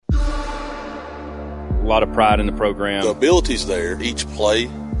A lot of pride in the program. The ability's there. Each play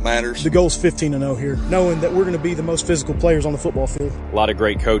matters. The goal's 15-0 here, knowing that we're going to be the most physical players on the football field. A lot of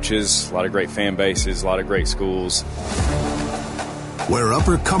great coaches, a lot of great fan bases, a lot of great schools. Where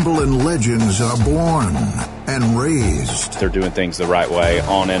Upper Cumberland legends are born and raised. They're doing things the right way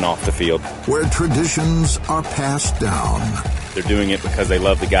on and off the field. Where traditions are passed down. They're doing it because they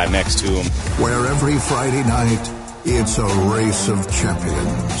love the guy next to them. Where every Friday night, it's a race of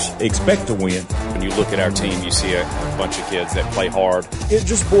champions. Expect to win. When you look at our team, you see a bunch of kids that play hard. It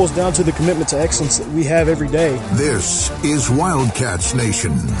just boils down to the commitment to excellence that we have every day. This is Wildcats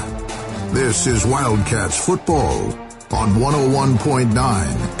Nation. This is Wildcats football on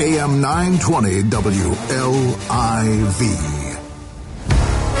 101.9 AM 920 WLIV.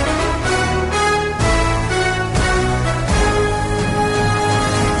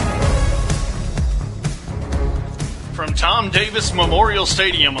 From Tom Davis Memorial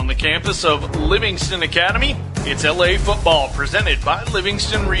Stadium on the campus of Livingston Academy, it's LA football presented by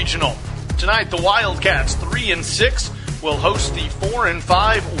Livingston Regional. Tonight, the Wildcats 3-6 will host the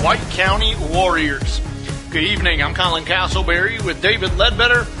 4-5 White County Warriors. Good evening. I'm Colin Castleberry with David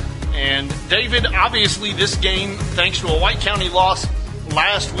Ledbetter. And David, obviously this game, thanks to a White County loss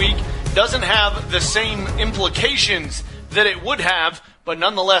last week, doesn't have the same implications that it would have, but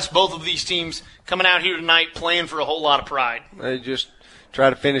nonetheless, both of these teams coming out here tonight playing for a whole lot of pride. They just try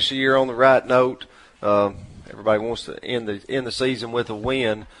to finish the year on the right note. Everybody wants to end the season with a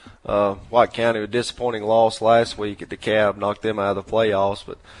win. White County, a disappointing loss last week at DeKalb, knocked them out of the playoffs,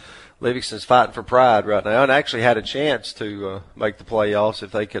 but Livingston's fighting for pride right now, and actually had a chance to make the playoffs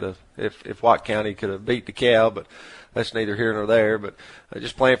if they could have, if White County could have beat DeKalb, but that's neither here nor there. But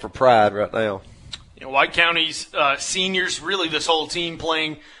just playing for pride right now. You know, White County's seniors, really this whole team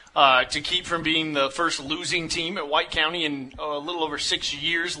playing to keep from being the first losing team at White County in a little over 6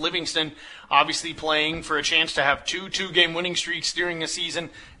 years. Livingston obviously playing for a chance to have two-game winning streaks during the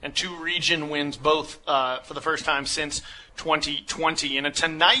season and 2 region wins, both for the first time since 2020. And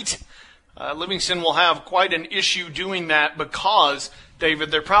tonight, Livingston will have quite an issue doing that because,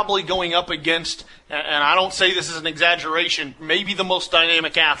 David, they're probably going up against, and I don't say this is an exaggeration, maybe the most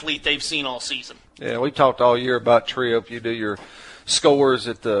dynamic athlete they've seen all season. Yeah, we talked all year about Tripp. You do your scores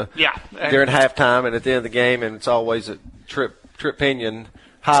at during halftime and at the end of the game, and it's always a Tripp Pinion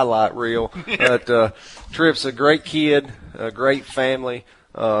highlight reel. But Tripp's a great kid, a great family,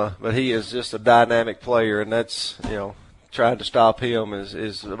 but he is just a dynamic player, and that's, you know, trying to stop him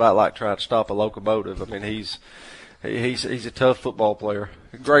is about like trying to stop a locomotive. I mean, he's a tough football player,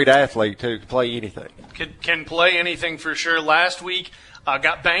 a great athlete too, can play anything. Can play anything for sure. Last week,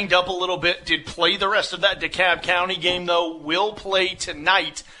 got banged up a little bit, did play the rest of that DeKalb County game, though, will play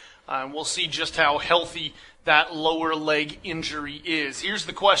tonight. We'll see just how healthy that lower leg injury is. Here's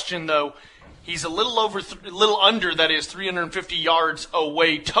the question, though. He's a little under, that is, 350 yards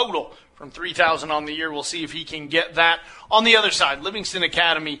away total from 3,000 on the year. We'll see if he can get that. On the other side, Livingston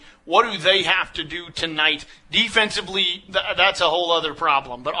Academy, what do they have to do tonight? Defensively, that's a whole other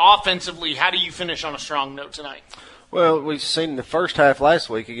problem. But offensively, how do you finish on a strong note tonight? Well, we've seen the first half last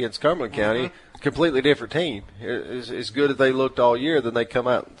week against Cumberland County, completely different team. As good as they looked all year, then they come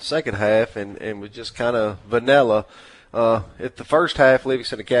out in the second half and was just kind of vanilla. If the first half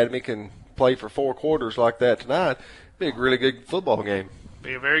Livingston Academy can play for 4 quarters like that tonight, it'd be a really good football game.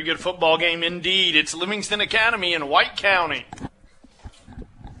 Be a very good football game indeed. It's Livingston Academy in White County.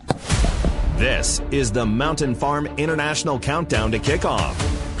 This is the Mountain Farm International Countdown to Kickoff.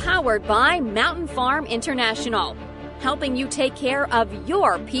 Powered by Mountain Farm International. Helping you take care of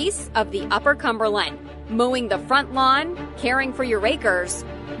your piece of the Upper Cumberland. Mowing the front lawn, caring for your acres.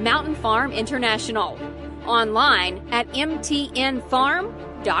 Mountain Farm International. Online at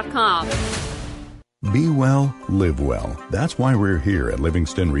mtnfarm.com. Be well, live well. That's why we're here at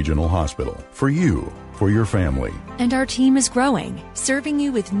Livingston Regional Hospital. For you, for your family. And our team is growing, serving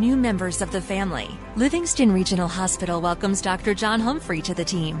you with new members of the family. Livingston Regional Hospital welcomes Dr. John Humphrey to the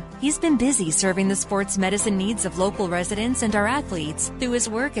team. He's been busy serving the sports medicine needs of local residents and our athletes through his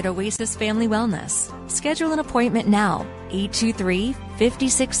work at Oasis Family Wellness. Schedule an appointment now,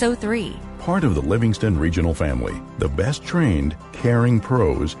 823-5603. Part of the Livingston Regional family, the best trained, caring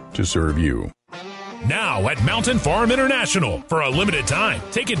pros to serve you. Now at Mountain Farm International, for a limited time,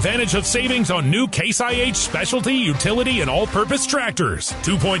 take advantage of savings on new Case IH specialty, utility, and all-purpose tractors.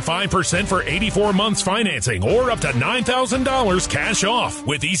 2.5% for 84 months financing or up to $9,000 cash off.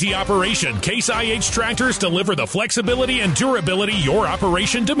 With easy operation, Case IH tractors deliver the flexibility and durability your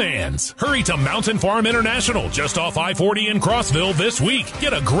operation demands. Hurry to Mountain Farm International, just off I-40 in Crossville this week.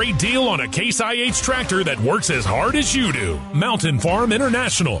 Get a great deal on a Case IH tractor that works as hard as you do. Mountain Farm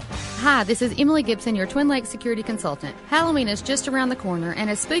International. Hi, this is Emily Gibson, your Twin Lakes security consultant. Halloween is just around the corner,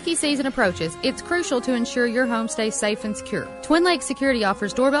 and as spooky season approaches, it's crucial to ensure your home stays safe and secure. Twin Lakes Security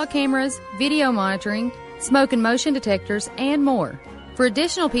offers doorbell cameras, video monitoring, smoke and motion detectors, and more. For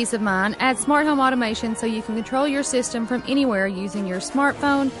additional peace of mind, add smart home automation so you can control your system from anywhere using your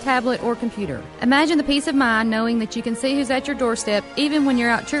smartphone, tablet, or computer. Imagine the peace of mind knowing that you can see who's at your doorstep even when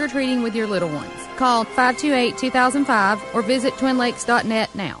you're out trick-or-treating with your little ones. Call 528-2005 or visit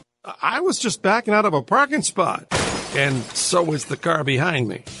twinlakes.net now. I was just backing out of a parking spot, and so was the car behind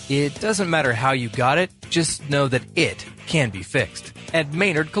me. It doesn't matter how you got it, just know that it can be fixed. At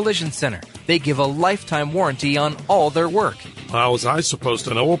Maynard Collision Center, they give a lifetime warranty on all their work. How was I supposed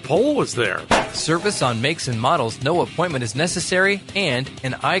to know a pole was there? Service on makes and models, no appointment is necessary, and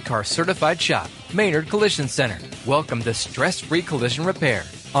an iCar certified shop. Maynard Collision Center. Welcome to stress-free collision repair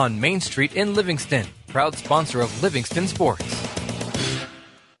on Main Street in Livingston. Proud sponsor of Livingston Sports.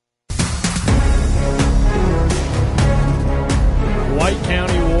 White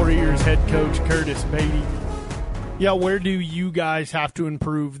County Warriors head coach Curtis Beatty. Yeah, where do you guys have to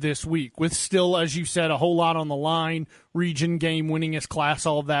improve this week? With still, as you said, a whole lot on the line, region game, winningest class,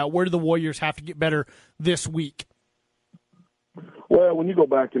 all of that. Where do the Warriors have to get better this week? Well, when you go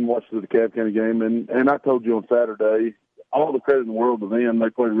back and watch the DeKalb County game, and I told you on Saturday, all the credit in the world to them. They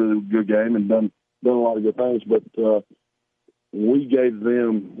played a really good game and done a lot of good things, but we gave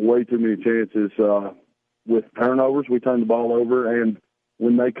them way too many chances with turnovers. We turned the ball over, and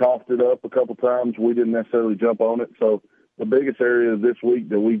when they coughed it up a couple times, we didn't necessarily jump on it. So the biggest area this week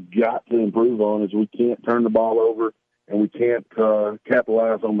that we got to improve on is we can't turn the ball over, and we can't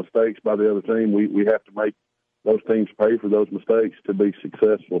capitalize on mistakes by the other team. We have to make those teams pay for those mistakes to be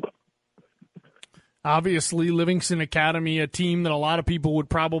successful. Obviously, Livingston Academy, a team that a lot of people would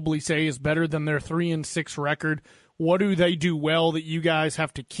probably say is better than their 3-6 record. What do they do well that you guys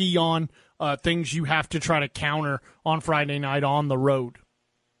have to key on, things you have to try to counter on Friday night on the road?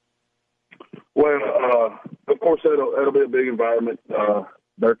 Well, of course, that'll be a big environment.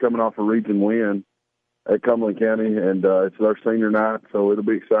 They're coming off a region win at Cumberland County, and it's their senior night, so it'll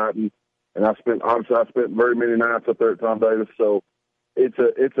be exciting. And I spent very many nights up there at Tom Davis, so it's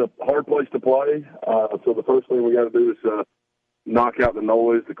a hard place to play. So the first thing we got to do is knock out the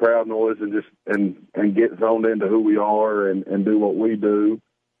noise, the crowd noise, and get zoned into who we are and do what we do.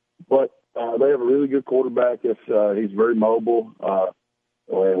 But they have a really good quarterback. He's very mobile.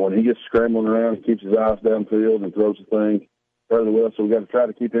 When he gets scrambling around, he keeps his eyes downfield and throws the thing fairly well. So we got to try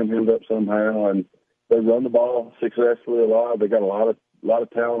to keep him hemmed up somehow. And they run the ball successfully a lot. They got a lot of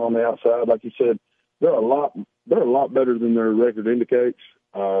talent on the outside, like you said. They're a lot better than their record indicates.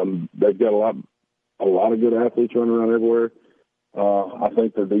 They've got a lot of good athletes running around everywhere. I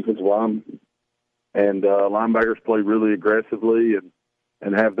think their defensive line and linebackers play really aggressively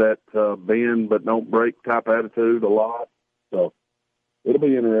and have that bend but don't break type attitude a lot. So it'll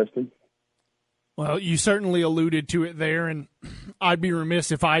be interesting. Well, you certainly alluded to it there, and I'd be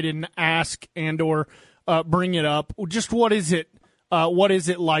remiss if I didn't ask and or bring it up. Just what is it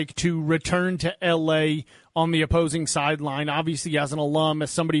like to return to L.A. on the opposing sideline? Obviously, as an alum, as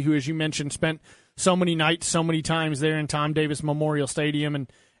somebody who, as you mentioned, spent so many nights, so many times there in Tom Davis Memorial Stadium, and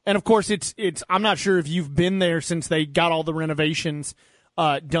of course, it's. I'm not sure if you've been there since they got all the renovations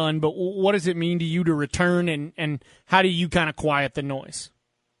done, but what does it mean to you to return, and how do you kind of quiet the noise?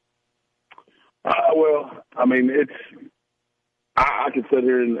 Well, I mean, I could sit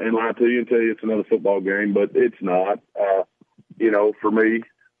here and lie to you and tell you it's another football game, but it's not. For me,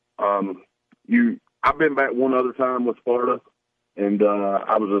 I've been back one other time with Sparta, and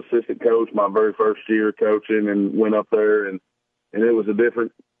I was an assistant coach my very first year coaching, and went up there, and it was a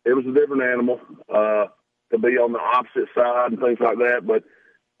different animal to be on the opposite side and things like that. But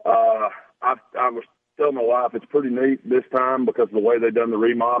I was telling my wife it's pretty neat this time because of the way they've done the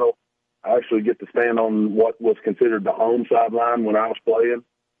remodel. I actually get to stand on what was considered the home sideline when I was playing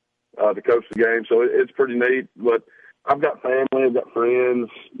to coach the game. So it's pretty neat. But I've got family, I've got friends,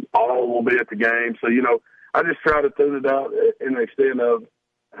 all will be at the game. So, I just try to tune it out in the extent of,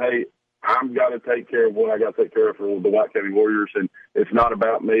 hey, I've got to take care of what I got to take care of for the White County Warriors. And it's not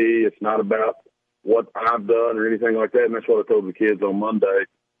about me. It's not about what I've done or anything like that. And that's what I told the kids on Monday.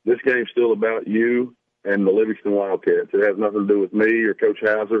 This game's still about you and the Livingston Wildcats. It has nothing to do with me or Coach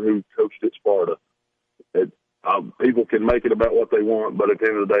Hauser, who coached at Sparta. People can make it about what they want, but at the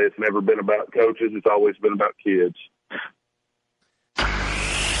end of the day, it's never been about coaches. It's always been about kids.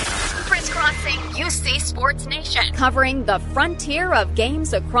 Crisscrossing UC Sports Nation, covering the frontier of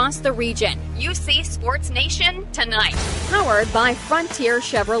games across the region. UC Sports Nation tonight, powered by Frontier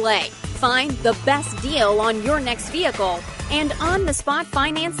Chevrolet. Find the best deal on your next vehicle and on-the-spot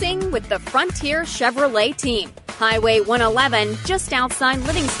financing with the Frontier Chevrolet team. Highway 111, just outside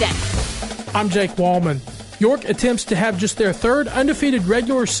Livingston. I'm Jake Wallman. York attempts to have just their third undefeated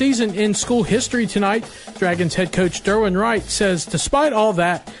regular season in school history tonight. Dragons head coach Derwin Wright says despite all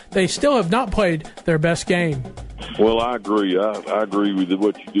that, they still have not played their best game. Well, I agree. I agree with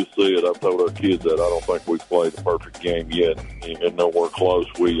what you just said. I've told our kids that I don't think we've played the perfect game yet, and nowhere close.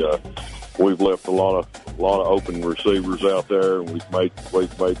 We've left a lot of open receivers out there, and we've made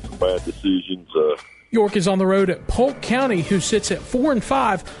some bad decisions. York is on the road at Polk County, who sits at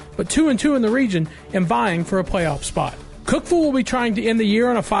 4-5, but 2-2 in the region and vying for a playoff spot. Cookeville will be trying to end the year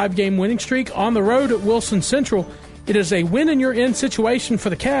on a 5-game winning streak on the road at Wilson Central. It is a win-and-you're-in situation for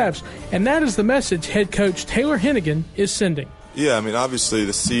the Cavs, and that is the message head coach Taylor Hennigan is sending. Yeah, I mean, obviously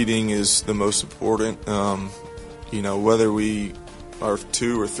the seeding is the most important. Whether we are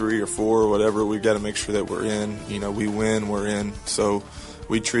 2 or 3 or 4 or whatever, we've got to make sure that we're in. We win, we're in. So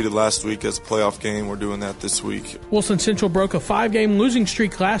we treated last week as a playoff game. We're doing that this week. Wilson Central broke a 5-game losing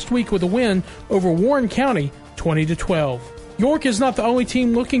streak last week with a win over Warren County, 20-12. York is not the only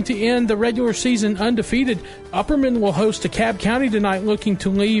team looking to end the regular season undefeated. Upperman will host DeKalb County tonight, looking to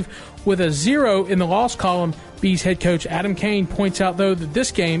leave with a 0 in the loss column. Bees head coach Adam Kane points out, though, that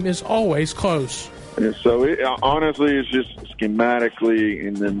this game is always close. So honestly, it's just schematically,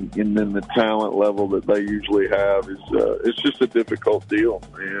 and then the talent level that they usually have is it's just a difficult deal.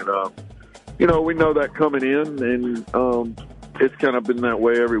 And we know that coming in, and it's kind of been that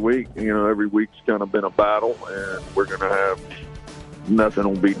way every week. Every week's kind of been a battle, and we're going to have nothing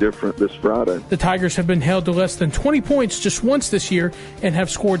will be different this Friday. The Tigers have been held to less than 20 points just once this year and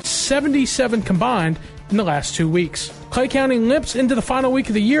have scored 77 combined in the last 2 weeks. Clay County limps into the final week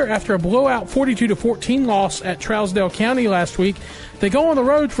of the year after a blowout 42-14 loss at Trousdale County last week. They go on the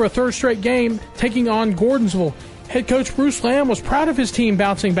road for a third straight game, taking on Gordonsville. Head coach Bruce Lamb was proud of his team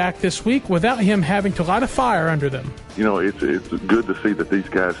bouncing back this week without him having to light a fire under them. It's good to see that these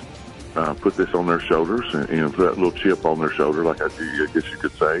guys put this on their shoulders and put that little chip on their shoulder, like I guess you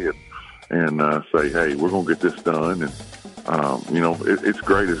could say, and say, hey, we're going to get this done. And it's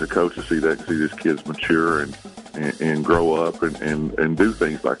great as a coach to see these kids mature and grow up and do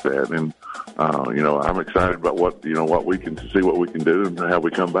things like that. And I'm excited about what we can see what we can do and how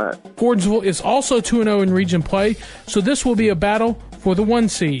we come back. Gordonsville is also 2-0 in region play, so this will be a battle for the 1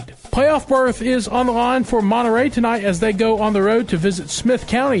 seed. Playoff berth is on the line for Monterey tonight as they go on the road to visit Smith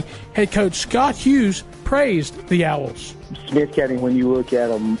County. Head coach Scott Hughes praised the Owls. Smith County, when you look at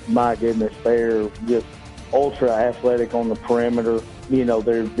them, my goodness, they're just ultra athletic on the perimeter.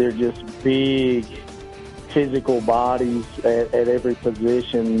 They're just big, physical bodies at every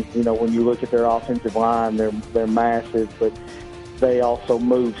position. When you look at their offensive line, they're massive, but they also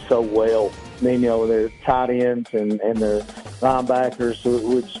move so well. Their tight ends and their linebackers,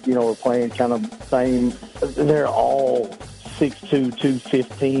 which, are playing kind of same. They're all 6'2",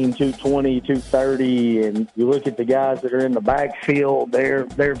 215, 220, 230, and you look at the guys that are in the backfield, they're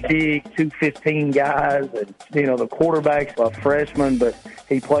big 215 guys, and the quarterback's a freshman, but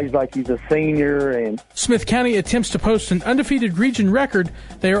he plays like he's a senior. And Smith County attempts to post an undefeated region record.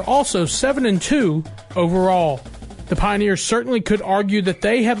 They are also 7-2 overall. The Pioneers certainly could argue that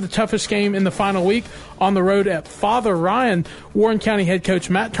they have the toughest game in the final week on the road at Father Ryan. Warren County head coach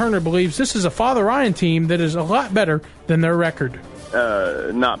Matt Turner believes this is a Father Ryan team that is a lot better than their record.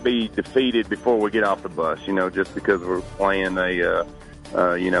 Not be defeated before we get off the bus, just because we're playing a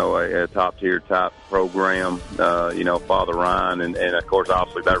top-tier type program, Father Ryan, and of course,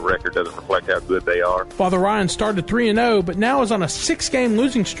 obviously, that record doesn't reflect how good they are. Father Ryan started 3-0, but now is on a 6-game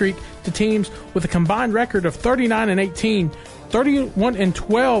losing streak to teams with a combined record of 39-18,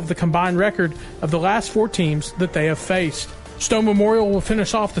 31-12, the combined record of the last 4 teams that they have faced. Stone Memorial will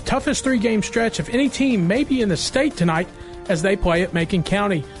finish off the toughest 3-game stretch of any team maybe in the state tonight as they play at Macon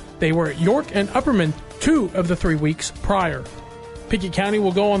County. They were at York and Upperman 2 of the 3 weeks prior. Pickett County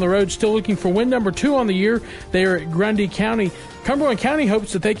will go on the road still looking for win number 2 on the year. They are at Grundy County. Cumberland County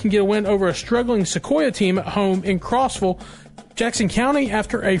hopes that they can get a win over a struggling Sequoia team at home in Crossville. Jackson County,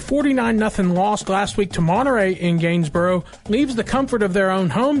 after a 49-0 loss last week to Monterey in Gainesboro, leaves the comfort of their own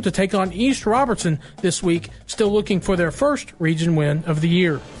home to take on East Robertson this week, still looking for their first region win of the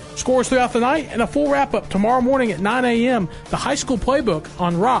year. Scores throughout the night and a full wrap-up tomorrow morning at 9 a.m., the high school playbook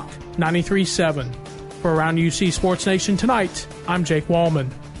on Rock 93.7. For Around UC Sports Nation tonight, I'm Jake Wallman.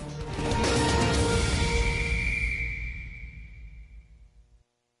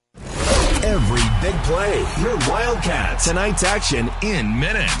 Every big play, your Wildcats. Tonight's action in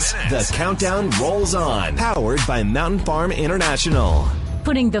minutes. The countdown rolls on. Powered by Mountain Farm International.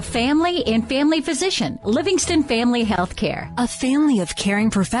 Putting the family in family physician, Livingston Family Healthcare. A family of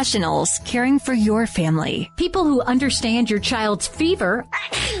caring professionals caring for your family. People who understand your child's fever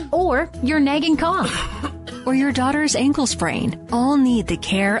or your nagging cough. Or your daughter's ankle sprain. All need the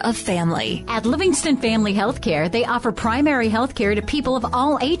care of family. At Livingston Family Healthcare, they offer primary health care to people of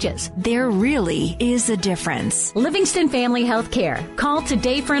all ages. There really is a difference. Livingston Family Healthcare. Call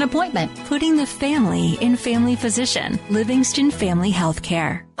today for an appointment. Putting the family in family physician. Livingston Family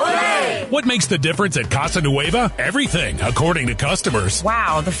Healthcare. What makes the difference at Casa Nueva? Everything, according to customers.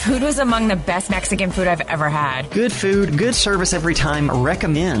 Wow, the food was among the best Mexican food I've ever had. Good food, good service every time.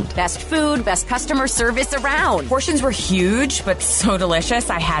 Recommend. Best food, best customer service around. Portions were huge, but so delicious,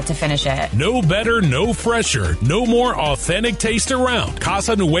 I had to finish it. No better, no fresher, no more authentic taste around.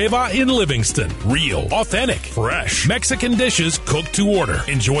 Casa Nueva in Livingston. Real, authentic, fresh Mexican dishes cooked to order.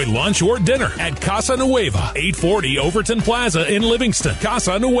 Enjoy lunch or dinner at Casa Nueva, 840 Overton Plaza in Livingston.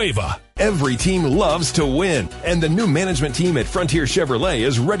 Casa Nueva. Every team loves to win, and the new management team at Frontier Chevrolet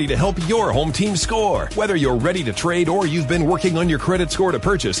is ready to help your home team score. Whether you're ready to trade or you've been working on your credit score to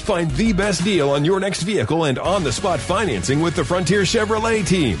purchase, find the best deal on your next vehicle and on-the-spot financing with the Frontier Chevrolet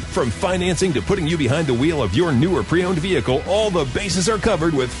team. From financing to putting you behind the wheel of your new or pre-owned vehicle, all the bases are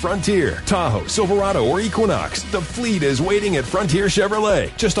covered with Frontier. Tahoe, Silverado, or Equinox, the fleet is waiting at Frontier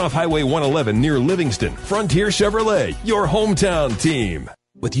Chevrolet, just off Highway 111 near Livingston. Frontier Chevrolet, your hometown team.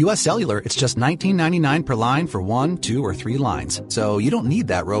 With U.S. Cellular, it's just $19.99 per line for 1, 2, or 3 lines. So you don't need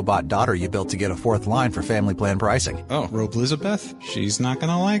that robot daughter you built to get a 4th line for family plan pricing. Oh, Rope Elizabeth? She's not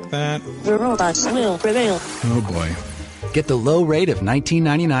going to like that. The robots will prevail. Oh, boy. Get the low rate of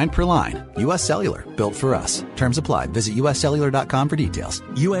 $19.99 per line. U.S. Cellular, built for us. Terms apply. Visit uscellular.com for details.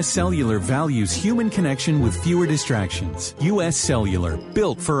 U.S. Cellular values human connection with fewer distractions. U.S. Cellular,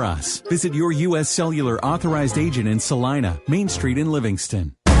 built for us. Visit your U.S. Cellular authorized agent in Salina, Main Street in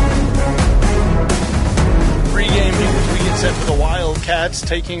Livingston. Pre-game as we get set for the Wildcats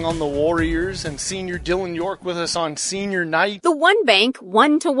taking on the Warriors, and senior Dylan York with us on senior night. The One Bank,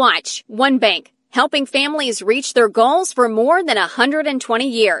 one to watch. One Bank, helping families reach their goals for more than 120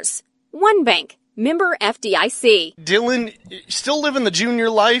 years. One Bank, member FDIC. Dylan, still living the junior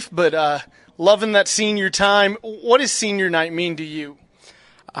life, but loving that senior time. What does senior night mean to you?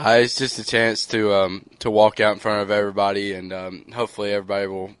 It's just a chance to walk out in front of everybody, and hopefully everybody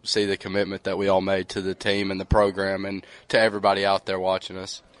will see the commitment that we all made to the team and the program and to everybody out there watching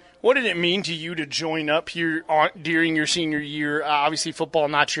us. What did it mean to you to join up here during your senior year? Obviously football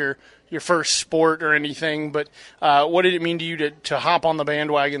not your first sport or anything, but what did it mean to you to hop on the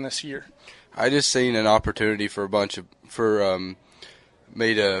bandwagon this year? I just seen an opportunity for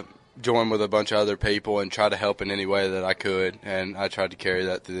me to join with a bunch of other people and try to help in any way that I could, and I tried to carry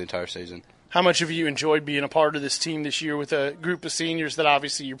that through the entire season. How much have you enjoyed being a part of this team this year with a group of seniors that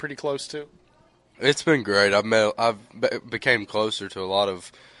obviously you're pretty close to? It's been great. I've became closer to a lot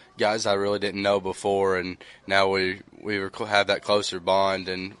of guys I really didn't know before, and now we have that closer bond,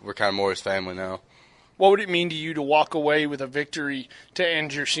 and we're kind of more as family now. What would it mean to you to walk away with a victory to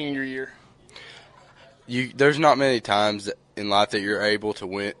end your senior year? There's not many times in life that you're able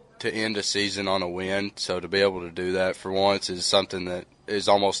to end a season on a win, so to be able to do that for once is something that is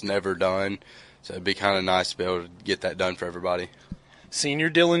almost never done, so it'd be kind of nice to be able to get that done for everybody. Senior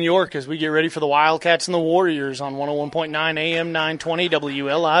Dylan York as we get ready for the Wildcats and the Warriors on 101.9 AM 920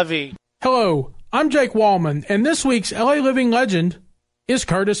 WLIV. Hello, I'm Jake Wallman, and this week's LA Living legend is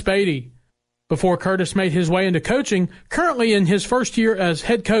Curtis Beatty. Before Curtis made his way into coaching, currently in his first year as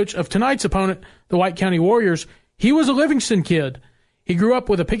head coach of tonight's opponent, the White County Warriors, he was a Livingston kid. He grew up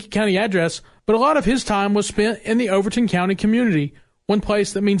with a Pickett County address, but a lot of his time was spent in the Overton County community, one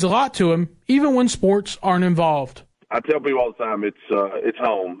place that means a lot to him, even when sports aren't involved. I tell people all the time, it's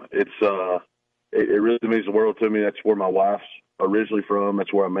home. It really means the world to me. That's where my wife's originally from.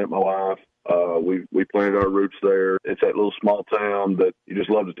 That's where I met my wife. We planted our roots there. It's that little small town that you just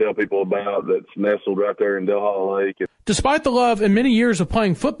love to tell people about that's nestled right there in Del Hollow Lake. Despite the love and many years of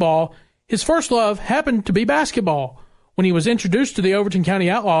playing football, his first love happened to be basketball. When he was introduced to the Overton County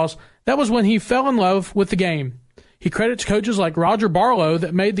Outlaws, that was when he fell in love with the game. He credits coaches like Roger Barlow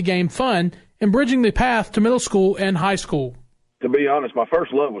that made the game fun and bridging the path to middle school and high school. To be honest, my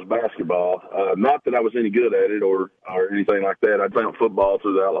first love was basketball. Not that I was any good at it or anything like that. I found football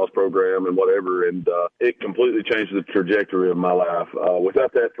through the Outlaws program and whatever, and it completely changed the trajectory of my life.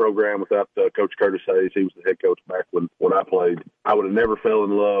 Without that program, without Coach Curtis Hayes, he was the head coach back when I played, I would have never fell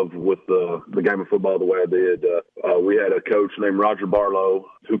in love with the game of football the way I did. We had a coach named Roger Barlow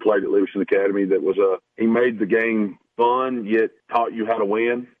who played at Livingston Academy that was he made the game fun, yet taught you how to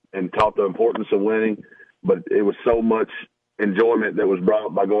win and taught the importance of winning, but it was so much enjoyment that was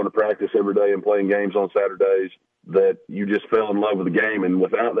brought by going to practice every day and playing games on Saturdays that you just fell in love with the game. And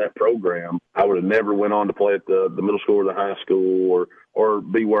without that program, I would have never went on to play at the middle school or the high school or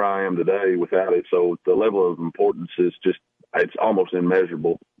be where I am today without it. So the level of importance is just, it's almost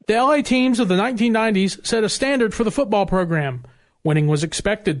immeasurable. The LA teams of the 1990s set a standard for the football program. Winning was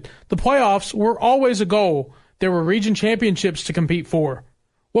expected. The playoffs were always a goal. There were region championships to compete for.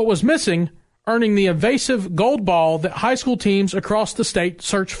 What was missing, earning the evasive gold ball that high school teams across the state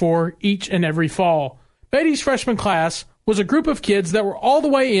search for each and every fall. Beatty's freshman class was a group of kids that were all the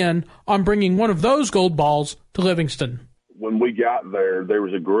way in on bringing one of those gold balls to Livingston. When we got there, there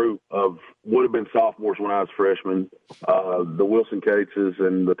was a group of would have been sophomores when I was freshman, the Wilson Cateses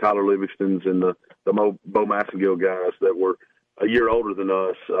and the Tyler Livingstons and the Bo Massengill guys that were a year older than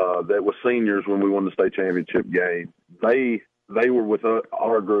us, that was seniors when we won the state championship game. They were with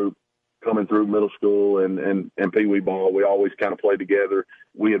our group coming through middle school and Pee Wee ball. We always kind of played together.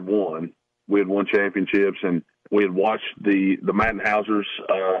 We had won championships, and we had watched the Mattenhausers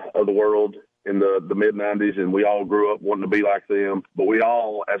of the world in the mid-'90s, and we all grew up wanting to be like them. But we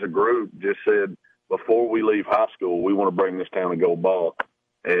all, as a group, just said, before we leave high school, we want to bring this town a gold ball.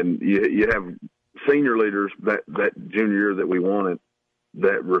 And you have senior leaders that junior year that we wanted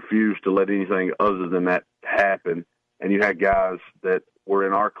that refused to let anything other than that happen. And you had guys that were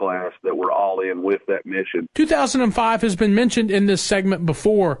in our class that were all in with that mission. 2005 has been mentioned in this segment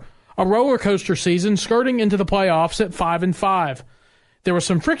before, a roller coaster season skirting into the playoffs at 5-5. There was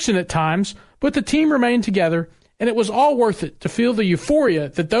some friction at times, but the team remained together, and it was all worth it to feel the euphoria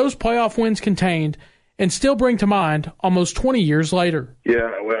that those playoff wins contained and still bring to mind almost 20 years later.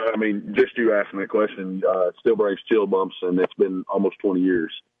 Yeah, well, I mean, just you asking that question still brings chill bumps, and it's been almost 20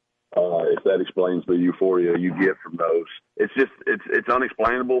 years. If that explains the euphoria you get from those. It's just, it's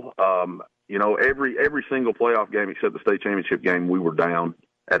unexplainable. Every single playoff game except the state championship game, we were down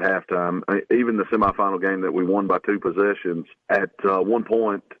at halftime. Even the semifinal game that we won by 2 possessions, at one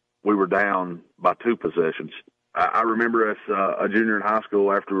point we were down by 2 possessions. I remember as a junior in high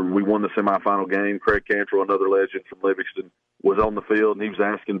school, after we won the semifinal game, Craig Cantrell, another legend from Livingston, was on the field, and he was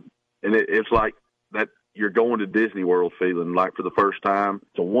asking, and it's like that you're going to Disney World feeling, like for the first time.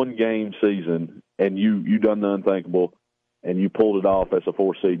 It's a 1-game season, and you done the unthinkable, and you pulled it off as a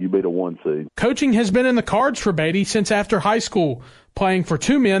 4 seed. You beat a 1 seed. Coaching has been in the cards for Beatty since after high school, playing for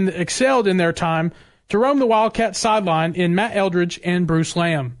 2 men that excelled in their time to roam the Wildcat sideline in Matt Eldridge and Bruce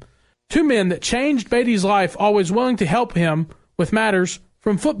Lamb. 2 men that changed Beatty's life, always willing to help him with matters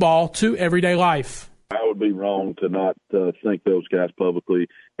from football to everyday life. I would be wrong to not thank those guys publicly.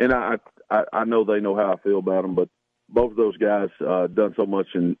 And I know they know how I feel about them, but both of those guys done so much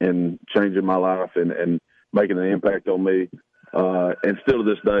in changing my life and making an impact on me. And still to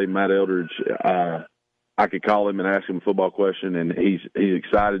this day, Matt Eldridge, I could call him and ask him a football question, and he's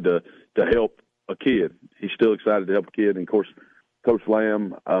excited to help a kid. He's still excited to help a kid. And, of course, Coach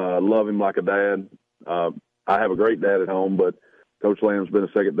Lamb, love him like a dad. I have a great dad at home, but Coach Lamb's been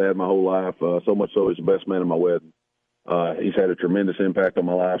a second dad my whole life, so much so he's the best man at my wedding. He's had a tremendous impact on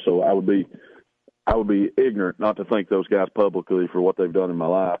my life, so I would be ignorant not to thank those guys publicly for what they've done in my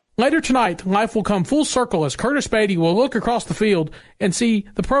life. Later tonight, life will come full circle as Curtis Beatty will look across the field and see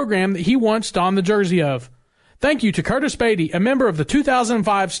the program that he once donned the jersey of. Thank you to Curtis Beatty, a member of the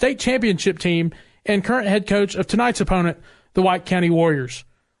 2005 state championship team and current head coach of tonight's opponent, the White County Warriors.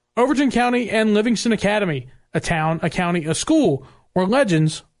 Overton County and Livingston Academy, a town, a county, a school where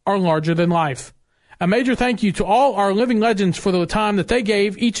legends are larger than life. A major thank you to all our living legends for the time that they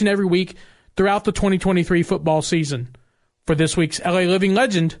gave each and every week throughout the 2023 football season. For this week's LA Living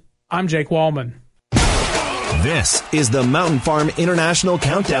Legend, I'm Jake Wallman. This is the Mountain Farm International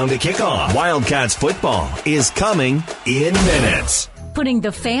Countdown to Kickoff. Wildcats football is coming in minutes. Putting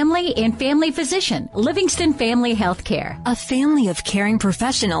the family in family physician, Livingston Family Healthcare. A family of caring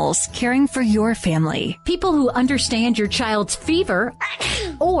professionals caring for your family. People who understand your child's fever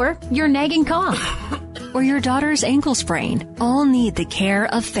or your nagging cough. Or your daughter's ankle sprain, all need the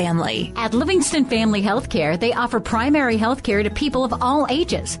care of family. At Livingston Family Healthcare, they offer primary health care to people of all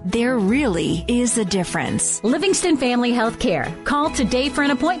ages. There really is a difference. Livingston Family Healthcare. Call today for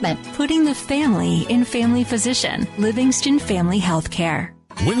an appointment. Putting the family in family physician. Livingston Family Healthcare.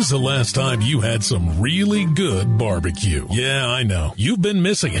 When's the last time you had some really good barbecue? Yeah, I know. You've been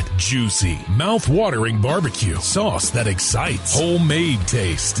missing it. Juicy, mouth-watering barbecue. Sauce that excites. Homemade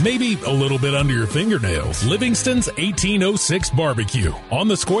taste. Maybe a little bit under your fingernails. Livingston's 1806 barbecue. On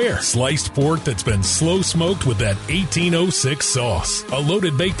the square. Sliced pork that's been slow smoked with that 1806 sauce. A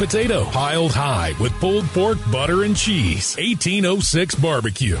loaded baked potato piled high with pulled pork, butter, and cheese. 1806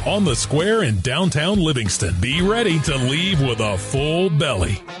 barbecue. On the square in downtown Livingston. Be ready to leave with a full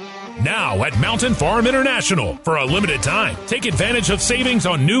belly. Now at Mountain Farm International. For a limited time, take advantage of savings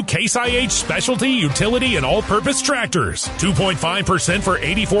on new Case IH specialty, utility, and all-purpose tractors. 2.5% for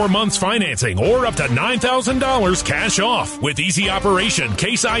 84 months financing or up to $9,000 cash off. With easy operation,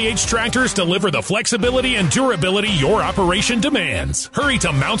 Case IH tractors deliver the flexibility and durability your operation demands. Hurry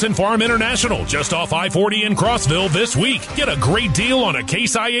to Mountain Farm International just off I-40 in Crossville this week. Get a great deal on a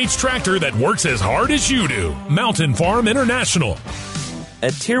Case IH tractor that works as hard as you do. Mountain Farm International.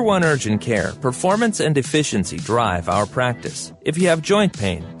 At Tier 1 Urgent Care, performance and efficiency drive our practice. If you have joint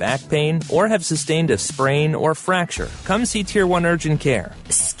pain, back pain, or have sustained a sprain or fracture, come see Tier 1 Urgent Care.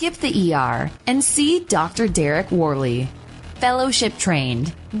 Skip the ER and see Dr. Derek Worley. Fellowship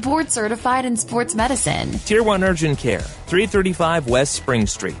trained, board certified in sports medicine. Tier 1 Urgent Care, 335 West Spring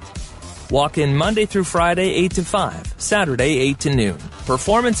Street. Walk in Monday through Friday, 8 to 5, Saturday, 8 to noon.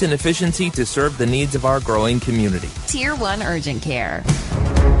 Performance and efficiency to serve the needs of our growing community. Tier 1 Urgent Care.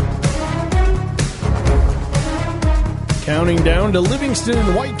 Counting down to Livingston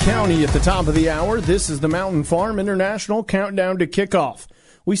and White County at the top of the hour. This is the Mountain Farm International Countdown to Kickoff.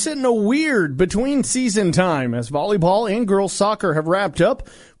 We sit in a weird between-season time as volleyball and girls soccer have wrapped up.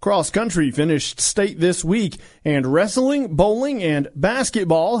 Cross country finished state this week, and wrestling, bowling, and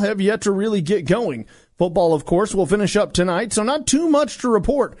basketball have yet to really get going. Football, of course, will finish up tonight, so not too much to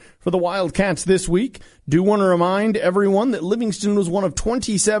report for the Wildcats this week. Do want to remind everyone that Livingston was one of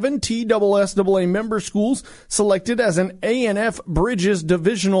 27 TSSAA member schools selected as an A&F Bridges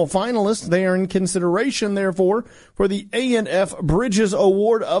divisional finalist. They are in consideration, therefore, for the A&F Bridges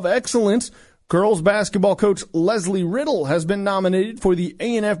Award of Excellence. Girls basketball coach Leslie Riddle has been nominated for the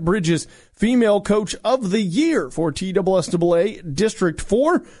A&F Bridges Female Coach of the Year for TSSAA District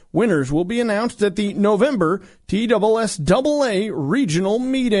 4. Winners will be announced at the November TSSAA regional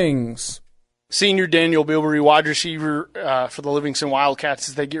meetings. Senior Daniel Bilberry, wide receiver for the Livingston Wildcats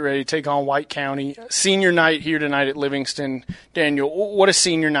as they get ready to take on White County. Senior night here tonight at Livingston. Daniel, what does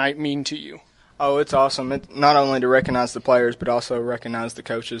senior night mean to you? Oh, it's awesome. It's not only to recognize the players, but also recognize the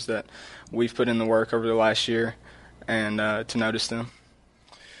coaches that we've put in the work over the last year and to notice them.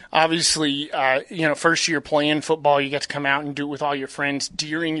 Obviously, first year playing football, you get to come out and do it with all your friends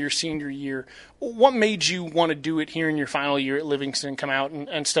during your senior year. What made you want to do it here in your final year at Livingston, come out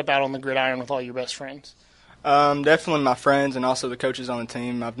and step out on the gridiron with all your best friends? Definitely my friends and also the coaches on the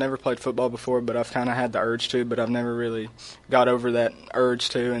team. I've never played football before, but I've kind of had the urge to, but I've never really got over that urge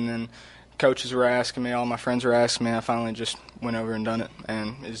to, and then coaches were asking me, all my friends were asking me, I finally just went over and done it,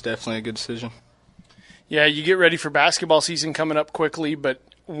 and it's definitely a good decision. Yeah, you get ready for basketball season coming up quickly, but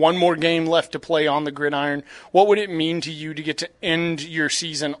one more game left to play on the gridiron. What would it mean to you to get to end your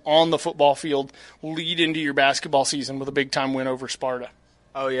season on the football field, lead into your basketball season with a big-time win over Sparta?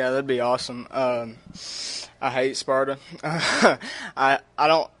 Oh, yeah, that'd be awesome. I hate Sparta. I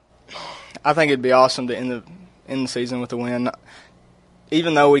think it'd be awesome to end the season with a win.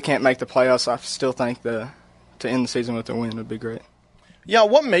 Even though we can't make the playoffs, I still think to end the season with a win would be great. Yeah,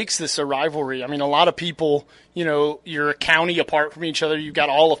 what makes this a rivalry? I mean, a lot of people, you're a county apart from each other. You've got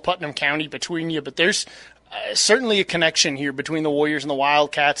all of Putnam County between you, but there's certainly a connection here between the Warriors and the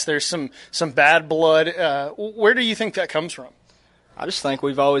Wildcats. There's some bad blood. Where do you think that comes from? I just think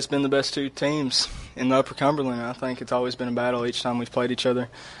we've always been the best two teams in the Upper Cumberland. I think it's always been a battle each time we've played each other,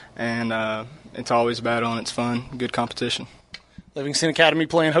 and it's always a battle, and it's fun, good competition. Livingston Academy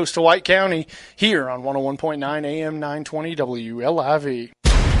playing host to White County here on 101.9 AM 920 WLIV.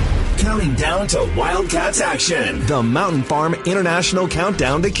 Counting down to Wildcats action. The Mountain Farm International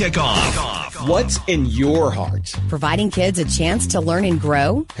Countdown to Kickoff. What's in your heart? Providing kids a chance to learn and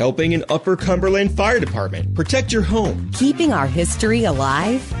grow. Helping an Upper Cumberland Fire Department protect your home. Keeping our history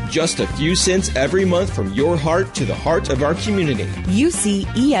alive. Just a few cents every month from your heart to the heart of our community. UC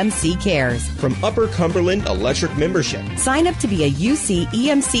EMC Cares. From Upper Cumberland Electric Membership. Sign up to be a UC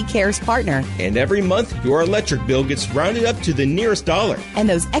EMC Cares partner. And every month, your electric bill gets rounded up to the nearest dollar. And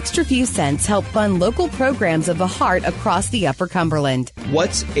those extra few cents help fund local programs of the heart across the Upper Cumberland.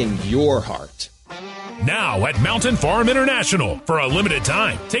 What's in your heart? Now at Mountain Farm International. For a limited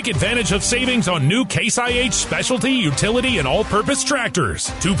time, take advantage of savings on new Case IH specialty, utility, and all-purpose tractors.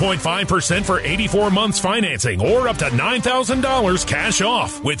 2.5% for 84 months financing or up to $9,000 cash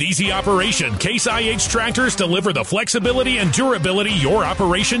off. With easy operation, Case IH tractors deliver the flexibility and durability your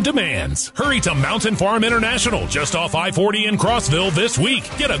operation demands. Hurry to Mountain Farm International just off I-40 in Crossville this week.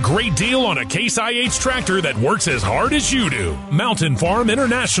 Get a great deal on a Case IH tractor that works as hard as you do. Mountain Farm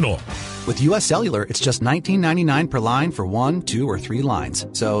International. With U.S. Cellular, it's just $19.99 per line for 1, 2, or 3 lines.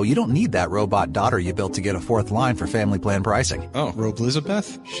 So you don't need that robot daughter you built to get a 4th line for family plan pricing. Oh, Rope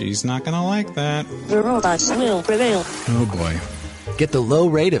Elizabeth? She's not going to like that. The robots will prevail. Oh, boy. Get the low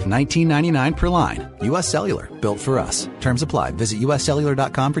rate of $19.99 per line. U.S. Cellular, built for us. Terms apply. Visit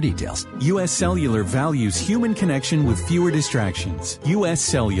uscellular.com for details. U.S. Cellular values human connection with fewer distractions. U.S.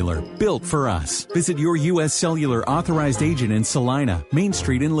 Cellular, built for us. Visit your U.S. Cellular authorized agent in Salina, Main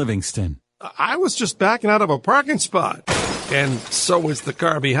Street in Livingston. I was just backing out of a parking spot, and so was the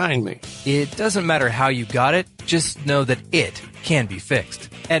car behind me. It doesn't matter how you got it, just know that it can be fixed.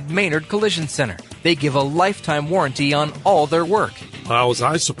 At Maynard Collision Center, they give a lifetime warranty on all their work. How was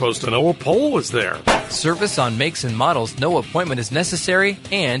I supposed to know a pole was there? Service on makes and models no appointment is necessary,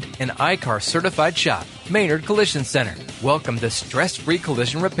 and an iCar certified shop. Maynard Collision Center. Welcome to stress-free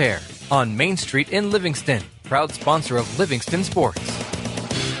collision repair on Main Street in Livingston. Proud sponsor of Livingston Sports.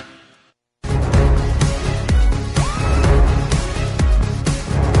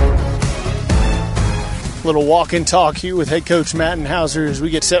 Little walk and talk here with head coach Matt Hauser as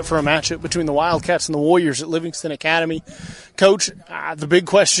we get set for a matchup between the Wildcats and the Warriors at Livingston Academy. Coach, the big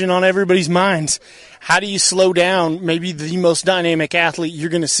question on everybody's minds, how do you slow down maybe the most dynamic athlete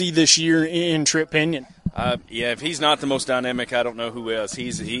you're going to see this year in Trip Pinion? Yeah, if he's not the most dynamic, I don't know who is.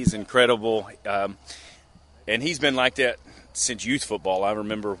 He's incredible, and he's been like that since youth football. I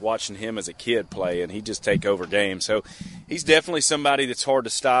remember watching him as a kid play, and he'd just take over games. So he's definitely somebody that's hard to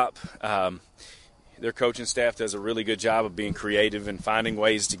stop. Their coaching staff does a really good job of being creative and finding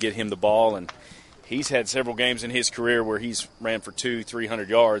ways to get him the ball. And he's had several games in his career where he's ran for 200-300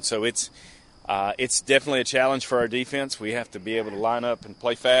 yards. So it's definitely a challenge for our defense. We have to be able to line up and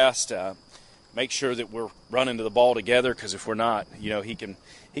play fast, make sure that we're running to the ball together, because if we're not, he can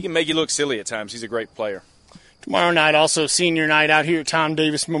make you look silly at times. He's a great player. Tomorrow night, also senior night out here at Tom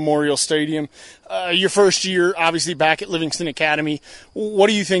Davis Memorial Stadium. Your first year, obviously, back at Livingston Academy. What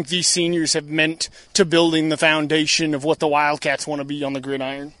do you think these seniors have meant to building the foundation of what the Wildcats want to be on the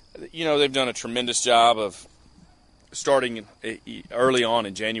gridiron? They've done a tremendous job of starting early on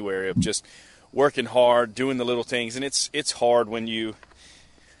in January of just working hard, doing the little things. And it's hard when you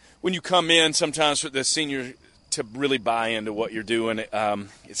come in sometimes with the senior to really buy into what you're doing.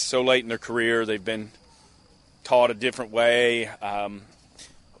 It's so late in their career. They've been taught a different way,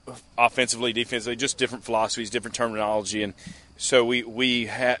 offensively, defensively, just different philosophies, different terminology. And so we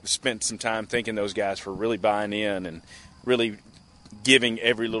have spent some time thanking those guys for really buying in and really giving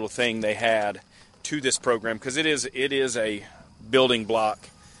every little thing they had to this program, because it is a building block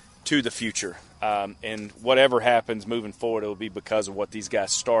to the future. And whatever happens moving forward, it will be because of what these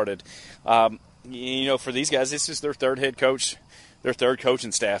guys started. For these guys, this is their third head coach, their third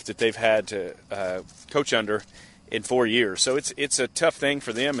coaching staff that they've had to coach under in 4 years. So it's a tough thing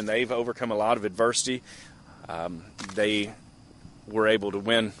for them, and they've overcome a lot of adversity. They were able to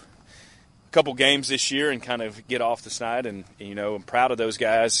win a couple games this year and kind of get off the snide, and I'm proud of those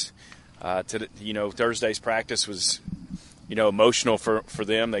guys. Thursday's practice was emotional for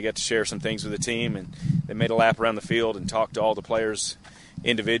them. They got to share some things with the team, and they made a lap around the field and talked to all the players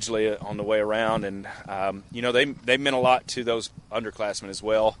individually on the way around, and they meant a lot to those underclassmen as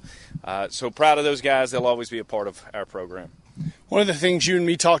well. So proud of those guys. They'll always be a part of our program. One of the things you and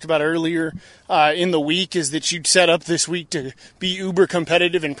me talked about earlier in the week is that you'd set up this week to be uber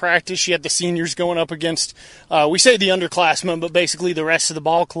competitive in practice. You had the seniors going up against, we say the underclassmen, but basically the rest of the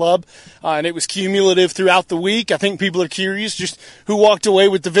ball club, and it was cumulative throughout the week. I think people are curious just who walked away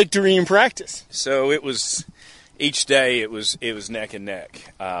with the victory in practice. So it was each day it was neck and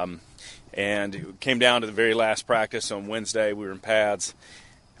neck, and it came down to the very last practice on Wednesday. We were in pads.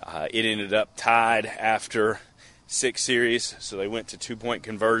 It ended up tied after 6 series, so they went to 2-point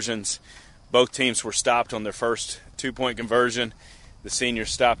conversions. Both teams were stopped on their first 2-point conversion. The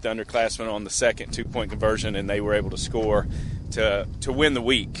seniors stopped the underclassmen on the second 2-point conversion, and they were able to score to win the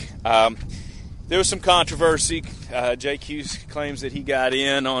week. There was some controversy. JQ claims that he got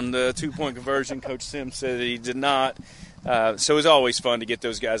in on the 2-point conversion. Coach Sims said that he did not. So it was always fun to get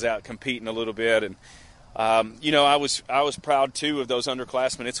those guys out competing a little bit. And I was proud too of those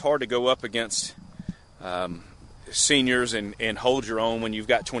underclassmen. It's hard to go up against seniors and hold your own when you've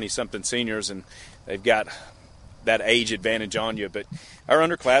got 20-something seniors, and they've got that age advantage on you. But our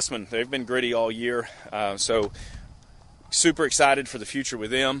underclassmen, they've been gritty all year. So super excited for the future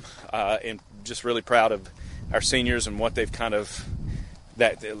with them, and just really proud of our seniors and what they've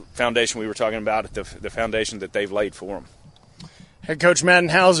that foundation we were talking about, the foundation that they've laid for them. Head coach Madden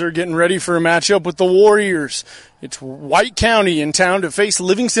Hauser getting ready for a matchup with the Warriors. It's White County in town to face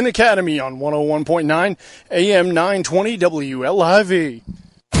Livingston Academy on 101.9 AM 920 WLIV.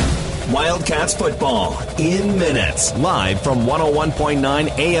 Wildcats football in minutes, live from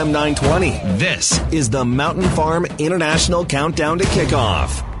 101.9 AM 920. This is the Mountain Farm International Countdown to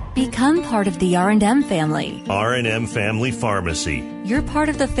Kickoff. Become part of the R&M family. R&M Family Pharmacy. You're part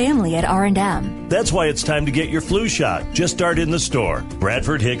of the family at R&M. That's why it's time to get your flu shot. Just start in the store.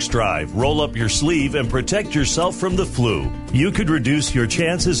 Bradford Hicks Drive. Roll up your sleeve and protect yourself from the flu. You could reduce your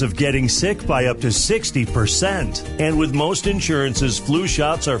chances of getting sick by up to 60%. And with most insurances, flu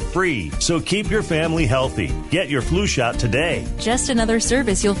shots are free. So keep your family healthy. Get your flu shot today. Just another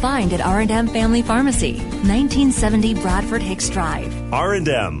service you'll find at R&M Family Pharmacy, 1970 Bradford Hicks Drive.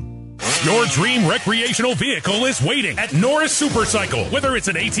 R&M. Your dream recreational vehicle is waiting at Norris Supercycle. Whether it's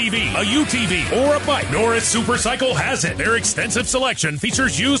an ATV, a UTV, or a bike, Norris Supercycle has it. Their extensive selection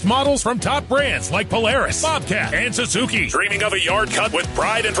features used models from top brands like Polaris, Bobcat, and Suzuki. Dreaming of a yard cut with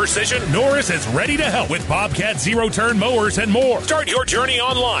pride and precision? Norris is ready to help with Bobcat zero-turn mowers and more. Start your journey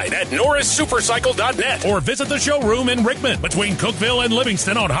online at norrissupercycle.net or visit the showroom in Rickman between Cookeville and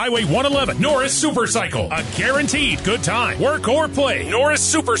Livingston on Highway 111. Norris Supercycle, a guaranteed good time. Work or play.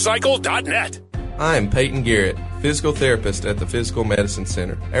 norrissupercycle.net. I'm Peyton Garrett, physical therapist at the Physical Medicine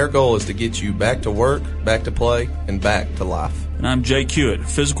Center. Our goal is to get you back to work, back to play, and back to life. And I'm Jay Hewitt,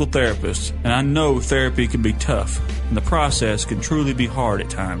 physical therapist, and I know therapy can be tough, and the process can truly be hard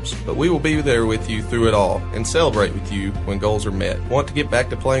at times. But we will be there with you through it all and celebrate with you when goals are met. Want to get back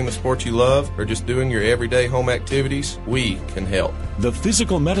to playing the sport you love or just doing your everyday home activities? We can help. The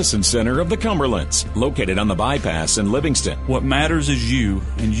Physical Medicine Center of the Cumberlands, located on the bypass in Livingston. What matters is you,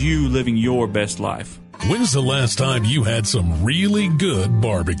 and you living your best life. When's the last time you had some really good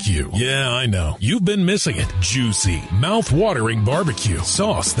barbecue? Yeah, I know. You've been missing it. Juicy, mouth-watering barbecue.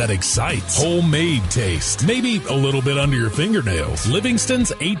 Sauce that excites. Homemade taste. Maybe a little bit under your fingernails. Livingston's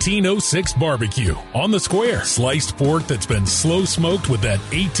 1806 barbecue. On the square. Sliced pork that's been slow smoked with that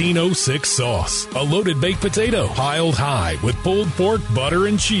 1806 sauce. A loaded baked potato. Piled high with pulled pork, butter,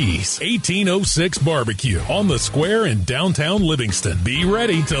 and cheese. 1806 barbecue. On the square in downtown Livingston. Be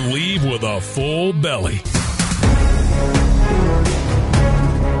ready to leave with a full belly.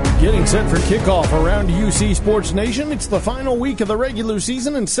 Getting set for kickoff around UC Sports Nation. It's the final week of the regular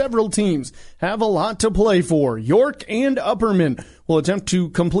season, and several teams have a lot to play for. York and Upperman will attempt to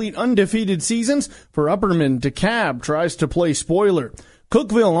complete undefeated seasons. For Upperman, DeKalb tries to play spoiler.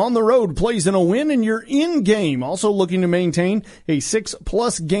 Cookeville on the road plays in a win, and you're in game, also looking to maintain a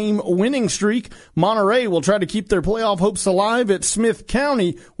 6+ game winning streak. Monterey will try to keep their playoff hopes alive at Smith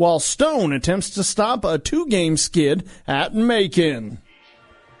County, while Stone attempts to stop a 2-game skid at Macon.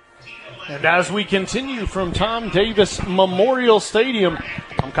 And as we continue from Tom Davis Memorial Stadium,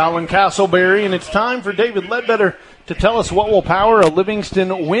 I'm Colin Castleberry, and it's time for David Ledbetter to tell us what will power a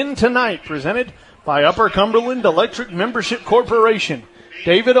Livingston win tonight, presented by Upper Cumberland Electric Membership Corporation.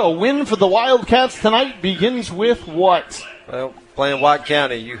 David, a win for the Wildcats tonight begins with what? Well, playing White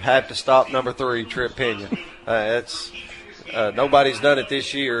County, you have to stop number 3, Trip Pinion. Nobody's done it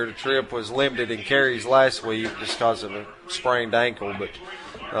this year. The Trip was limited in carries last week just because of a sprained ankle,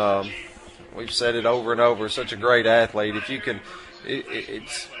 but we've said it over and over. Such a great athlete. If you can,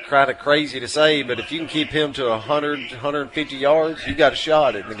 it's kind of crazy to say, but if you can keep him to 100, 150 yards, you got a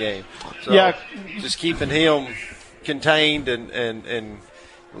shot in the game. So yeah, just keeping him contained and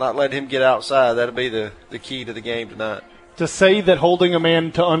not letting him get outside, that'll be the key to the game tonight. To say that holding a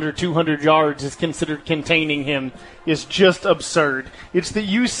man to under 200 yards is considered containing him is just absurd. It's the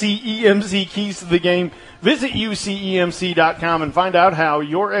UCEMC keys to the game. Visit UCEMC.com and find out how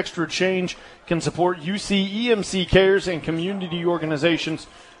your extra change can support UCEMC Cares and community organizations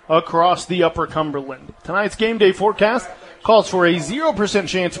across the Upper Cumberland. Tonight's game day forecast calls for a 0%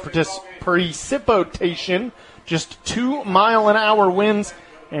 chance of precipitation, just 2-mile-an-hour winds,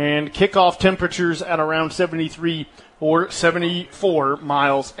 and kickoff temperatures at around 73 or 74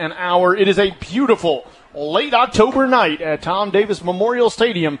 miles an hour. It is a beautiful late October night at Tom Davis Memorial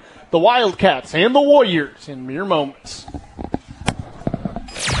Stadium. The Wildcats and the Warriors in mere moments.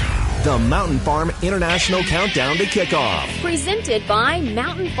 The Mountain Farm International Countdown to Kickoff. Presented by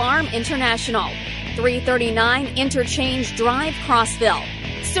Mountain Farm International. 339 Interchange Drive, Crossville.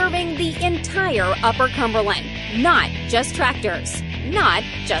 Serving the entire Upper Cumberland. Not just tractors. Not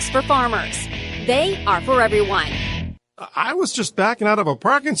just for farmers. They are for everyone. I was just backing out of a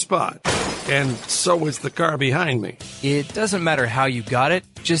parking spot, and so is the car behind me. It doesn't matter how you got it,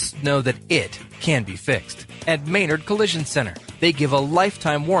 just know that it can be fixed. At Maynard Collision Center, they give a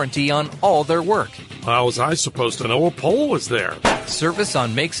lifetime warranty on all their work. How was I supposed to know a pole was there? Service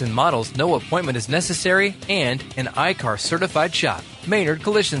on makes and models, no appointment is necessary, and an iCar certified shop. Maynard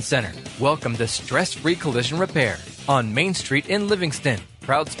Collision Center. Welcome to stress-free collision repair on Main Street in Livingston.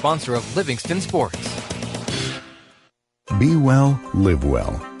 Proud sponsor of Livingston Sports. Be well, live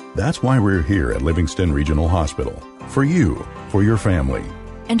well. That's why we're here at Livingston Regional Hospital. For you, for your family.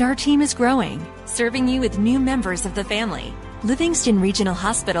 And our team is growing, serving you with new members of the family. Livingston Regional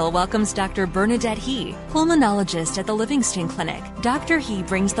Hospital welcomes Dr. Bernadette He, pulmonologist at the Livingston Clinic. Dr. He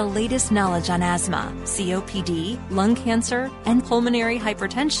brings the latest knowledge on asthma, COPD, lung cancer, and pulmonary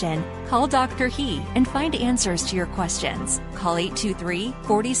hypertension. Call Dr. He and find answers to your questions. Call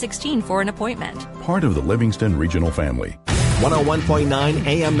 823-4016 for an appointment. Part of the Livingston Regional family. 101.9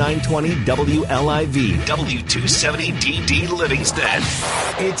 AM 920 WLIV, W270DD Livingston.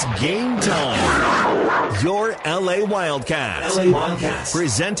 It's game time. Your LA Wildcats.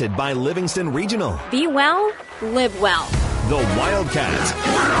 Presented by Livingston Regional. Be well, live well. The Wildcats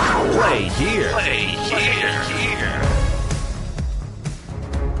play here.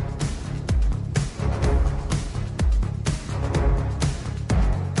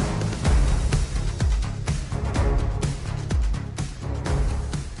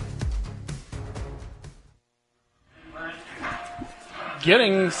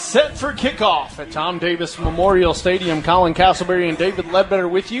 Getting set for kickoff at Tom Davis Memorial Stadium. Colin Castleberry and David Ledbetter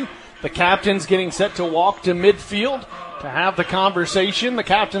with you. The captains getting set to walk to midfield to have the conversation. The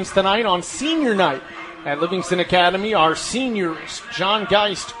captains tonight on senior night at Livingston Academy are seniors John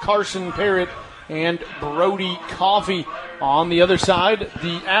Geist, Carson Parrott, and Brody Coffey. On the other side,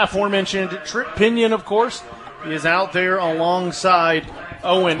 the aforementioned Trip Pinion, of course, is out there alongside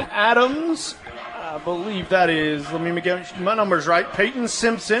Owen Adams. I believe that is, let me get my numbers right, Peyton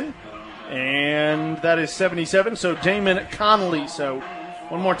Simpson, and that is 77, so Damon Connolly. So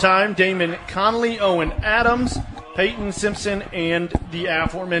one more time, Damon Connolly, Owen Adams, Peyton Simpson, and the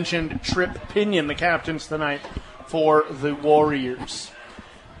aforementioned Trip Pinion, the captains tonight for the Warriors.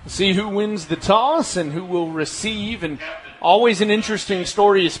 See who wins the toss and who will receive, and always an interesting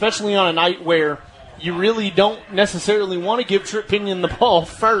story, especially on a night where you really don't necessarily want to give Trip Pinion the ball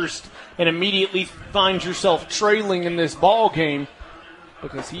first and immediately find yourself trailing in this ball game,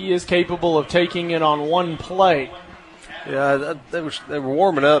 because he is capable of taking it on one play. Yeah, they were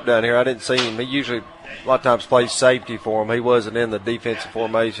warming up down here. I didn't see him. He usually a lot of times plays safety for him. He wasn't in the defensive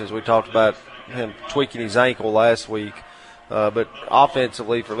formations. We talked about him tweaking his ankle last week. But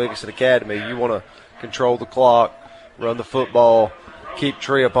offensively for Livingston Academy, you want to control the clock, run the football, keep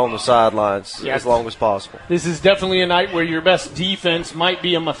Tripp on the sidelines as long as possible. This is definitely a night where your best defense might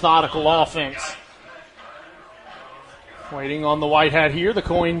be a methodical offense. Waiting on the white hat here. The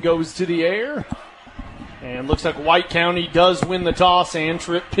coin goes to the air. And looks like White County does win the toss, and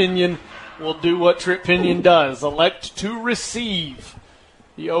Trip Pinion will do what Trip Pinion does, elect to receive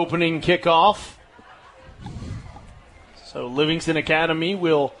the opening kickoff. So Livingston Academy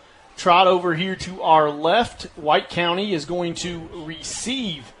will trot over here to our left. White County is going to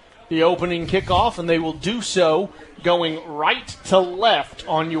receive the opening kickoff, and they will do so going right to left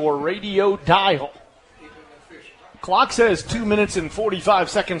on your radio dial. Clock says 2 minutes and 45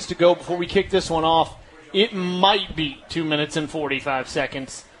 seconds to go before we kick this one off. It might be 2 minutes and 45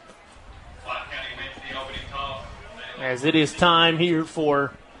 seconds. As it is time here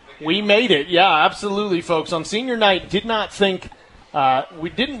for We Made It. Yeah, absolutely, folks. On senior night, did not think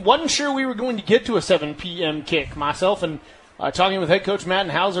wasn't sure we were going to get to a 7 p.m. kick. Myself and talking with head coach Matt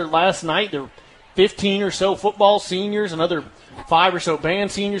Hauser last night, there were 15 or so football seniors, another 5 or so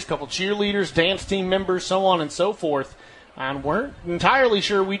band seniors, a couple cheerleaders, dance team members, so on and so forth. And weren't entirely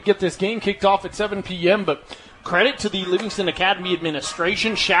sure we'd get this game kicked off at 7 p.m., but credit to the Livingston Academy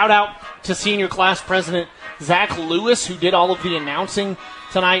administration. Shout out to senior class president Zach Lewis, who did all of the announcing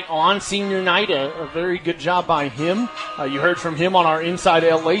tonight on senior night. A very good job by him. You heard from him on our Inside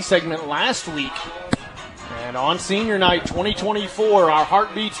LA segment last week. And on senior night 2024, our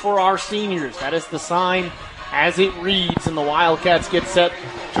heartbeats for our seniors. That is the sign as it reads, and the Wildcats get set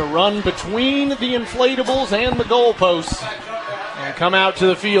to run between the inflatables and the goalposts and come out to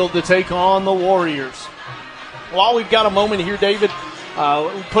the field to take on the Warriors. While we've got a moment here, David,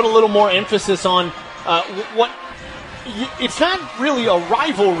 put a little more emphasis on what it's not really a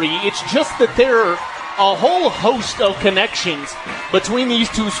rivalry. It's just that there are a whole host of connections between these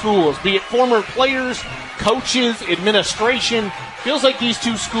two schools, be it former players, coaches, administration. Feels like these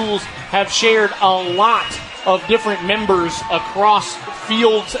two schools have shared a lot of different members across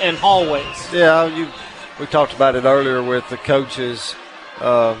fields and hallways. Yeah, we talked about it earlier with the coaches.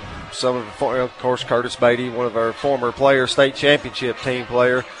 Some of course, Curtis Beatty, one of our former players, state championship team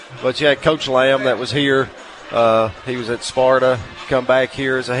player. But you had Coach Lamb that was here. He was at Sparta, come back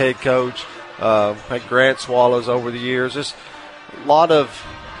here as a head coach. Had Grant Swallows over the years. Just a lot of,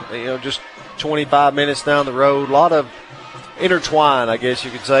 just 25 minutes down the road, a lot of intertwine, I guess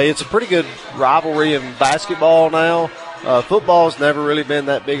you could say. It's a pretty good rivalry in basketball now. Football's never really been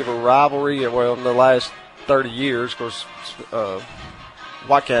that big of a rivalry. Well, in the last 30 years, of course,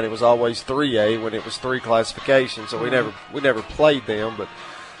 White County was always 3A when it was 3 classifications, so we never played them. But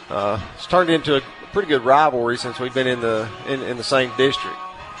it's turned into a pretty good rivalry since we've been in the same district.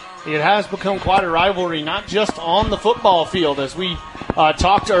 It has become quite a rivalry, not just on the football field. As we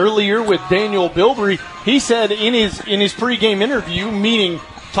talked earlier with Daniel Bilbrey, he said in his pregame interview,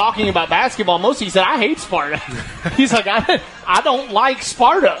 talking about basketball, he said, I hate Sparta. He's like, I don't like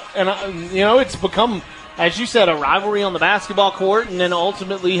Sparta. And, it's become, as you said, a rivalry on the basketball court, and then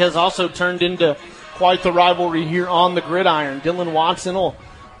ultimately has also turned into quite the rivalry here on the gridiron. Dylan Watson will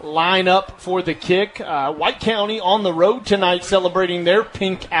line up for the kick. White County on the road tonight celebrating their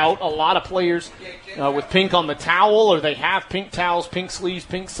pink out. A lot of players with pink on the towel, or they have pink towels, pink sleeves,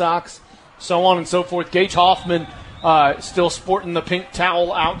 pink socks, so on and so forth. Gage Hoffman still sporting the pink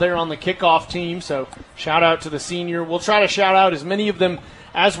towel out there on the kickoff team, so shout out to the senior. We'll try to shout out as many of them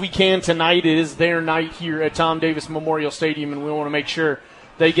as we can tonight. It is their night here at Tom Davis Memorial Stadium, and we want to make sure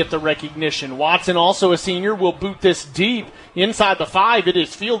they get the recognition. Watson, also a senior, will boot this deep inside the 5. It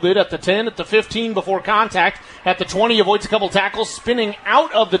is fielded at the 10, at the 15 before contact, at the 20, avoids a couple tackles, spinning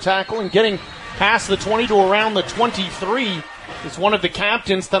out of the tackle and getting past the 20 to around the 23 is one of the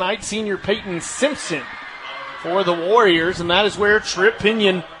captains tonight, senior Peyton Simpson for the Warriors, and that is where Trip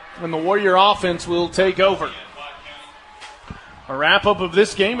Pinion and the Warrior offense will take over. A wrap-up of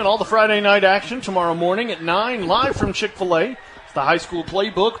this game and all the Friday night action tomorrow morning at 9, live from Chick-fil-A. The high school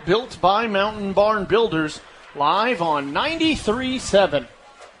playbook built by Mountain Barn Builders, live on 93.7.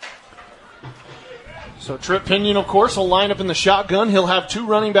 So Trip Pinion, of course, will line up in the shotgun. He'll have 2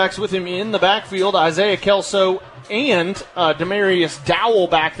 running backs with him in the backfield, Isaiah Kelso and Demarius Dowell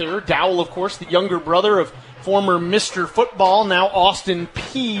back there. Dowell, of course, the younger brother of former Mr. Football, now Austin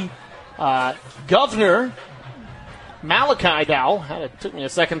P. Governor Malachi Dowell. It took me a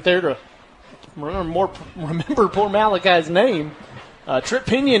second there to remember poor Malachi's name. Trip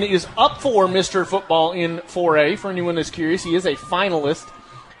Pinion is up for Mr. Football in 4A. For anyone that's curious, he is a finalist.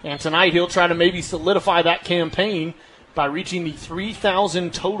 And tonight he'll try to maybe solidify that campaign by reaching the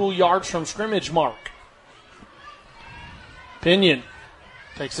 3,000 total yards from scrimmage mark. Pinion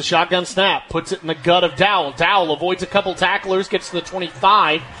takes the shotgun snap, puts it in the gut of Dowell. Dowell avoids a couple tacklers, gets to the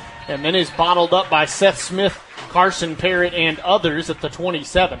 25, and then is bottled up by Seth Smith, Carson Parrott, and others at the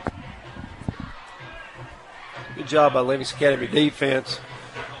 27. Good job by Livingston Academy defense.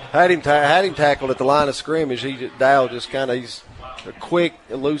 Had him tackled at the line of scrimmage. Dowell just he's a quick,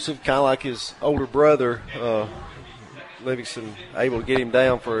 elusive, kind of like his older brother. Livingston able to get him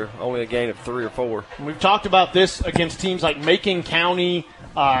down for only a gain of 3 or 4. And we've talked about this against teams like Macon County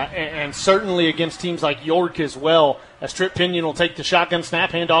and certainly against teams like York as well. As Trip Pinion will take the shotgun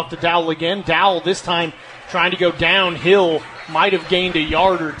snap, hand off to Dowell again. Dowell this time trying to go downhill, might have gained a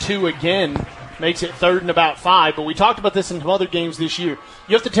yard or 2 again. Makes it 3rd and about 5. But we talked about this in some other games this year.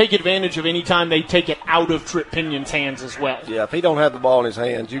 You have to take advantage of any time they take it out of Trip Pinion's hands as well. Yeah, if he don't have the ball in his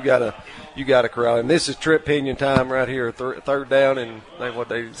hands, you gotta corral him. This is Trip Pinion time right here. 3rd down and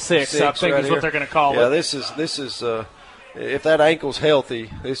six I think right is what they're going to call it. Yeah, this is if that ankle's healthy,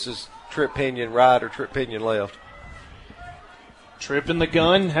 this is Trip Pinion right or Trip Pinion left. Trip in the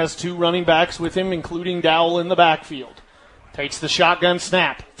gun, has 2 running backs with him, including Dowell in the backfield. Takes the shotgun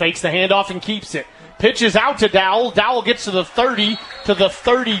snap, fakes the handoff and keeps it. Pitches out to Dowell. Dowell gets to the 30, to the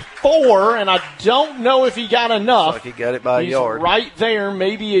 34, and I don't know if he got enough. Looks like he got it by a yard. Right there,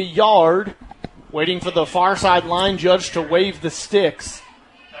 maybe a yard. Waiting for the far side line judge to wave the sticks.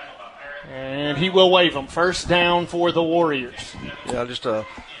 And he will wave them. 1st down for the Warriors. Yeah, just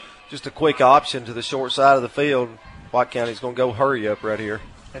a quick option to the short side of the field. White County's going to go hurry up right here.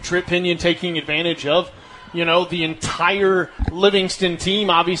 And Trip Pinion taking advantage of, the entire Livingston team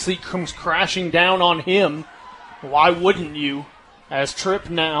obviously comes crashing down on him. Why wouldn't you? As Trip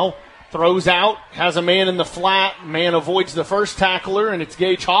now throws out, has a man in the flat. Man avoids the first tackler, and it's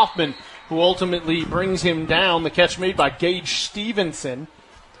Gage Hoffman who ultimately brings him down. The catch made by Gage Stevenson.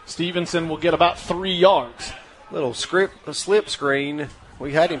 Stevenson will get about 3 yards. Little slip screen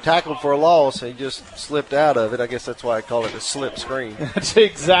We had him tackled for a loss. He just slipped out of it. I guess that's why I call it a slip screen. That's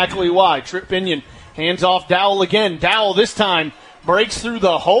exactly why. Trip Pinion hands off Dowell again. Dowell this time breaks through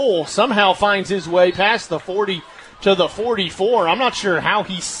the hole, somehow finds his way past the 40 to the 44. I'm not sure how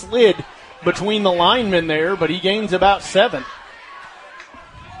he slid between the linemen there, but he gains about 7.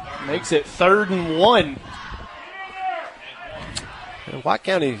 Makes it 3rd and 1. And White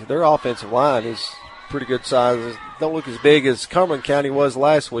County, their offensive line is pretty good size. Don't look as big as Cumberland County was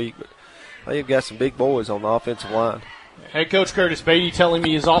last week, but they've got some big boys on the offensive line. Head coach Curtis Beatty telling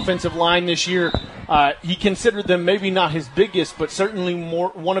me his offensive line this year, he considered them maybe not his biggest, but certainly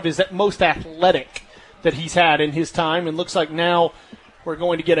one of his most athletic that he's had in his time. And looks like now we're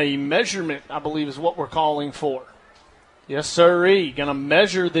going to get a measurement, I believe is what we're calling for. Yes, sirree. Going to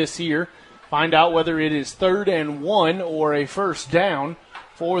measure this here, find out whether it is 3rd and 1 or a first down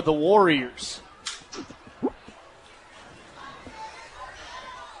for the Warriors.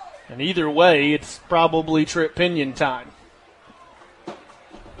 And either way, it's probably Trip Pinion time.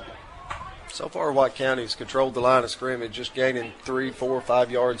 So far, White County's controlled the line of scrimmage, just gaining 3, 4,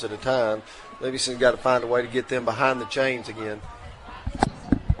 5 yards at a time. Livingston's got to find a way to get them behind the chains again.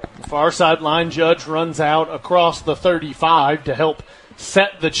 The far sideline judge runs out across the 35 to help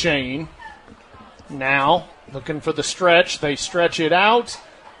set the chain. Now, looking for the stretch. They stretch it out,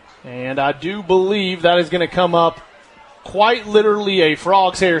 and I do believe that is going to come up quite literally a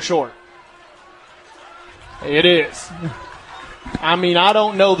frog's hair short. It is. I mean, I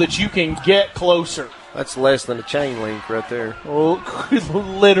don't know that you can get closer. That's less than a chain link right there. Oh,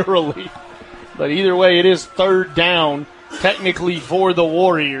 literally. But either way, it is 3rd down, technically for the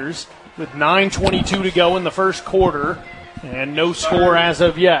Warriors, with 9:22 to go in the first quarter, and no score as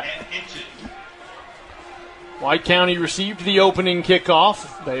of yet. White County received the opening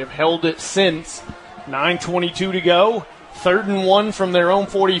kickoff. They have held it since. 9:22 to go. 3rd and 1 from their own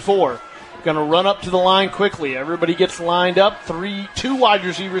 44. Going to run up to the line quickly. Everybody gets lined up. 2 wide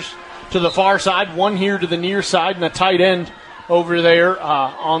receivers to the far side, 1 here to the near side, and a tight end over there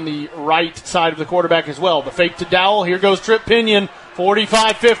on the right side of the quarterback as well. The fake to Dowell. Here goes Trip Pinion.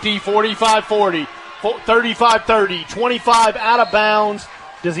 45-50, 45-40, 35-30, 25 out of bounds.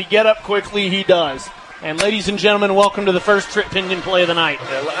 Does he get up quickly? He does. And ladies and gentlemen, welcome to the first Trip Pinion play of the night.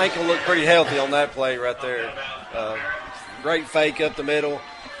 Yeah, ankle looked pretty healthy on that play right there. Great fake up the middle.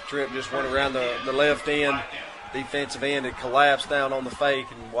 Trip just went around the left end. Defensive end had collapsed down on the fake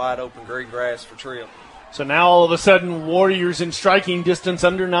and wide open green grass for Trip. So now all of a sudden, Warriors in striking distance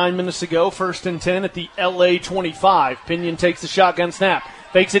under 9 minutes to go. 1st and 10 at the LA 25. Pinion takes the shotgun snap.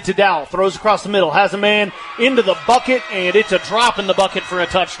 Fakes it to Dowell. Throws across the middle. Has a man into the bucket, and it's a drop in the bucket for a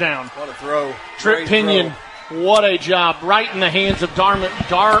touchdown. What a throw. Trip Pinion, what a job. Right in the hands of Darvon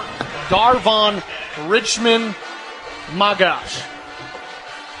Richmond. My gosh.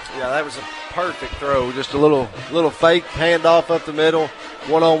 Yeah, that was a perfect throw. Just a little fake handoff up the middle.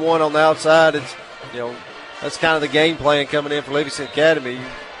 One-on-one on the outside. It's, that's kind of the game plan coming in for Livingston Academy. You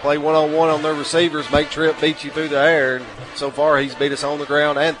play one-on-one on their receivers, make Trip beat you through the air. And so far, he's beat us on the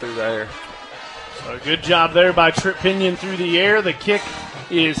ground and through the air. So good job there by Trip Pinion through the air. The kick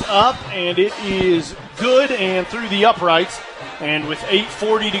is up, and it is good and through the uprights. And with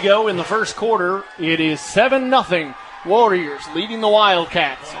 8:40 to go in the first quarter, it is 7-0. Warriors leading the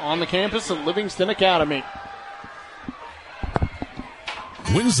Wildcats on the campus of Livingston Academy.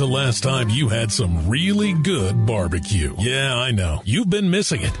 When's the last time you had some really good barbecue? Yeah, I know. You've been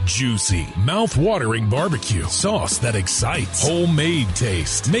missing it. Juicy, mouth-watering barbecue. Sauce that excites. Homemade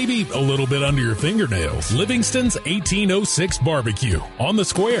taste. Maybe a little bit under your fingernails. Livingston's 1806 barbecue. On the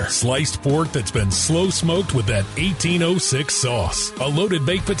square. Sliced pork that's been slow smoked with that 1806 sauce. A loaded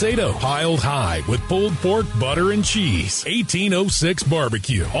baked potato. Piled high with pulled pork, butter, and cheese. 1806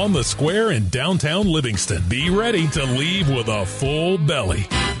 barbecue. On the square in downtown Livingston. Be ready to leave with a full belly.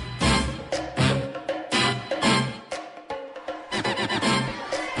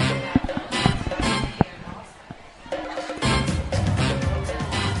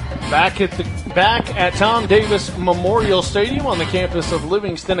 Back at Tom Davis Memorial Stadium on the campus of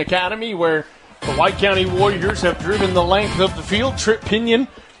Livingston Academy, where the White County Warriors have driven the length of the field. Trip Pinion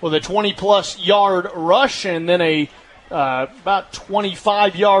with a 20-plus yard rush and then a about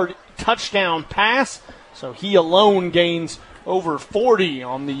 25-yard touchdown pass. So he alone gains over 40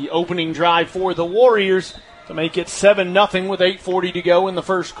 on the opening drive for the Warriors to make it 7-0 with 8:40 to go in the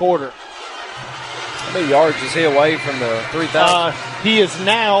first quarter. How many yards is he away from the 3,000? He is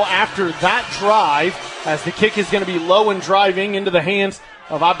now, after that drive, as the kick is going to be low and driving into the hands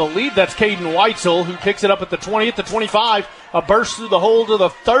of, I believe that's Caden Weitzel, who picks it up at the 20, at the 25, a burst through the hole to the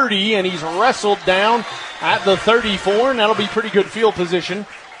 30, and he's wrestled down at the 34, and that'll be pretty good field position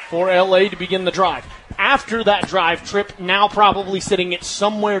for L.A. to begin the drive. After that drive, Tripp now probably sitting at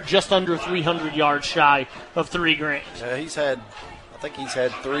somewhere just under 300 yards shy of 3 grand. I think he's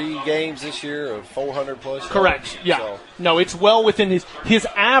had 3 games this year of 400-plus yards. Correct, yeah. So. No, it's well within his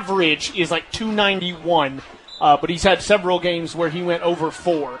average is like 291, but he's had several games where he went over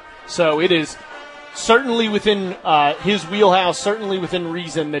 4. So it is certainly within his wheelhouse, certainly within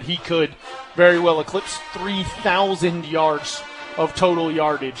reason that he could very well eclipse 3,000 yards of total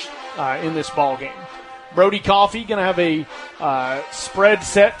yardage in this ball game. Brody Coffey going to have a spread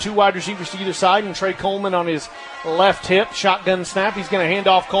set, 2 wide receivers to either side, and Trey Coleman on his left hip. Shotgun snap. He's going to hand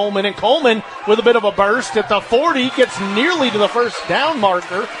off Coleman, and Coleman with a bit of a burst at the 40 gets nearly to the first down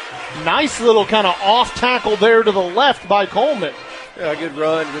marker. Nice little kind of off tackle there to the left by Coleman. Yeah, good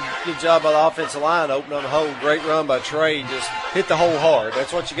run. Good job by the offensive line opening on the hole. Great run by Trey. Just hit the hole hard.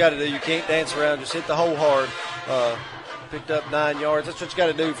 That's what you got to do. You can't dance around. Just hit the hole hard. Picked up 9 yards. That's what you got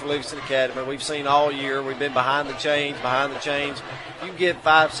to do for Livingston Academy. We've seen all year. We've been behind the chains. You can get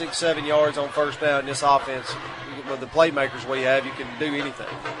 5, 6, 7 yards on first down in this offense. With the playmakers we have, you can do anything.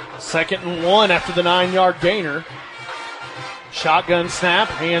 2nd and 1 after the 9-yard gainer. Shotgun snap.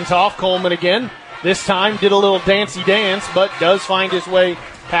 Hands off. Coleman again. This time did a little dancey dance, but does find his way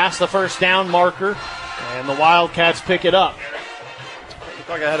past the first down marker. And the Wildcats pick it up.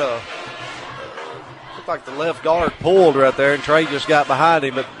 Looked like the left guard pulled right there, and Trey just got behind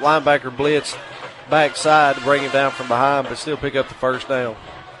him, but linebacker blitzed backside to bring him down from behind, but still pick up the first down.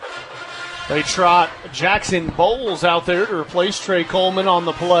 They trot Jackson Bowles out there to replace Trey Coleman on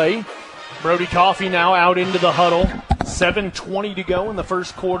the play. Brody Coffey now out into the huddle. 7:20 to go in the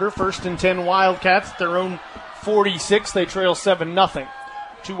first quarter. 1st and 10 Wildcats at their own 46. They trail 7-0.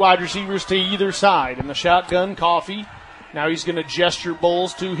 2 wide receivers to either side. In the shotgun, Coffey. Now he's going to gesture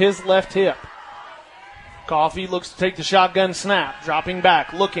Bowles to his left hip. Coffey looks to take the shotgun snap. Dropping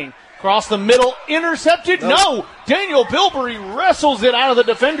back, looking. Across the middle, intercepted. No! Daniel Bilberry wrestles it out of the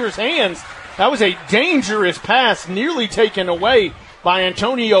defender's hands. That was a dangerous pass, nearly taken away by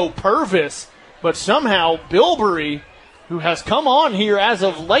Antonio Purvis. But somehow Bilberry, who has come on here as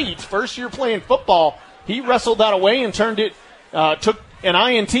of late, first year playing football, he wrestled that away and turned it, took an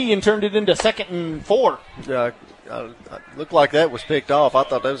INT and turned it into 2nd and 4. Yeah, looked like that was picked off. I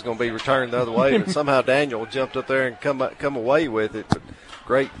thought that was going to be returned the other way, but somehow Daniel jumped up there and come away with it. But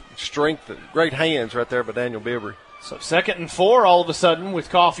great strength, great hands right there by Daniel Bilberry. So 2nd and 4 all of a sudden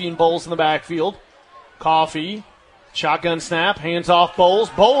with Coffey and Bowles in the backfield. Coffey, shotgun snap, hands off Bowles.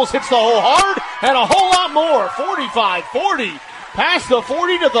 Bowles hits the hole hard and a whole lot more. 45-40, past the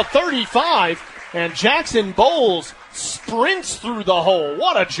 40 to the 35, and Jackson Bowles sprints through the hole.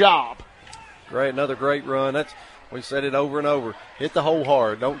 What a job. Another great run. We said it over and over. Hit the hole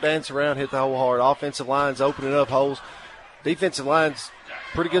hard. Don't dance around, hit the hole hard. Offensive line's opening up holes. Defensive line's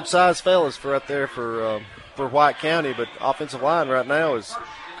pretty good sized fellas for out there for White County, but offensive line right now is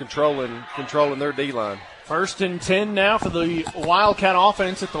controlling their D-line. 1st and 10 now for the Wildcat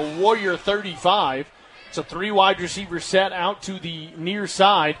offense at the Warrior 35. It's a 3 wide receiver set out to the near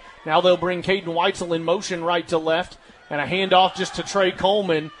side. Now they'll bring Caden Weitzel in motion right to left, and a handoff just to Trey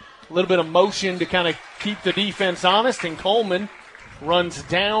Coleman. A little bit of motion to kind of keep the defense honest, and Coleman runs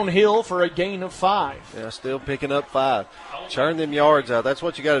downhill for a gain of 5. Yeah, still picking up 5. Churn them yards out. That's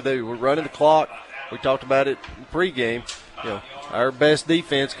what you got to do. We're running the clock. We talked about it in pregame. Our best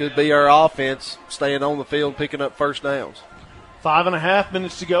defense could be our offense staying on the field, picking up first downs. 5.5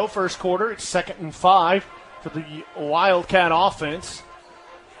 minutes to go, first quarter. It's 2nd and 5 for the Wildcat offense.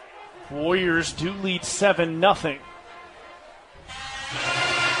 Warriors do lead 7-0.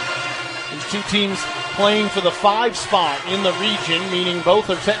 These 2 teams playing for the 5 spot in the region, meaning both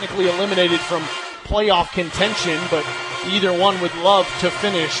are technically eliminated from playoff contention, but either one would love to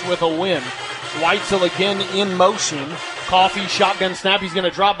finish with a win. Weitzel again in motion. Coffey, shotgun snap. He's going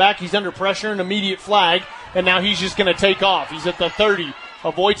to drop back. He's under pressure, an immediate flag, and now he's just going to take off. He's at the 30.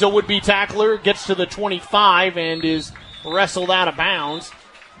 Avoids a would-be tackler, gets to the 25, and is wrestled out of bounds.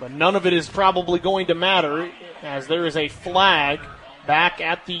 But none of it is probably going to matter, as there is a flag back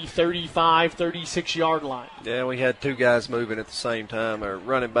at the 35, 36-yard line. Yeah, we had 2 guys moving at the same time. Our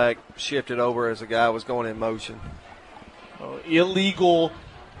running back shifted over as a guy was going in motion. Illegal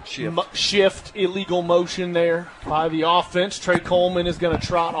shift, illegal motion there by the offense. Trey Coleman is going to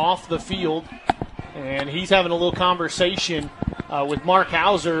trot off the field, and he's having a little conversation with Mark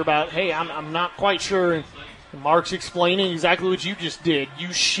Hauser about, hey, I'm not quite sure. And Mark's explaining exactly what you just did.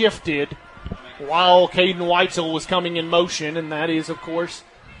 You shifted while Caden Weitzel was coming in motion, and that is, of course,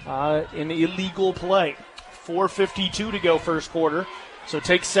 an illegal play. 4:52 to go first quarter. So it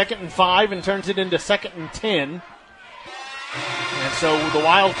takes 2nd and 5 and turns it into 2nd and 10. And so the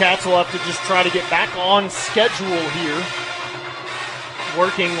Wildcats will have to just try to get back on schedule here.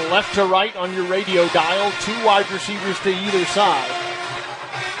 Working left to right on your radio dial, 2 wide receivers to either side.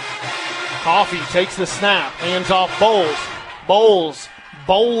 Coffee takes the snap, hands off Bowles. Bowles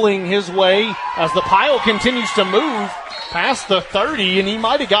bowling his way as the pile continues to move past the 30, and he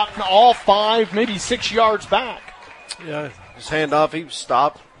might have gotten all 5, maybe 6 yards back. Yeah, his handoff, he was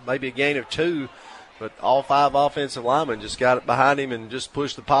stopped, maybe a gain of 2, but all 5 offensive linemen just got it behind him and just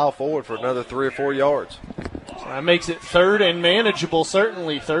pushed the pile forward for another 3 or 4 yards. So that makes it 3rd and manageable,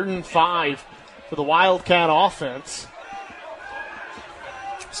 certainly. 3rd and 5 for the Wildcat offense.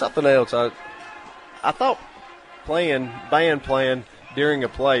 Something else, I thought band playing during a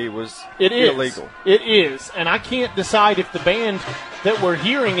play was illegal. It is, and I can't decide if the band that we're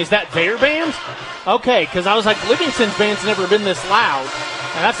hearing, is that their band? Okay, because I was like, Livingston's band's never been this loud,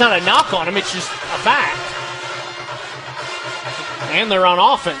 and that's not a knock on them, it's just a fact. And they're on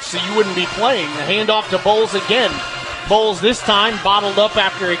offense, so you wouldn't be playing. The handoff to Bowles again. Bowles this time bottled up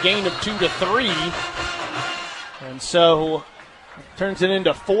after a gain of 2 to 3. And so turns it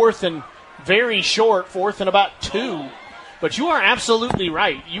into 4th and very short, 4th and about 2. But you are absolutely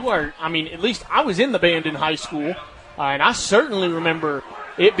right. At least I was in the band in high school, and I certainly remember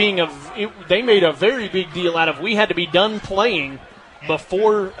it being they made a very big deal out of we had to be done playing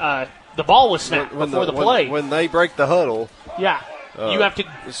before the ball was snapped, before the play. When they break the huddle. Yeah. You have to.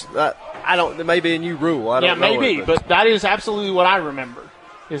 There may be a new rule. I don't know. Maybe, but that is absolutely what I remember.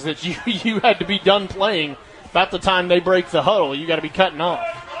 Is that you had to be done playing about the time they break the huddle. You got to be cutting off.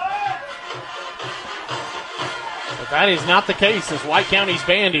 But that is not the case, as White County's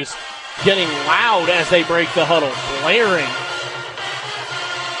band is getting loud as they break the huddle, blaring.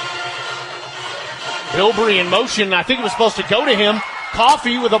 Bilbrey in motion. I think it was supposed to go to him.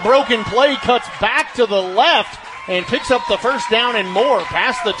 Coffee with a broken play cuts back to the left and picks up the first down and more,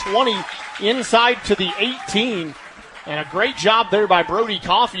 past the 20, inside to the 18. And a great job there by Brody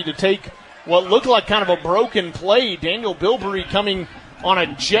Coffee to take what looked like kind of a broken play. Daniel Bilbrey coming on a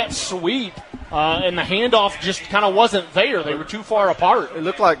jet sweep, and the handoff just kind of wasn't there. They were too far apart. It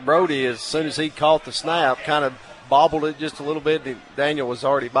looked like Brody, as soon as he caught the snap, kind of bobbled it just a little bit. Daniel was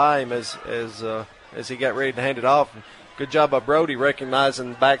already by him as he got ready to hand it off. Good job by Brody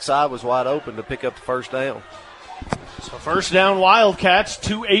recognizing the backside was wide open to pick up the first down. So first down Wildcats,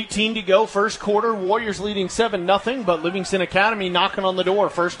 2:18 to go, first quarter. Warriors leading 7-0, but Livingston Academy knocking on the door.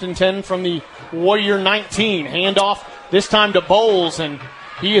 1st and 10 from the Warrior 19. Handoff this time to Bowles, and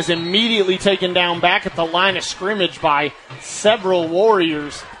he is immediately taken down back at the line of scrimmage by several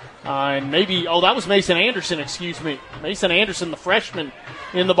Warriors. And that was Mason Anderson, Mason Anderson, the freshman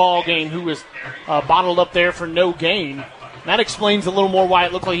in the ball game, who was bottled up there for no gain. That explains a little more why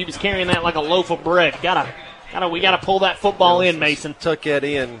it looked like he was carrying that like a loaf of bread. We got to pull that football in, Mason. Tuck that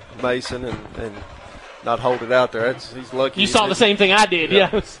in, Mason, and not hold it out there. He's lucky. You saw the same thing I did,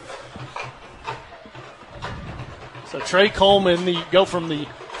 yeah. So Trey Coleman, go from the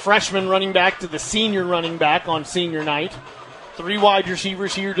freshman running back to the senior running back on senior night. 3 wide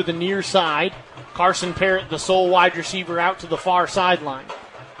receivers here to the near side. Carson Parrott, the sole wide receiver, out to the far sideline.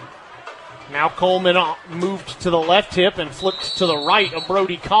 Now Coleman moved to the left hip and flipped to the right of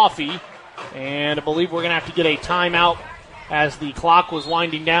Brody Coffee. And I believe we're going to have to get a timeout as the clock was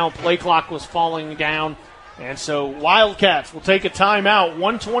winding down. Play clock was falling down. And so Wildcats will take a timeout.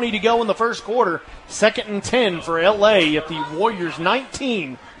 1:20 to go in the first quarter. 2nd and 10 for LA at the Warriors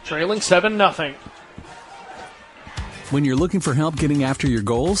 19, trailing 7-0. When you're looking for help getting after your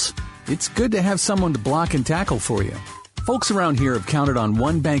goals, it's good to have someone to block and tackle for you. Folks around here have counted on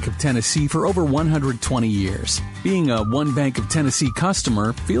One Bank of Tennessee for over 120 years. Being a One Bank of Tennessee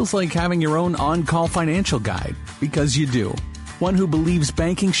customer feels like having your own on-call financial guide, because you do. One who believes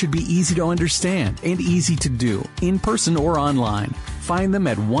banking should be easy to understand and easy to do, in person or online. Find them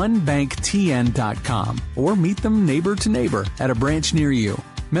at onebanktn.com or meet them neighbor to neighbor at a branch near you.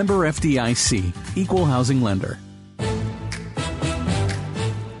 Member FDIC, Equal Housing Lender.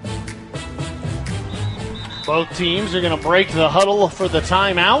 Both teams are going to break the huddle for the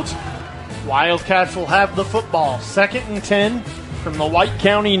timeout. Wildcats will have the football. 2nd and 10 from the White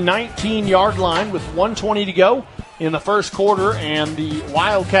County 19-yard line with 1:20 to go in the first quarter, and the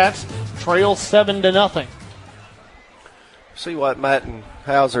Wildcats trail 7-0. See what Matt and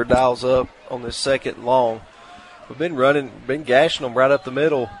Hauser dials up on this 2nd and long. We've been gashing them right up the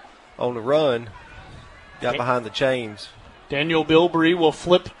middle on the run. Got behind the chains. Daniel Bilbrey will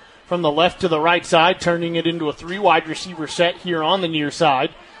flip from the left to the right side, turning it into a 3 wide receiver set here on the near side.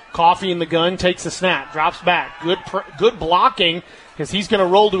 Coffee in the gun, takes a snap, drops back. Good blocking because he's going to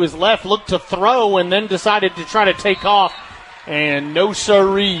roll to his left, look to throw, and then decided to try to take off. And no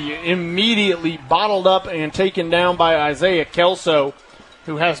siree, immediately bottled up and taken down by Isaiah Kelso,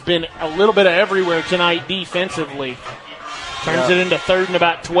 who has been a little bit of everywhere tonight defensively. Turns it into 3rd and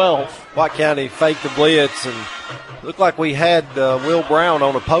about 12. White County faked the blitz and looked like we had Will Brown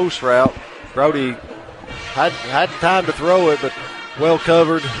on a post route. Brody had time to throw it, but well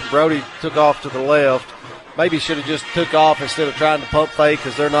covered. Brody took off to the left. Maybe should have just took off instead of trying to pump fake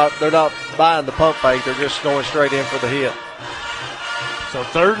because they're not buying the pump fake. They're just going straight in for the hit. So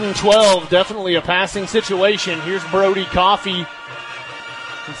 3rd and 12, definitely a passing situation. Here's Brody Coffey.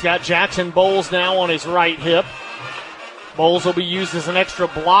 He's got Jackson Bowles now on his right hip. Bowles will be used as an extra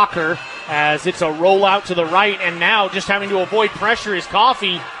blocker as it's a rollout to the right, and now just having to avoid pressure is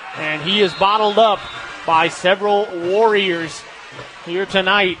Coffey, and he is bottled up by several Warriors here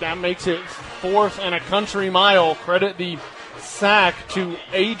tonight. That makes it 4th and a country mile. Credit the sack to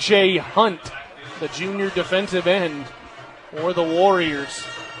A.J. Hunt, the junior defensive end for the Warriors.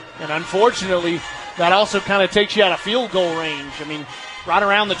 And unfortunately, that also kind of takes you out of field goal range. I mean, right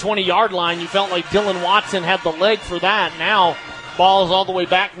around the 20-yard line, you felt like Dylan Watson had the leg for that. Now, ball is all the way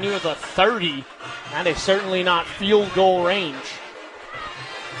back near the 30. That is certainly not field goal range.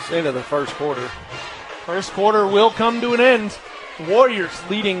 It's the end of the first quarter. First quarter will come to an end. Warriors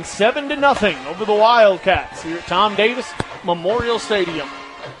leading 7-0 over the Wildcats here at Tom Davis Memorial Stadium.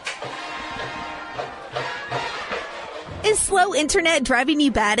 Is slow internet driving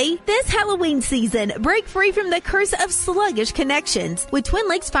you batty? This Halloween season, break free from the curse of sluggish connections. With Twin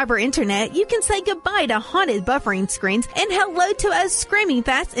Lakes Fiber Internet, you can say goodbye to haunted buffering screens and hello to a screaming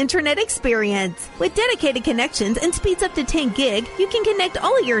fast internet experience. With dedicated connections and speeds up to 10 gig, you can connect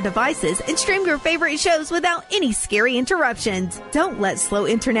all of your devices and stream your favorite shows without any scary interruptions. Don't let slow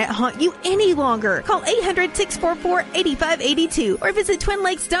internet haunt you any longer. Call 800-644-8582 or visit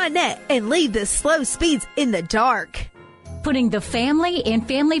twinlakes.net and leave the slow speeds in the dark. Putting the family in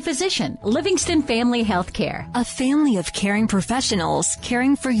family physician, Livingston Family Healthcare. A family of caring professionals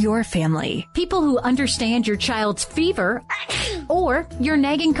caring for your family. People who understand your child's fever or your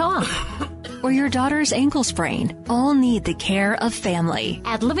nagging cough. Or your daughter's ankle sprain. All need the care of family.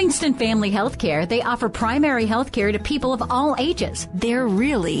 At Livingston Family Healthcare, they offer primary health care to people of all ages. There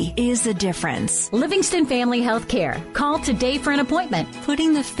really is a difference. Livingston Family Healthcare. Call today for an appointment.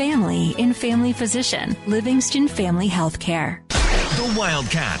 Putting the family in family physician. Livingston Family Healthcare. The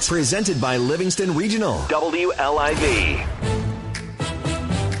Wildcats, presented by Livingston Regional. WLIV.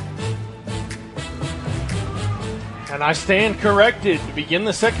 And I stand corrected. To begin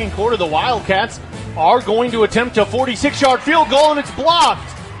the second quarter, the Wildcats are going to attempt a 46-yard field goal, and it's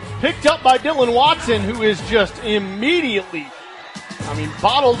blocked. Picked up by Dylan Watson, who is just immediately,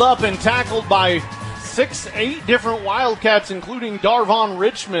 bottled up and tackled by 6-8 different Wildcats, including Darvon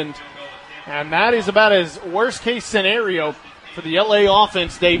Richmond. And that is about as worst-case scenario for the LA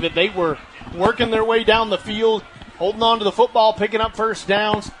offense, David. They were working their way down the field, holding on to the football, picking up first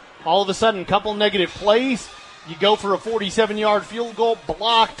downs. All of a sudden, a couple negative plays. You go for a 47-yard field goal,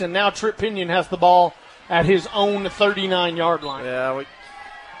 blocked, and now Trip Pinion has the ball at his own 39-yard line. Yeah,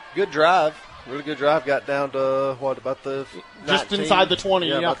 good drive. Really good drive. Got down to, about the 19? Just inside the 20,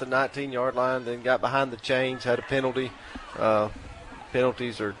 yeah. About the 19-yard line, then got behind the chains, had a penalty.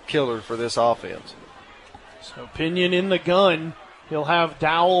 Penalties are killer for this offense. So Pinion in the gun. He'll have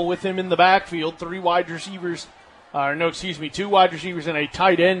Dowell with him in the backfield. Two wide receivers and a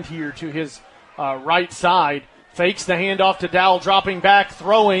tight end here to his right side. Fakes the handoff to Dowell, dropping back,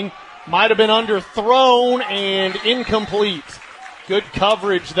 throwing. Might have been underthrown and incomplete. Good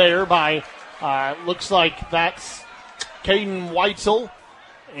coverage there by, looks like that's Caden Weitzel.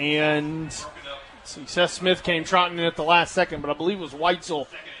 And Seth Smith came trotting in at the last second, but I believe it was Weitzel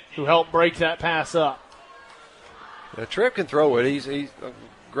who helped break that pass up. Yeah, Tripp can throw it. He's a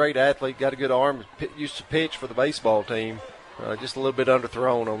great athlete, got a good arm, used to pitch for the baseball team. Just a little bit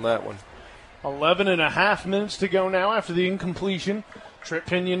underthrown on that one. 11 and a half minutes to go now after the incompletion. Trip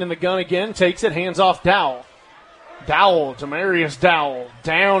Pinion in the gun again, takes it, hands off Dowell. Demarius Dowell,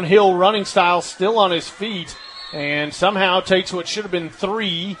 downhill running style, still on his feet, and somehow takes what should have been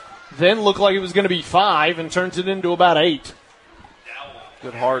 3, then looked like it was going to be 5, and turns it into about 8.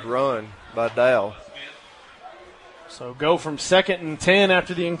 Good hard run by Dowell. So go from 2nd and 10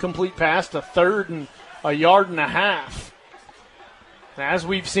 after the incomplete pass to 3rd and a yard and a half. As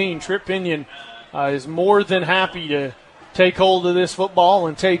we've seen, Trip Pinion is more than happy to take hold of this football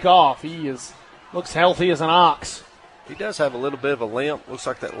and take off. He looks healthy as an ox. He does have a little bit of a limp. Looks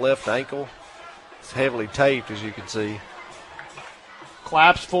like that left ankle is heavily taped, as you can see.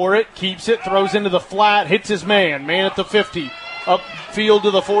 Claps for it, keeps it, throws into the flat, hits his man at the 50, upfield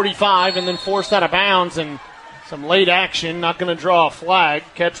to the 45, and then forced out of bounds, and some late action, not going to draw a flag.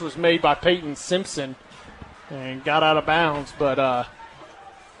 Catch was made by Peyton Simpson and got out of bounds, but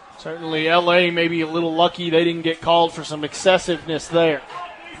certainly L.A. maybe a little lucky they didn't get called for some excessiveness there.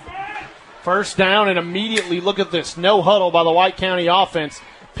 First down, and immediately look at this, no huddle by the White County offense.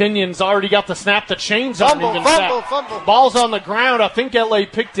 Pinion's already got the snap. The chains aren't even set. Fumble. Ball's on the ground. I think L.A.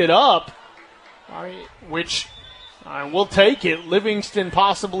 picked it up, which I will take it. Livingston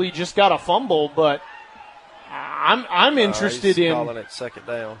possibly just got a fumble, but I'm interested he's in calling it second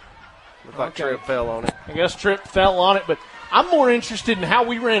down. Looked like Tripp fell on it. I guess Tripp fell on it, but I'm more interested in how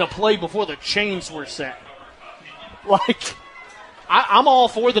we ran a play before the chains were set. Like, I'm all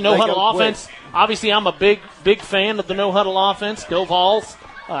for the no-huddle offense. Quick. Obviously, I'm a big fan of the no-huddle offense. Go Vols.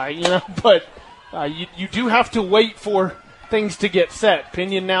 But you do have to wait for things to get set.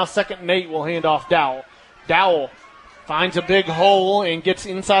 Pinion now 2nd and 8 will hand off Dowell. Dowell finds a big hole and gets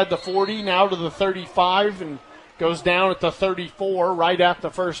inside the 40, now to the 35, and goes down at the 34, right at the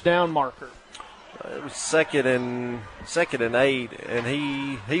first down marker. It was second and 8, and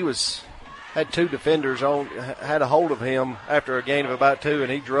he had 2 defenders had a hold of him after a gain of about 2, and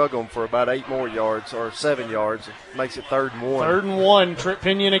he drug them for about 8 more yards or 7 yards. It makes it 3rd and 1. 3rd and 1. Trip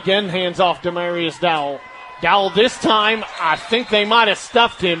Pinion again hands off Demarius Dowell. Dowell this time, I think they might have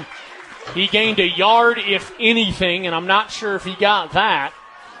stuffed him. He gained a yard, if anything, and I'm not sure if he got that.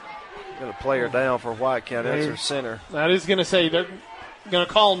 Got a player down for White County. That's their center. That is going to say they're going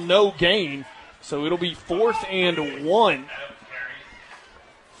to call no gain, so it'll be 4th and 1.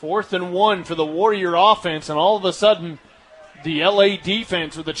 4th and 1 for the Warrior offense, and all of a sudden the L.A.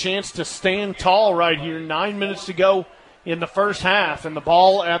 defense with a chance to stand tall right here. 9 minutes to go in the first half, and the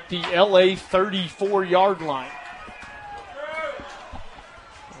ball at the L.A. 34-yard line.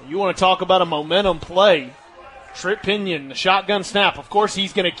 You want to talk about a momentum play. Trip Pinion, the shotgun snap. Of course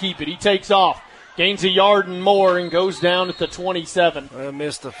he's going to keep it. He takes off, gains a yard and more, and goes down at the 27.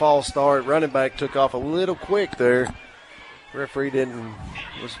 Missed the false start. Running back took off a little quick there. Referee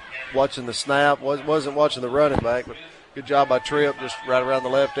was watching the snap, wasn't watching the running back, but good job by Tripp, just right around the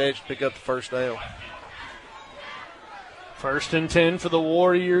left edge to pick up the first down. 1st and 10 for the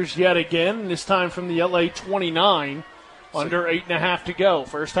Warriors yet again, this time from the LA 29, under 8.5 to go,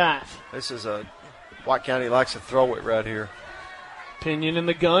 first half. This is White County likes to throw it right here. Pinion in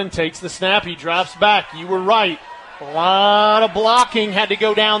the gun, takes the snap, he drops back. You were right. A lot of blocking had to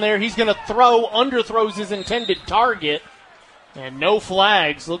go down there. He's going to underthrows his intended target. And no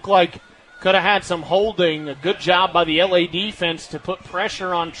flags. Look like could have had some holding. A good job by the LA defense to put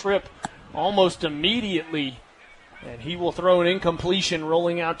pressure on Tripp almost immediately. And he will throw an incompletion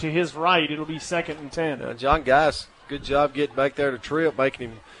rolling out to his right. It'll be 2nd and 10. John Geis, good job getting back there to Tripp, making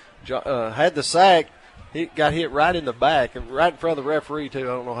him had the sack. He got hit right in the back, and right in front of the referee, too. I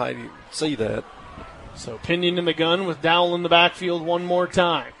don't know how you see that. So Pinion in the gun with Dowell in the backfield one more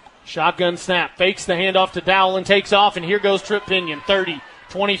time. Shotgun snap, fakes the handoff to Dowell and takes off, and here goes Trip Pinion. 30,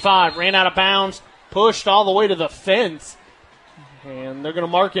 25, ran out of bounds, pushed all the way to the fence, and they're going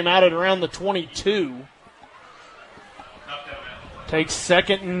to mark him out at around the 22. Takes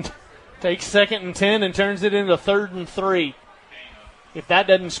second and 10 and turns it into 3rd and 3. If that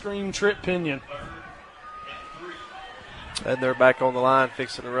doesn't scream Trip Pinion. And they're back on the line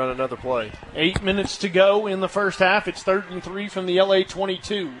fixing to run another play. 8 minutes to go in the first half. It's 3rd and 3 from the LA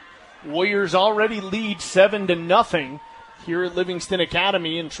 22. Warriors already lead 7-0 here at Livingston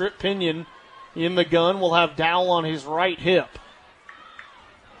Academy, and Trip Pinion in the gun will have Dowell on his right hip.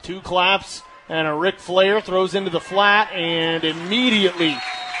 2 claps and a Ric Flair throws into the flat and immediately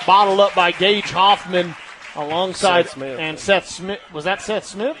bottled up by Gage Hoffman alongside Seth Smith. And Seth Smith. Was that Seth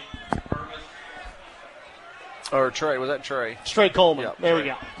Smith? Or Trey. Was that Trey? It's Trey Coleman. Yep, there Trey. we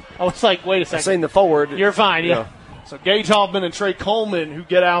go. I was like, wait a second. I seen the forward. You're fine, yeah. So Gage Hoffman and Trey Coleman who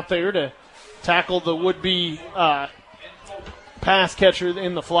get out there to tackle the would-be pass catcher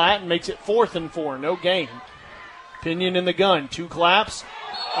in the flat and makes it 4th and 4. No gain. Pinion in the gun. 2 claps.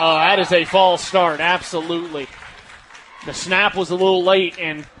 That is a false start. Absolutely. The snap was a little late,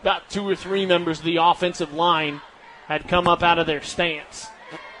 and about 2 or 3 members of the offensive line had come up out of their stance.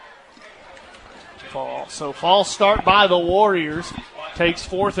 So false start by the Warriors. Takes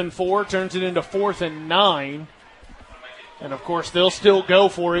 4th and 4, turns it into 4th and 9. And, of course, they'll still go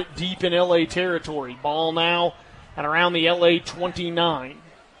for it deep in L.A. territory. Ball now at around the L.A. 29.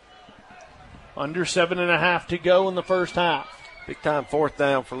 Under 7.5 to go in the first half. Big time 4th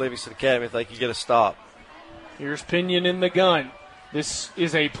down for Livingston Academy if they can get a stop. Here's Pinion in the gun. This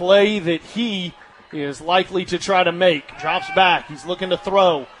is a play that he is likely to try to make. Drops back. He's looking to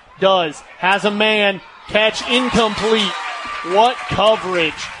throw. Does. Has a man. Catch incomplete. What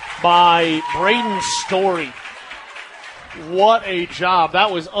coverage by Braden Story. What a job.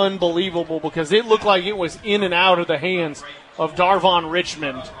 That was unbelievable because it looked like it was in and out of the hands of Darvon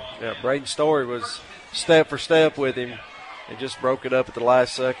Richmond. Yeah, Braden Story was step for step with him and just broke it up at the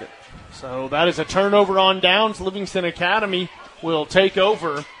last second. So that is a turnover on downs. Livingston Academy will take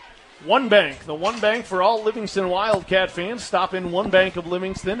over. One Bank, the One Bank for all Livingston Wildcat fans. Stop in One Bank of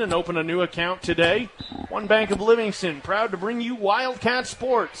Livingston and open a new account today. One Bank of Livingston, proud to bring you Wildcat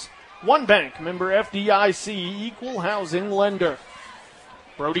Sports. One Bank, member FDIC, equal housing lender.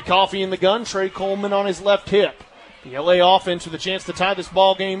 Brody Coffey in the gun, Trey Coleman on his left hip. The LA offense with a chance to tie this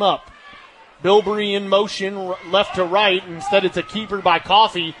ball game up. Bilberry in motion, left to right. Instead, it's a keeper by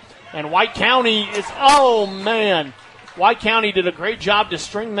Coffey. And White County is, oh man. White County did a great job to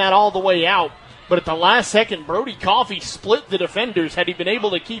string that all the way out. But at the last second, Brody Coffey split the defenders. Had he been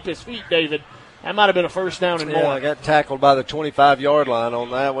able to keep his feet, David, that might have been a first down and more. I got tackled by the 25-yard line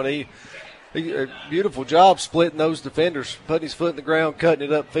on that one. He a beautiful job splitting those defenders, putting his foot in the ground, cutting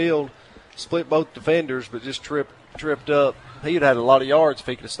it upfield, split both defenders, but just tripped up. He'd had a lot of yards if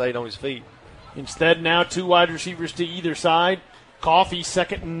he could have stayed on his feet. Instead, now two wide receivers to either side. Coffey,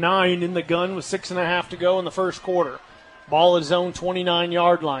 2nd and 9 in the gun with 6.5 to go in the first quarter. Ball at his own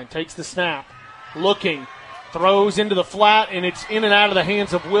 29-yard line. Takes the snap. Looking. Throws into the flat, and it's in and out of the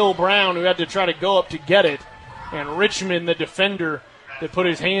hands of Will Brown, who had to try to go up to get it. And Richmond, the defender, that put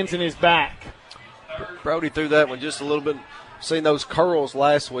his hands in his back. Brody threw that one just a little bit. Seen those curls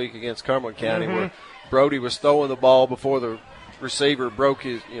last week against Cumberland County where Brody was throwing the ball before the receiver broke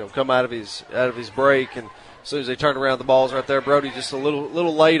his, come out of his break, and as soon as they turned around, the ball's right there. Brody just a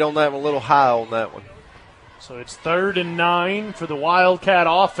little late on that one, a little high on that one. So it's 3rd and 9 for the Wildcat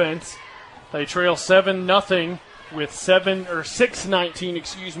offense. They trail 7-0 with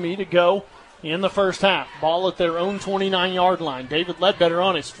 6:19 to go in the first half. Ball at their own 29-yard line. David Ledbetter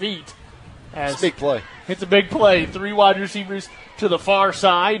on his feet. It's a big play. It's a big play. 3 wide receivers to the far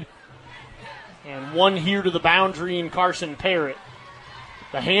side, and one here to the boundary in Carson Parrott.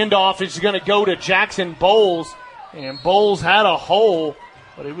 The handoff is going to go to Jackson Bowles, and Bowles had a hole,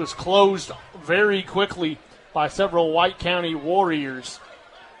 but it was closed very quickly by several White County Warriors.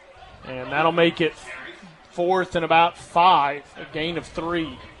 And that'll make it 4th and about 5, a gain of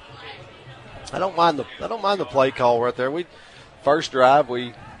 3. I don't mind the play call right there. First drive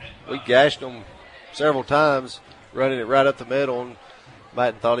we gashed them several times, running it right up the middle, and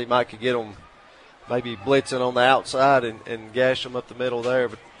Matten thought he could get them maybe blitzing on the outside and gash them up the middle there.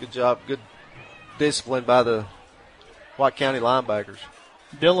 But good job, good discipline by the White County linebackers.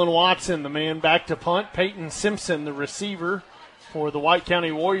 Dylan Watson, the man back to punt. Peyton Simpson, the receiver for the White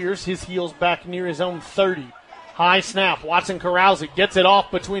County Warriors. His heels back near his own 30. High snap. Watson corrals it, gets it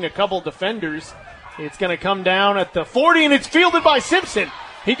off between a couple defenders. It's going to come down at the 40, and it's fielded by Simpson.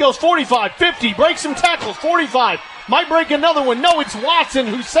 He goes 45, 50, breaks some tackles, 45. Might break another one. No, it's Watson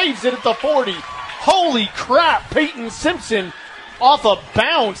who saves it at the 40. Holy crap, Peyton Simpson off a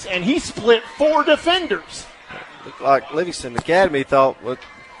bounce, and he split 4 defenders. Looked like Livingston Academy thought,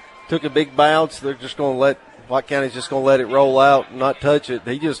 took a big bounce. They're just going to White County's just going to let it roll out and not touch it.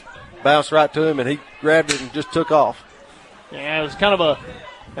 He just bounced right to him, and he grabbed it and just took off. Yeah, it was kind of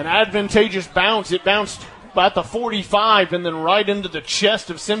an advantageous bounce. It bounced about the 45 and then right into the chest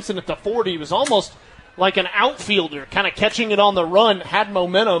of Simpson at the 40. It was almost like an outfielder kind of catching it on the run, had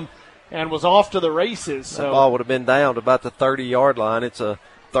momentum, and was off to the races. So that ball would have been down to about the 30-yard line. It's a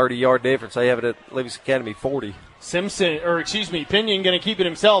 30-yard difference. They have it at Livingston Academy 40. Pinion going to keep it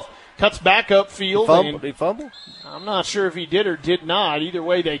himself. Cuts back upfield. Did he fumble? I'm not sure if he did or did not. Either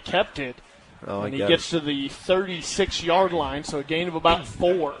way, they kept it. And he gets to the 36-yard line, so a gain of about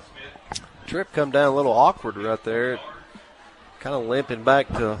 4. Trip come down a little awkward right there. Kind of limping back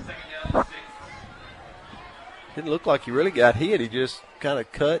to. Didn't look like he really got hit. He just kind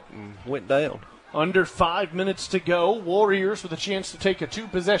of cut and went down. Under 5 minutes to go. Warriors with a chance to take a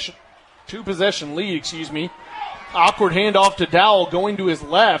two-possession lead, Awkward handoff to Dowell going to his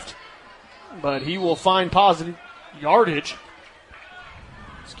left, but he will find positive yardage.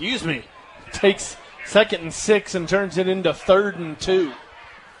 Takes 2nd and 6 and turns it into 3rd and 2.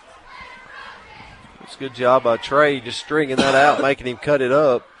 It's a good job by Trey just stringing that out, making him cut it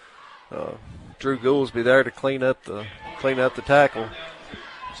up. Drew Goolsby there to clean up the tackle.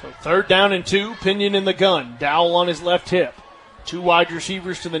 So 3rd down and 2, Pinion in the gun. Dowell on his left hip. 2 wide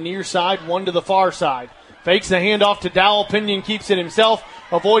receivers to the near side, 1 to the far side. Fakes the handoff to Dowell. Pinion keeps it himself.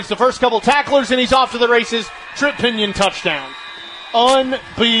 Avoids the first couple tacklers, and he's off to the races. Trip Pinion touchdown.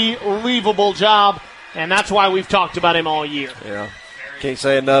 unbelievable job, and that's why we've talked about him all year. Yeah, can't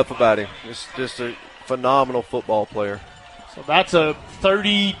say enough about him. Just a phenomenal football player. So that's a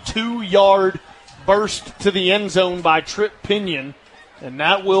 32-yard burst to the end zone by Trip Pinion, and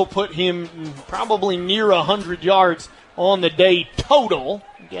that will put him probably near 100 yards on the day total.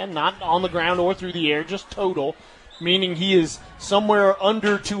 Again, not on the ground or through the air, just total, meaning he is somewhere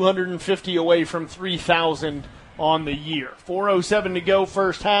under 250 away from 3,000 on the year. 4:07 to go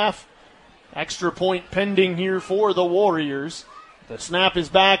first half. Extra point pending here for the Warriors. The snap is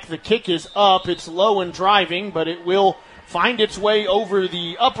back. The kick is up. It's low and driving, but it will find its way over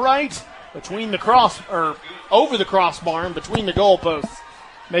the upright between the over the crossbar and between the goalposts.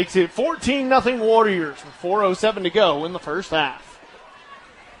 Makes it 14-0 Warriors with 4:07 to go in the first half.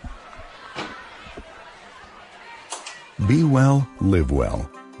 Be well, live well.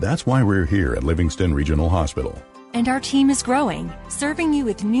 That's why we're here at Livingston Regional Hospital. And our team is growing, serving you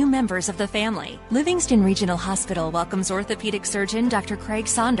with new members of the family. Livingston Regional Hospital welcomes orthopedic surgeon Dr. Craig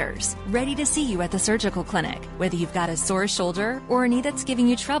Saunders, ready to see you at the surgical clinic. Whether you've got a sore shoulder or a knee that's giving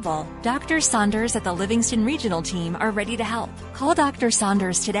you trouble, Dr. Saunders at the Livingston Regional team are ready to help. Call Dr.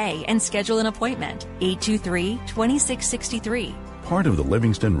 Saunders today and schedule an appointment. 823-2663. Part of the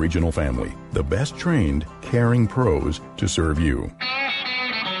Livingston Regional family, the best trained, caring pros to serve you.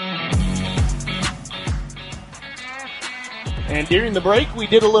 And during the break, we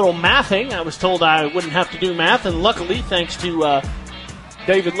did a little mathing. I was told I wouldn't have to do math, and luckily, thanks to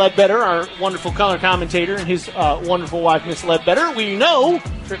David Ledbetter, our wonderful color commentator, and his wonderful wife, Miss Ledbetter, we know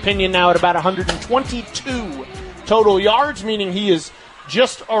Trip Pinion now at about 122 total yards, meaning he is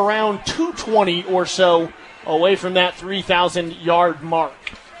just around 220 or so away from that 3,000-yard mark.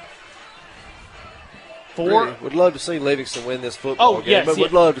 Really, would love to see Livingston win this football game, but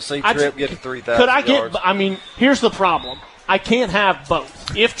would love to see Trip get to 3,000 yards. Here's the problem. I can't have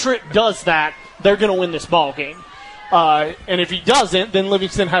both. If Tripp does that, they're going to win this ball game. And if he doesn't, then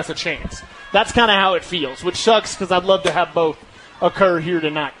Livingston has a chance. That's kind of how it feels, which sucks because I'd love to have both occur here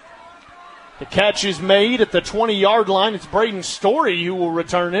tonight. The catch is made at the 20-yard line. It's Braden Story who will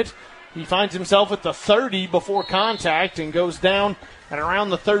return it. He finds himself at the 30 before contact and goes down at around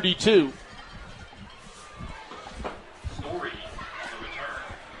the 32.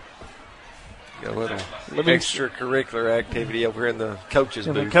 Got a little extracurricular activity over in the coach's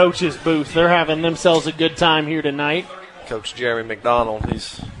booth. In the coach's booth. They're having themselves a good time here tonight. Coach Jeremy McDonald, I'm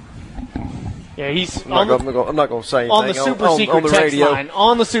not going to say anything on the super secret the text radio. line.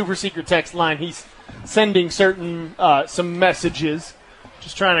 On the super secret text line, he's sending some messages,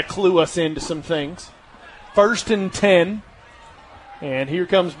 just trying to clue us into some things. 1st and 10, and here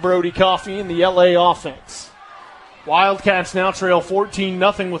comes Brody Coffey in the LA offense. Wildcats now trail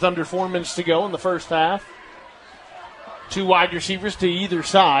 14-0 with under 4 minutes to go in the first half. 2 wide receivers to either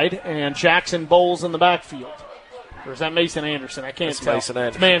side, and Jackson Bowles in the backfield. Or is that Mason Anderson? I can't tell. Mason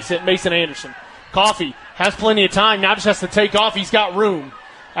Anderson. It's Mason Anderson. Coffey has plenty of time. Now just has to take off. He's got room.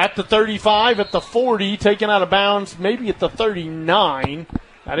 At the 35, at the 40, taken out of bounds, maybe at the 39.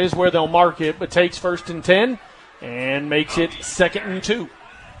 That is where they'll mark it, but takes 1st and 10 and makes it 2nd and 2.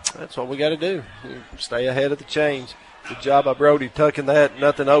 That's what we got to do. Stay ahead of the chains. Good job by Brody tucking that.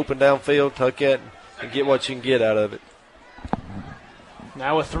 Nothing open downfield. Tuck that and get what you can get out of it.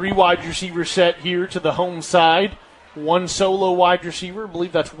 Now a 3 wide receiver set here to the home side. 1 solo wide receiver. I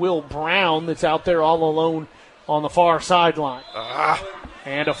believe that's Will Brown that's out there all alone on the far sideline.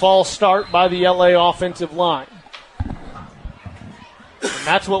 And a false start by the LA offensive line. And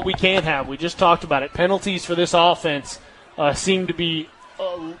that's what we can't have. We just talked about it. Penalties for this offense seem to be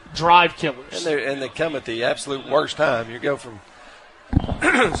drive killers. And they come at the absolute worst time. You go from,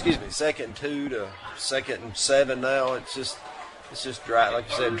 2nd and 2 to 2nd and 7 now. It's just drive, like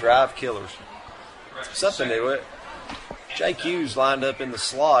you said, drive killers. Something to it. Jake Hughes lined up in the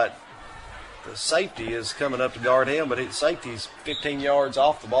slot. The safety is coming up to guard him, but safety's 15 yards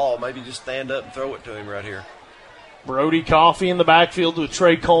off the ball. Maybe just stand up and throw it to him right here. Brody Coffey in the backfield with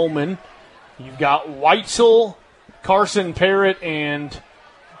Trey Coleman. You've got Weitzel, Carson Parrott, and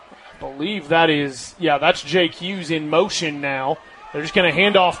I believe that's Jake Hughes in motion now. They're just going to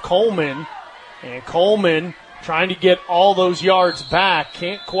hand off Coleman, and Coleman trying to get all those yards back.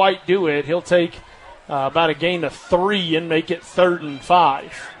 Can't quite do it. He'll take about a gain of 3 and make it 3rd and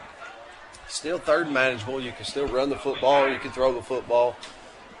 5. Still 3rd and manageable. You can still run the football. You can throw the football.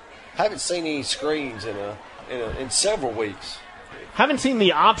 Haven't seen any screens in several weeks. Haven't seen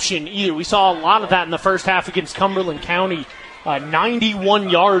the option either. We saw a lot of that in the first half against Cumberland County. 91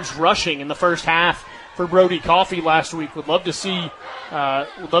 yards rushing in the first half for Brody Coffey last week. Would love to see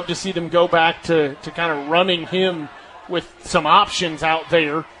them go back to kind of running him with some options out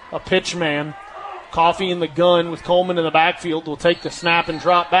there. A pitch man. Coffee in the gun with Coleman in the backfield will take the snap and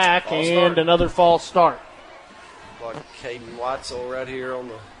drop back, and another false start. Like Caden Weitzel right here on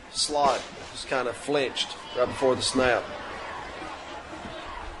the slot, just kind of flinched right before the snap.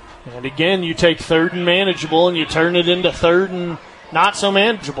 And again, you take third and manageable and you turn it into third and not so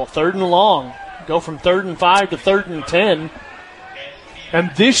manageable, third and long. Go from 3rd and 5 to 3rd and 10.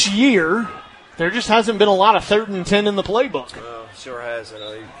 And this year, there just hasn't been a lot of 3rd and 10 in the playbook. Sure hasn't.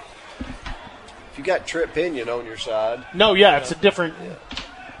 If you got Trip Pinion on your side. No, yeah, it's a different. Yeah.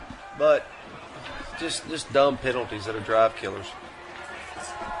 But just dumb penalties that are drive killers.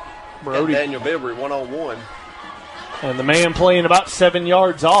 Brody. Daniel Bibbery, 1-on-1. And the man playing about 7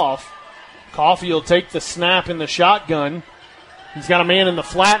 yards off. Coffee will take the snap in the shotgun. He's got a man in the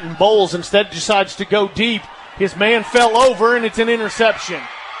flat, and Bowles instead decides to go deep. His man fell over, and it's an interception.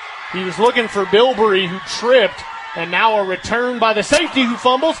 He was looking for Bilberry, who tripped, and now a return by the safety, who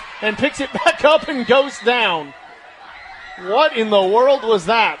fumbles and picks it back up and goes down. What in the world was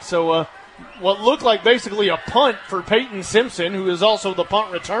that? So what looked like basically a punt for Peyton Simpson, who is also the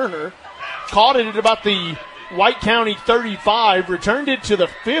punt returner, caught it at about the White County 35, returned it to the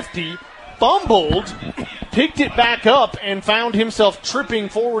 50, fumbled, picked it back up, and found himself tripping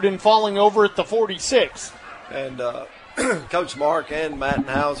forward and falling over at the 46. And Coach Mark and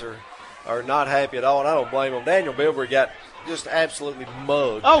Mattenhauser are not happy at all, and I don't blame them. Daniel Bilberry got just absolutely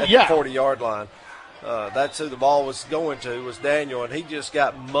mugged at the 40-yard line. That's who the ball was going to, was Daniel, and he just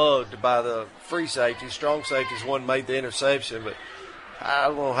got mugged by the free safety. Strong safety's one made the interception, but I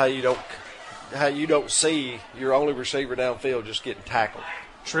don't know how you don't see your only receiver downfield just getting tackled.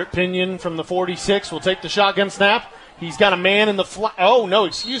 Trip Pinion from the 46 will take the shotgun snap. He's got a man in the flat. Oh, no,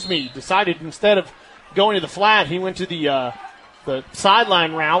 excuse me. Decided instead of going to the flat, he went to the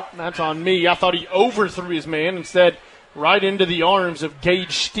sideline route. That's on me. I thought he overthrew his man. Instead, right into the arms of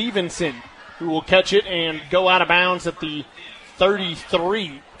Gage Stevenson, who will catch it and go out of bounds at the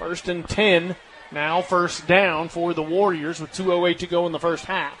 33. 1st and 10. Now first down for the Warriors with 2:08 to go in the first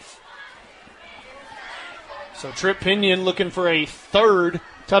half. So Trip Pinion looking for a third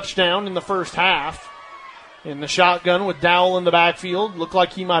touchdown in the first half. In the shotgun with Dowell in the backfield. Looked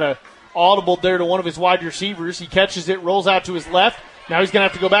like he might have audibled there to one of his wide receivers. He catches it, rolls out to his left. Now he's going to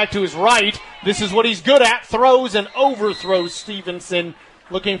have to go back to his right. This is what he's good at. Throws and overthrows Stevenson.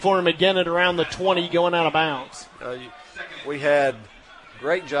 Looking for him again at around the 20, going out of bounds. We had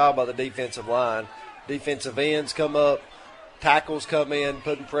great job by the defensive line. Defensive ends come up. Tackles come in,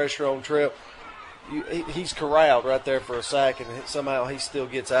 putting pressure on Trip. He's corralled right there for a sack, and somehow he still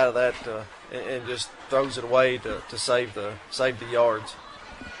gets out of that and just throws it away to save the yards.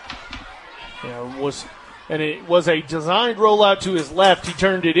 Yeah, it was a designed rollout to his left. He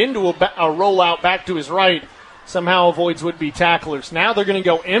turned it into a rollout back to his right. Somehow avoids would-be tacklers. Now they're going to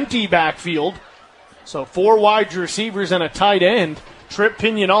go empty backfield. So 4 wide receivers and a tight end. Trip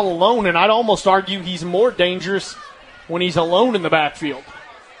Pinion all alone, and I'd almost argue he's more dangerous when he's alone in the backfield.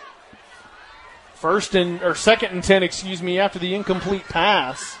 2nd and 10, after the incomplete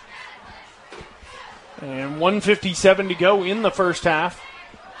pass. And 1:57 to go in the first half.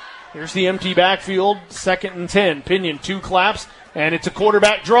 Here's the empty backfield, 2nd and 10. Pinion, 2 claps, and it's a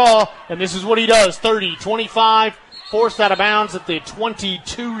quarterback draw, and this is what he does. 30, 25, forced out of bounds at the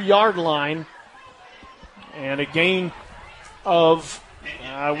 22-yard line. And a gain of,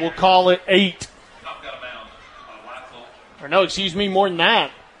 we'll call it 8. Or no, more than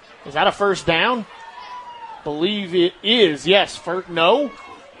that. Is that a first down? Believe it is. Yes. No.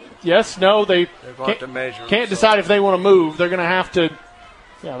 Yes. No. They can't decide if they want to move. They're going to have to.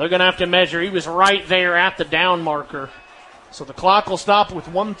 Yeah, they're going to have to measure. He was right there at the down marker. So the clock will stop with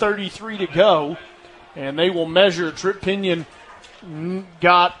 1:33 to go, and they will measure. Trip Pinion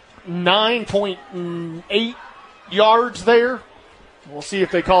got 9.8 yards there. We'll see if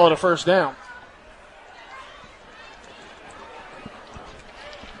they call it a first down.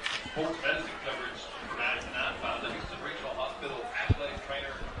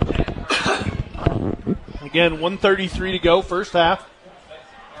 Again, 1:33 to go, first half.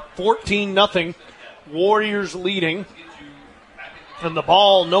 14-0. Warriors leading. And the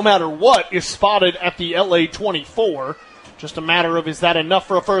ball, no matter what, is spotted at the LA 24. Just a matter of, is that enough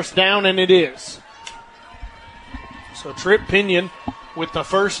for a first down? And it is. So Trip Pinion with the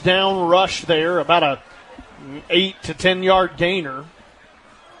first down rush there, about a 8 to 10 yard gainer.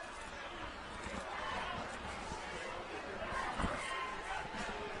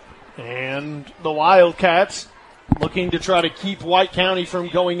 And the Wildcats looking to try to keep White County from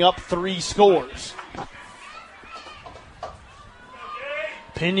going up 3 scores.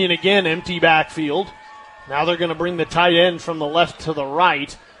 Pinion again, empty backfield. Now they're going to bring the tight end from the left to the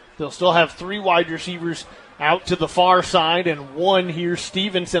right. They'll still have 3 wide receivers out to the far side and 1 here,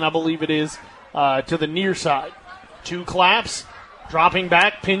 Stevenson, I believe it is, to the near side. 2 claps, dropping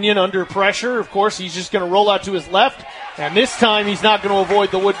back, Pinion under pressure. Of course, he's just going to roll out to his left, and this time he's not going to avoid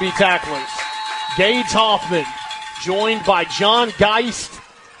the would-be tacklers. Gage Hoffman joined by John Geist,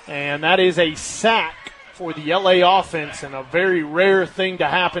 and that is a sack for the LA offense, and a very rare thing to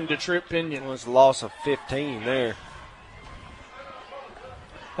happen to Trip Pinion. It was a loss of 15 there.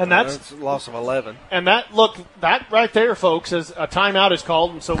 And that's a loss of 11. And that right there, folks, is a timeout is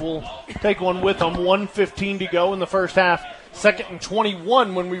called, and so we'll take one with them. 1:15 to go in the first half. 2nd and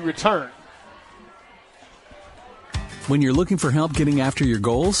 21 when we return. When you're looking for help getting after your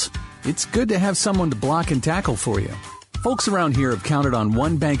goals, it's good to have someone to block and tackle for you. Folks around here have counted on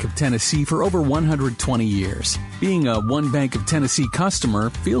One Bank of Tennessee for over 120 years. Being a One Bank of Tennessee customer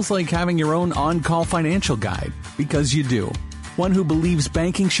feels like having your own on-call financial guide, because you do. One who believes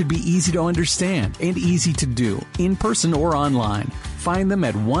banking should be easy to understand and easy to do, in person or online. Find them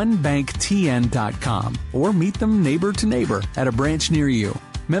at onebanktn.com or meet them neighbor to neighbor at a branch near you.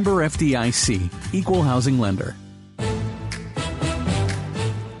 Member FDIC, Equal Housing Lender.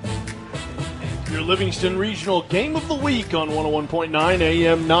 Your Livingston Regional Game of the Week on 101.9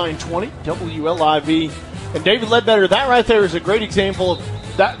 AM 920 WLIV. And David Ledbetter, that right there is a great example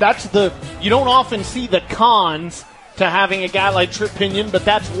of that's you don't often see the cons to having a guy like Trip Pinion, but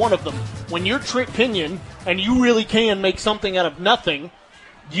that's one of them. When you're Trip Pinion and you really can make something out of nothing,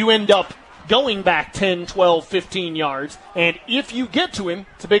 you end up going back 10, 12, 15 yards, and if you get to him,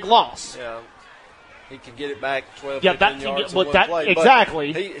 it's a big loss. Yeah, he can get it back 12, 15 yards in one play.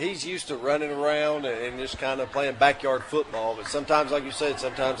 Exactly. But he's used to running around and just kind of playing backyard football, but sometimes, like you said,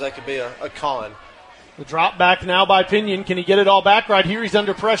 sometimes that could be a con. The drop back now by Pinion. Can he get it all back? Right here, he's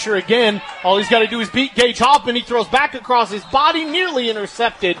under pressure again. All he's got to do is beat Gage Hoffman. He throws back across his body, nearly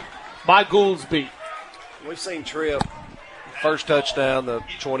intercepted by Gouldsby. We've seen Tripp, first touchdown, the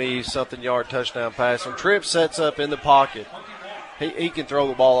 20-something yard touchdown pass. When Tripp sets up in the pocket, he can throw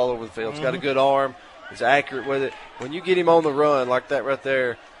the ball all over the field. He's got a good arm. He's accurate with it. When you get him on the run like that right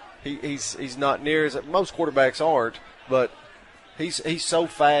there, he's not near as most quarterbacks aren't, but he's so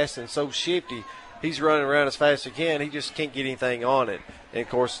fast and so shifty. He's running around as fast as he can. He just can't get anything on it. And, of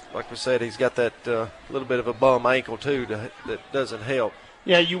course, like we said, he's got that little bit of a bum ankle, too, that doesn't help.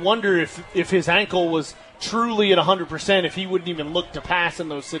 Yeah, you wonder if his ankle was truly at 100%, if he wouldn't even look to pass in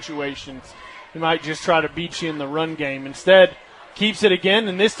those situations. He might just try to beat you in the run game. Instead, keeps it again,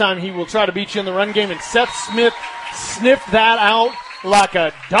 and this time he will try to beat you in the run game. And Seth Smith sniffed that out like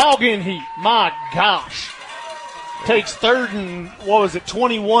a dog in heat. My gosh. Takes 3rd and,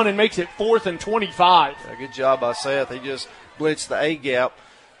 21 and makes it 4th and 25. Yeah, good job by Seth. He just blitzed the A-gap.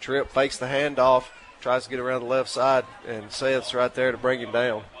 Tripp fakes the handoff, tries to get around the left side, and Seth's right there to bring him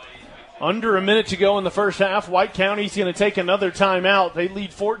down. Under a minute to go in the first half. White County's going to take another timeout. They lead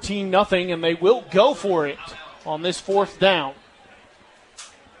 14-0, and they will go for it on this 4th down.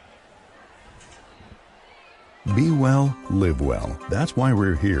 Be well, live well. That's why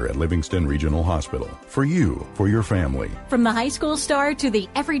we're here at Livingston Regional Hospital. For you, for your family. From the high school star to the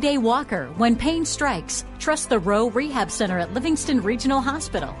everyday walker, when pain strikes, trust the Rowe Rehab Center at Livingston Regional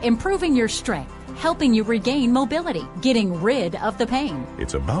Hospital, improving your strength, helping you regain mobility, getting rid of the pain.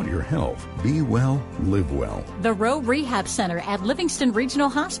 It's about your health. Be well, live well. The Rowe Rehab Center at Livingston Regional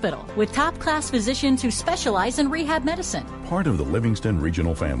Hospital, with top-class physicians who specialize in rehab medicine. Part of the Livingston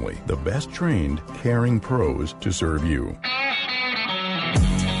Regional family, the best trained, caring pros to serve you.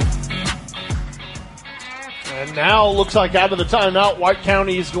 And now, looks like out of the timeout, White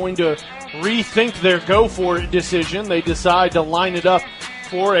County is going to rethink their go-for-it decision. They decide to line it up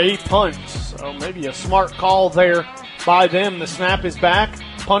for a punt. So maybe a smart call there by them. The snap is back.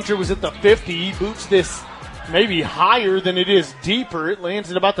 Punter was at the 50. He boots this maybe higher than it is deeper. It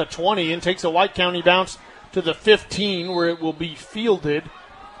lands at about the 20 and takes a White County bounce to the 15 where it will be fielded.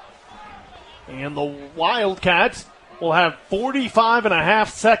 And the Wildcats will have 45 and a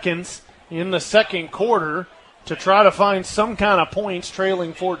half seconds in the second quarter to try to find some kind of points,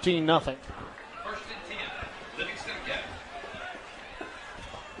 trailing 14-0.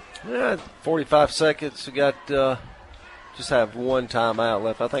 Yeah, 45 seconds. We got just have one timeout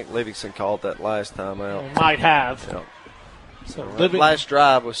left. I think Livingston called that last timeout. Might have. Yeah. So last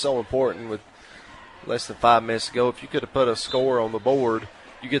drive was so important with less than 5 minutes to go. If you could have put a score on the board,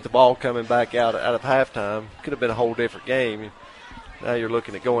 you get the ball coming back out of halftime. Could have been a whole different game. Now you're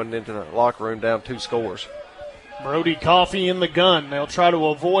looking at going into the locker room down 2 scores. Brody Coffey in the gun. They'll try to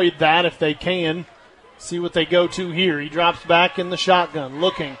avoid that if they can. See what they go to here. He drops back in the shotgun,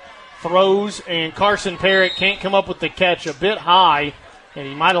 looking, throws, and Carson Parrott can't come up with the catch, a bit high, and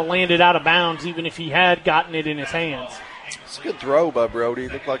he might have landed out of bounds even if he had gotten it in his hands. It's a good throw by Brody.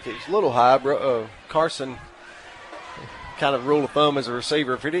 It looked like it was a little high. Carson, kind of rule of thumb as a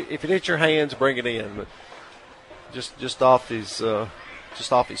receiver, if it hits your hands, bring it in. But just off his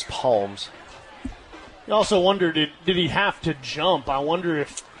palms. You also wonder, did he have to jump? I wonder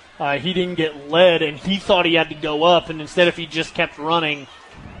if he didn't get led and he thought he had to go up, and instead if he just kept running,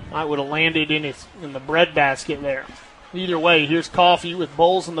 I would have landed in the breadbasket there. Either way, here's Coffee with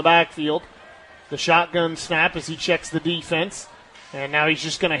Bowles in the backfield. The shotgun snap as he checks the defense. And now he's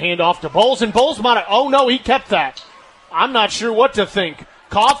just going to hand off to Bowles. And Bowles might have, oh no, he kept that. I'm not sure what to think.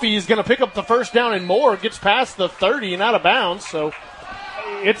 Coffee is going to pick up the first down and more. Gets past the 30 and out of bounds. So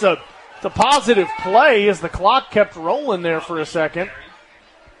it's a positive play as the clock kept rolling there for a second.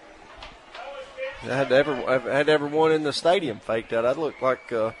 Had everyone in the stadium fake that. That looked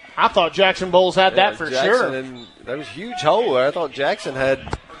like. I thought Jackson Bowles had that for Jackson, sure. And that was a huge hole there. I thought Jackson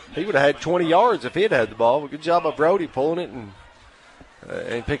he would have had 20 yards if he had the ball. But good job by Brody pulling it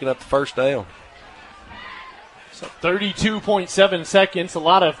and picking up the first down. So 32.7 seconds. A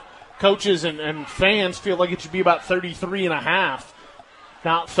lot of coaches and fans feel like it should be about 33 and a half,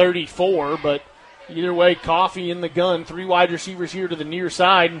 not 34, but either way, Coffee in the gun, 3 wide receivers here to the near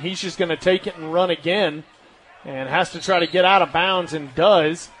side, and he's just going to take it and run again and has to try to get out of bounds and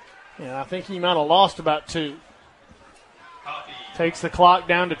does. And I think he might have lost about 2. Takes the clock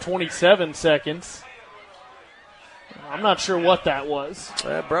down to 27 seconds. I'm not sure what that was.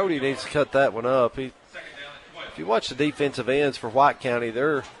 Brody needs to cut that one up. If you watch the defensive ends for White County,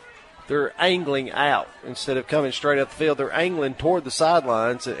 they're angling out instead of coming straight up the field. They're angling toward the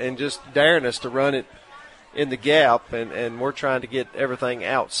sidelines and just daring us to run it in the gap, and we're trying to get everything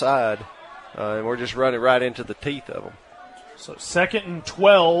outside, and we're just running right into the teeth of them. So 2nd and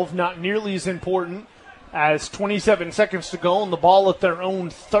 12, not nearly as important as 27 seconds to go on the ball at their own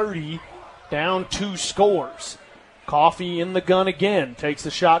 30, down 2 scores. Coffee in the gun again, takes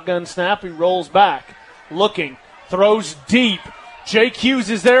the shotgun snap, he rolls back, looking, throws deep. Jake Hughes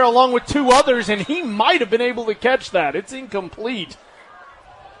is there along with 2 others, and he might have been able to catch that. It's incomplete.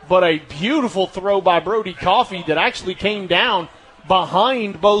 But a beautiful throw by Brody Coffee that actually came down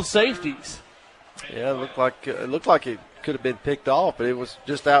behind both safeties. Yeah, it looked like it could have been picked off, but it was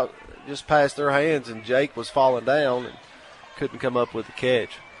just past their hands, and Jake was falling down and couldn't come up with the catch.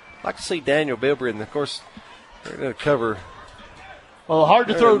 I'd like to see Daniel Bilbrey, and of course, they're going to cover. Well, hard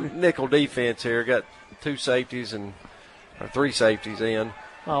to throw. Nickel defense here. Got 2 safeties and 3 safeties in.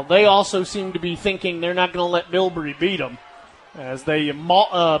 Well, they also seem to be thinking they're not going to let Bilbrey beat them, as they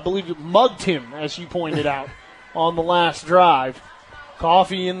believe mugged him, as you pointed out, on the last drive.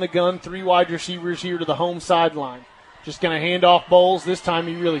 Coffee in the gun, 3 wide receivers here to the home sideline. Just going to hand off Bowles. This time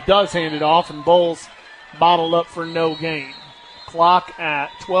he really does hand it off, and Bowles bottled up for no gain. Clock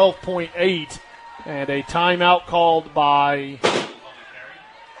at 12.8, and a timeout called by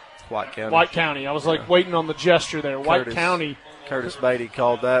White County. I was waiting on the gesture there. White County. Curtis Beatty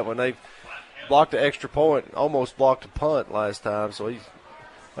called that when they blocked an extra point, almost blocked a punt last time, so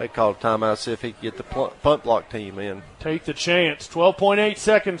they called a timeout to see if he could get the punt block team in. Take the chance. 12.8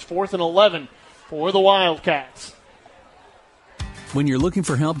 seconds, 4th and 11 for the Wildcats. When you're looking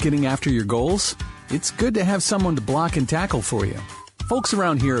for help getting after your goals, it's good to have someone to block and tackle for you. Folks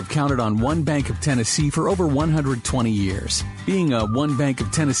around here have counted on One Bank of Tennessee for over 120 years. Being a One Bank of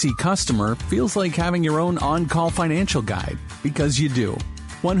Tennessee customer feels like having your own on-call financial guide, because you do.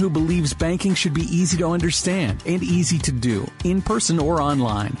 One who believes banking should be easy to understand and easy to do, in person or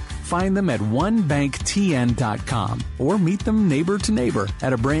online. Find them at onebanktn.com or meet them neighbor to neighbor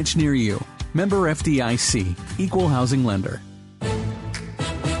at a branch near you. Member FDIC, Equal Housing Lender.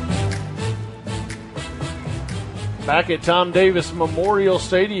 Back at Tom Davis Memorial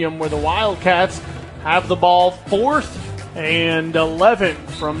Stadium, where the Wildcats have the ball 4th and 11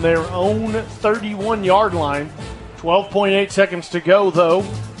 from their own 31-yard line. 12.8 seconds to go, though.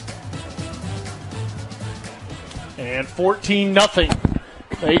 And 14-0.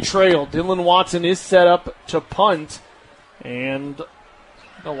 They trail. Dylan Watson is set up to punt. And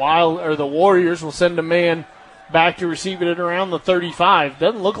the Warriors will send a man back to receive it at around the 35.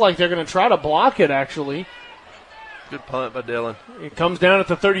 Doesn't look like they're going to try to block it, actually. Good punt by Dylan. It comes down at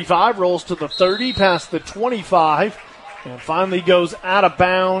the 35, rolls to the 30, past the 25, and finally goes out of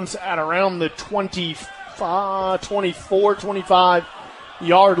bounds at around the 24,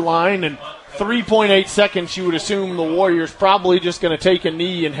 25-yard line. And 3.8 seconds, you would assume the Warriors probably just going to take a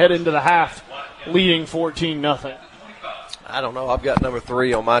knee and head into the half, leading 14-0. I don't know. I've got number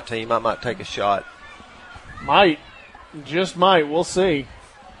 3 on my team. I might take a shot. Might. Just might. We'll see.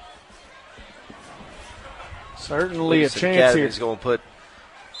 Certainly a chance Academy's here. He's going to put.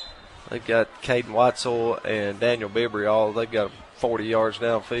 They've got Caden Watzel and Daniel Bibry all. They've got 40 yards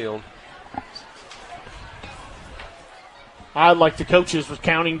downfield. I like the coaches was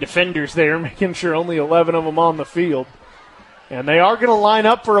counting defenders there, making sure only 11 of them on the field. And they are going to line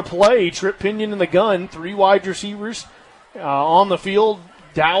up for a play. Trip Pinion in the gun, 3 wide receivers on the field,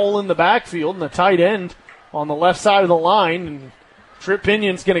 Dowell in the backfield, and the tight end on the left side of the line. And Trip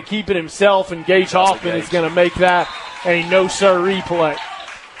Pinion's going to keep it himself, and Gage Hoffman is going to make that a no-siree play.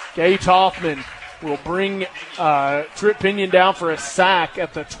 Gage Hoffman will bring Trip Pinion down for a sack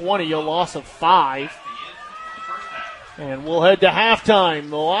at the 20, a loss of 5. And we'll head to halftime.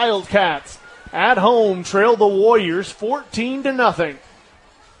 The Wildcats at home trail the Warriors 14-0.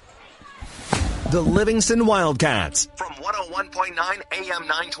 The Livingston Wildcats from 101.9 AM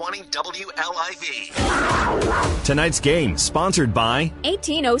 920 WLIV. Tonight's game sponsored by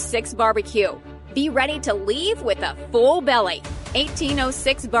 1806 Barbecue. Be ready to leave with a full belly.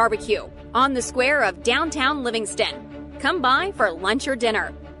 1806 Barbecue on the square of downtown Livingston. Come by for lunch or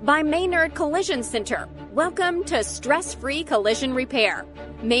dinner. By Maynard Collision Center. Welcome to Stress-Free Collision Repair.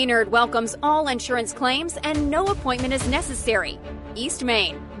 Maynard welcomes all insurance claims and no appointment is necessary. East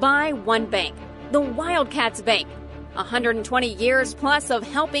Main. By One Bank. The Wildcats Bank. 120 years plus of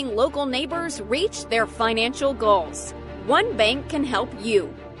helping local neighbors reach their financial goals. One Bank can help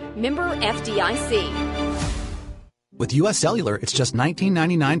you. Member FDIC. With U.S. Cellular, it's just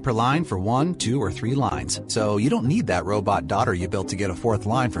 $19.99 per line for 1, 2, or 3 lines. So you don't need that robot daughter you built to get a 4th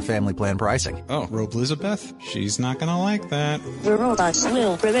line for family plan pricing. Oh, Rope Elizabeth? She's not going to like that. The robots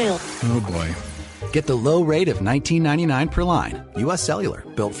will prevail. Oh, boy. Get the low rate of $19.99 per line. U.S. Cellular,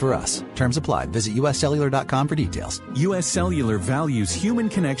 built for us. Terms apply. Visit uscellular.com for details. U.S. Cellular values human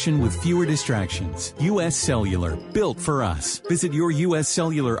connection with fewer distractions. U.S. Cellular, built for us. Visit your U.S.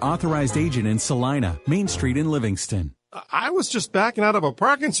 Cellular authorized agent in Salina, Main Street in Livingston. I was just backing out of a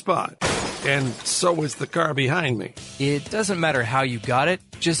parking spot, and so was the car behind me. It doesn't matter how you got it,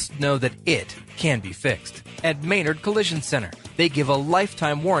 just know that it can be fixed. At Maynard Collision Center, they give a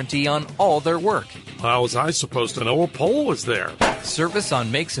lifetime warranty on all their work. How was I supposed to know a pole was there? Service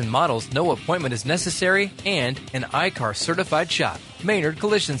on makes and models, no appointment is necessary, and an I-CAR certified shop. Maynard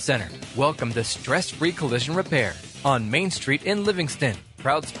Collision Center. Welcome to Stress-Free Collision Repair on Main Street in Livingston.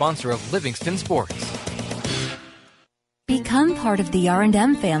 Proud sponsor of Livingston Sports. Become part of the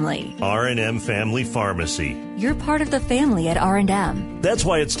R&M family. R&M Family Pharmacy. You're part of the family at R&M. That's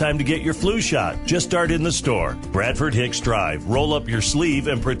why it's time to get your flu shot. Just start in the store. Bradford Hicks Drive. Roll up your sleeve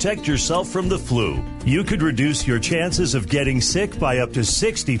and protect yourself from the flu. You could reduce your chances of getting sick by up to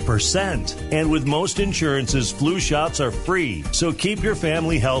 60%. And with most insurances, flu shots are free. So keep your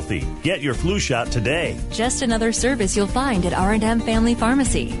family healthy. Get your flu shot today. Just another service you'll find at R&M Family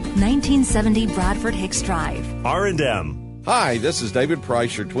Pharmacy, 1970 Bradford Hicks Drive. R&M. Hi, this is David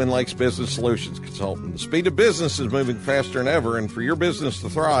Price, your Twin Lakes Business Solutions Consultant. The speed of business is moving faster than ever, and for your business to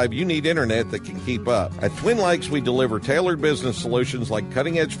thrive, you need internet that can keep up. At Twin Lakes, we deliver tailored business solutions like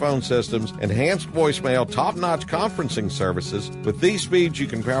cutting-edge phone systems, enhanced voicemail, top-notch conferencing services. With these speeds, you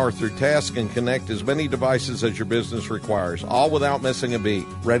can power through tasks and connect as many devices as your business requires, all without missing a beat.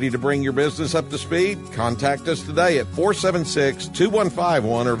 Ready to bring your business up to speed? Contact us today at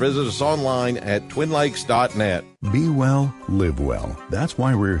 476-2151 or visit us online at twinlakes.net. Be well, live well. That's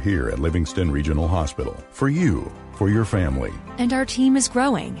why we're here at Livingston Regional Hospital. For you, for your family. And our team is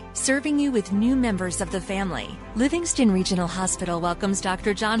growing, serving you with new members of the family. Livingston Regional Hospital welcomes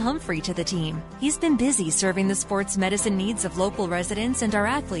Dr. John Humphrey to the team. He's been busy serving the sports medicine needs of local residents and our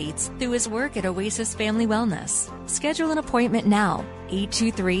athletes through his work at Oasis Family Wellness. Schedule an appointment now,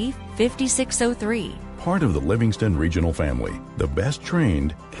 823-5603. Part of the Livingston Regional family, the best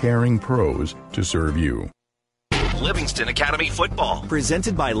trained, caring pros to serve you. Livingston Academy Football,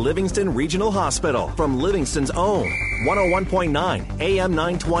 presented by Livingston Regional Hospital from Livingston's own 101.9 AM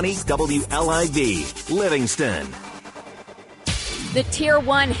 920 WLIV, Livingston. The Tier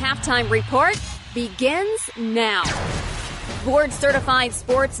 1 halftime report begins now. Board-certified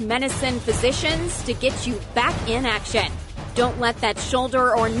sports medicine physicians to get you back in action. Don't let that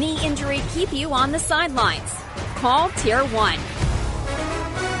shoulder or knee injury keep you on the sidelines. Call Tier 1.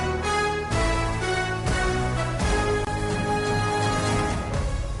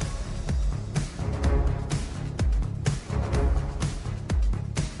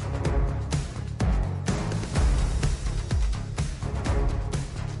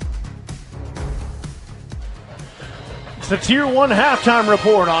 The Tier 1 halftime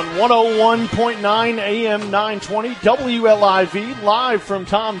report on 101.9 AM 920 WLIV, live from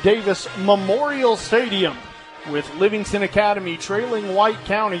Tom Davis Memorial Stadium with Livingston Academy trailing White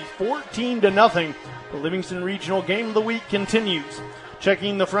County 14-0. The Livingston Regional Game of the Week continues.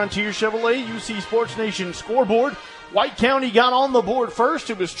 Checking the Frontier Chevrolet UC Sports Nation scoreboard, White County got on the board first.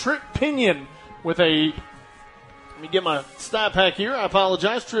 It was Trip Pinion with a, let me get my stat pack here. I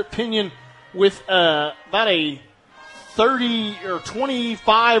apologize. Trip Pinion with about a 30 or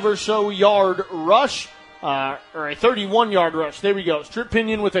 25 or so yard rush, or a 31-yard rush. There we go. Trip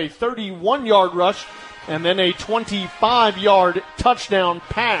Pinion with a 31-yard rush and then a 25-yard touchdown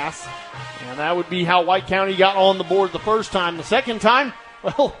pass. And that would be how White County got on the board the first time. The second time,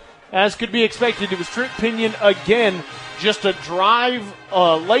 well, as could be expected, it was Trip Pinion again. Just a drive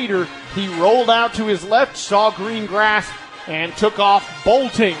later, he rolled out to his left, saw green grass, and took off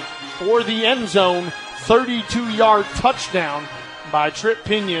bolting for the end zone. 32-yard touchdown by Trip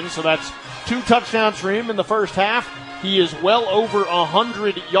Pinion. So that's 2 touchdowns for him in the first half. He is well over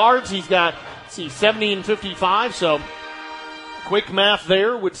 100 yards. He's got, 70 and 55, so quick math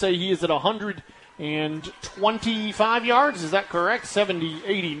there would say he is at 125 yards. Is that correct? 70,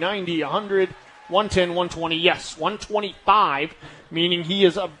 80, 90, 100, 110, 120. Yes, 125, meaning he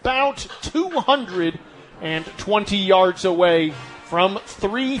is about 220 yards away from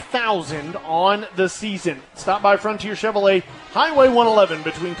 3,000 on the season. Stop by Frontier Chevrolet, Highway 111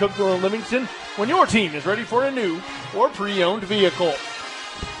 between Cookville and Livingston when your team is ready for a new or pre-owned vehicle.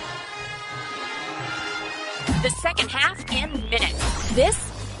 The second half in minutes.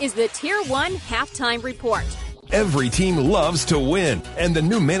 This is the Tier 1 Halftime Report. Every team loves to win, and the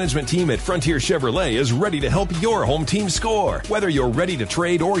new management team at Frontier Chevrolet is ready to help your home team score. Whether you're ready to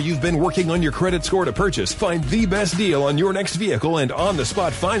trade or you've been working on your credit score to purchase, find the best deal on your next vehicle and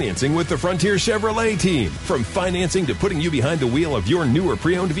on-the-spot financing with the Frontier Chevrolet team. From financing to putting you behind the wheel of your new or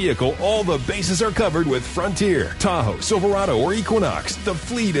pre-owned vehicle, all the bases are covered with Frontier. Tahoe, Silverado, or Equinox, the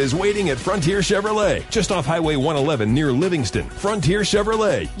fleet is waiting at Frontier Chevrolet, just off Highway 111 near Livingston. Frontier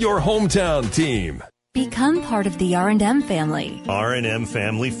Chevrolet, your hometown team. Become part of the R&M family. R&M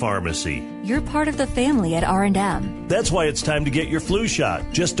Family Pharmacy. You're part of the family at R&M. That's why it's time to get your flu shot.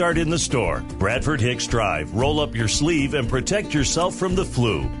 Just start in the store. Bradford Hicks Drive. Roll up your sleeve and protect yourself from the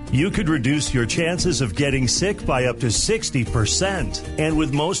flu. You could reduce your chances of getting sick by up to 60%. And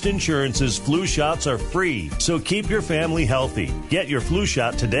with most insurances, flu shots are free. So keep your family healthy. Get your flu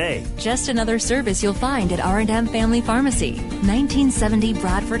shot today. Just another service you'll find at R&M Family Pharmacy, 1970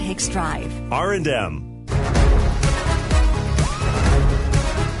 Bradford Hicks Drive. R&M.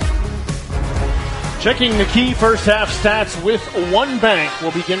 Checking the key first half stats with One Bank.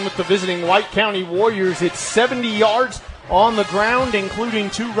 We'll begin with the visiting White County Warriors. It's 70 yards on the ground, including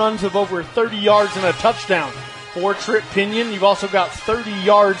 2 runs of over 30 yards and a touchdown for Trip Pinion. You've also got 30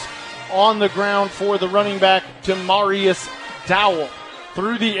 yards on the ground for the running back, Demarius Dowell.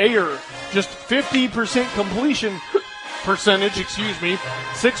 Through the air, just 50% completion percentage,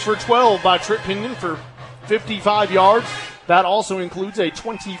 6 for 12 by Trip Pinion for 55 yards. That also includes a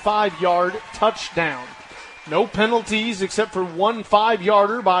 25-yard touchdown. No penalties except for 1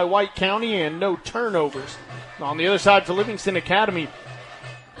 5-yarder by White County and no turnovers. On the other side for Livingston Academy,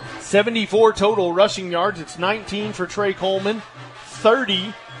 74 total rushing yards. It's 19 for Trey Coleman,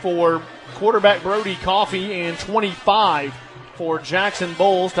 30 for quarterback Brody Coffey, and 25 for Jackson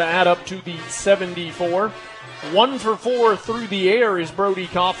Bowles to add up to the 74. 1 for 4 through the air is Brody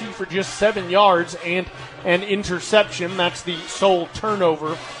Coffey for just 7 yards and an interception. That's the sole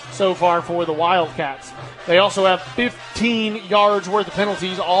turnover so far for the Wildcats. They also have 15 yards worth of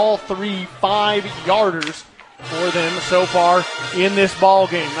penalties, all 3 5-yarders for them so far in this ball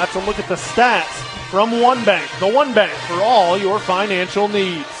game. That's a look at the stats from One Bank. The One Bank for all your financial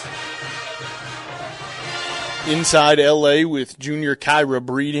needs. Inside L.A. with Junior Kyra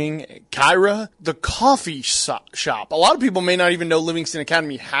breeding. Kyra, the coffee shop. A lot of people may not even know Livingston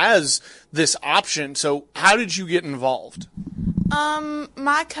Academy has this option. So how did you get involved?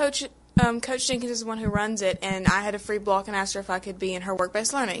 My coach, Coach Jenkins, is the one who runs it, and I had a free block and asked her if I could be in her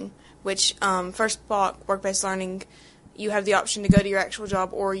work-based learning, which first block, work-based learning, you have the option to go to your actual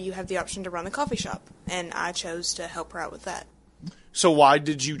job or you have the option to run the coffee shop, and I chose to help her out with that. So why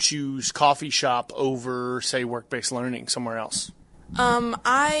did you choose coffee shop over, say, work-based learning somewhere else?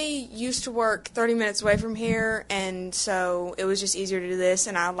 I used to work 30 minutes away from here, and so it was just easier to do this,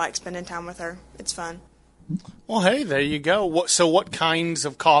 and I like spending time with her. It's fun. Well, hey, there you go. So what kinds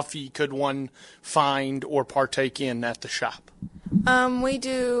of coffee could one find or partake in at the shop? We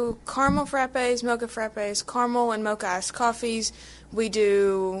do caramel frappes, mocha frappes, caramel and mocha iced coffees. We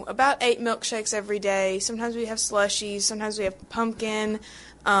do about 8 milkshakes every day. Sometimes we have slushies. Sometimes we have pumpkin,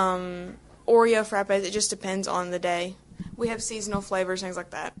 Oreo frappes. It just depends on the day. We have seasonal flavors, things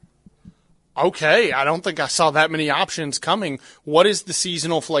like that. Okay, I don't think I saw that many options coming. What is the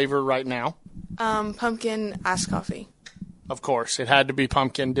seasonal flavor right now? Pumpkin iced coffee. Of course, it had to be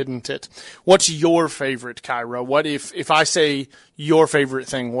pumpkin, didn't it? What's your favorite, Kyra? What if I say your favorite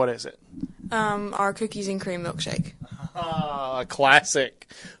thing, what is it? Our cookies and cream milkshake. A classic,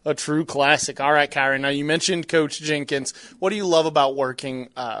 a true classic. All right, Kyra, now you mentioned Coach Jenkins. What do you love about working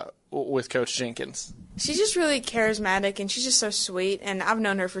with Coach Jenkins? She's just really charismatic, and she's just so sweet, and I've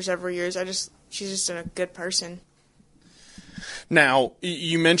known her for several years. She's just a good person. Now,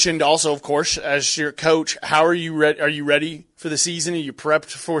 you mentioned also, of course, as your coach, how are you ready? Are you ready for the season? Are you prepped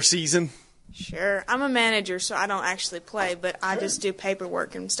for season? Sure. I'm a manager, so I don't actually play, but I just do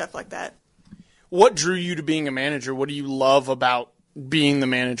paperwork and stuff like that. What drew you to being a manager? What do you love about being the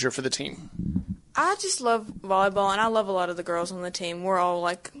manager for the team? I just love volleyball, and I love a lot of the girls on the team. We're all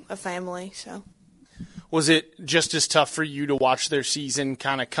like a family, so. Was it just as tough for you to watch their season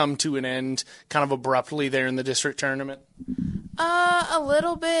kind of come to an end kind of abruptly there in the district tournament? A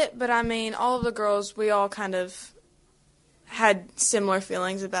little bit, but I mean, all of the girls, we all kind of had similar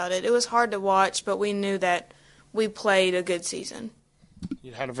feelings about it. It was hard to watch, but we knew that we played a good season.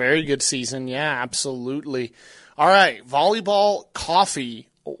 You had a very good season, yeah, absolutely. All right, volleyball, coffee.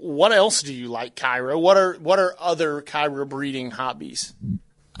 What else do you like, Kyra? What are other Kyra breeding hobbies?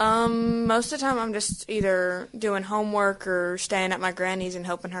 Most of the time I'm just either doing homework or staying at my granny's and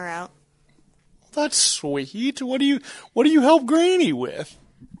helping her out. That's sweet. What do you help Granny with?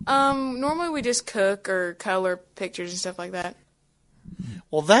 Normally we just cook or color pictures and stuff like that.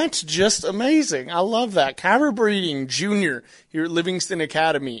 Well, that's just amazing. I love that. Kyra Breeding Jr. here at Livingston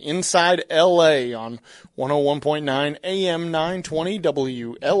Academy inside L.A. on 101.9 AM 920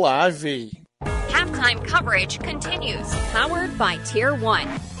 WLIV. Halftime coverage continues. Powered by Tier 1.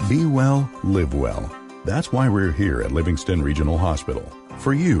 Be well, live well. That's why we're here at Livingston Regional Hospital.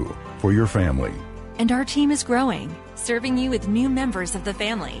 For you, for your family. And our team is growing, serving you with new members of the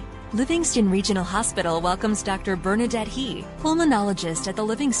family. Livingston Regional Hospital welcomes Dr. Bernadette He, pulmonologist at the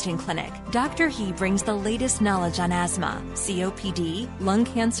Livingston Clinic. Dr. He brings the latest knowledge on asthma, COPD, lung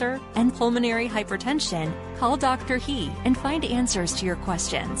cancer, and pulmonary hypertension. Call Dr. He and find answers to your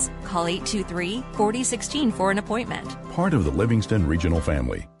questions. Call 823-4016 for an appointment. Part of the Livingston Regional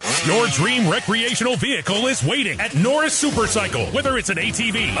family. Your dream recreational vehicle is waiting at Norris Supercycle. Whether it's an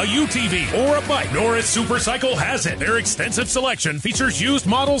ATV, a UTV, or a bike, Norris Supercycle has it. Their extensive selection features used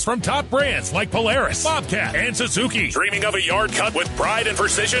models from top brands like Polaris, Bobcat, and Suzuki. Dreaming of a yard cut with pride and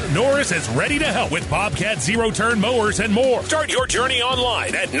precision? Norris is ready to help with Bobcat zero-turn mowers and more. Start your journey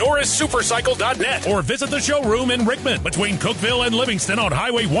online at norrissupercycle.net or visit the showroom in Rickman between Cookeville and Livingston on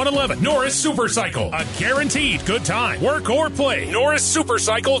Highway 111. Norris Supercycle, a guaranteed good time. Work or play.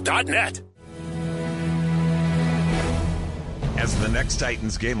 norrissupercycle.net. As the next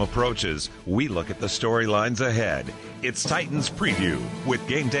Titans game approaches, we look at the storylines ahead. It's Titans Preview with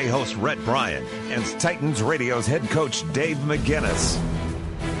game day host Rhett Bryan and Titans Radio's head coach Dave McGinnis.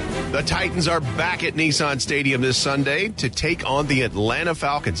 The Titans are back at Nissan Stadium this Sunday to take on the Atlanta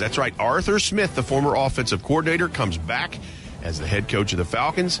Falcons. That's right, Arthur Smith, the former offensive coordinator, comes back as the head coach of the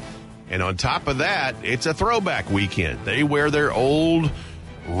Falcons. And on top of that, it's a throwback weekend. They wear their old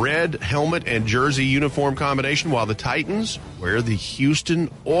red helmet and jersey uniform combination, while the Titans wear the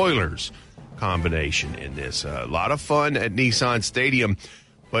Houston Oilers combination in this. A lot of fun at Nissan Stadium.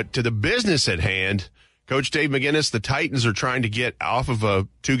 But to the business at hand, Coach Dave McGinnis, the Titans are trying to get off of a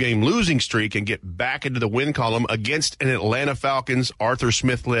 2-game losing streak and get back into the win column against an Atlanta Falcons, Arthur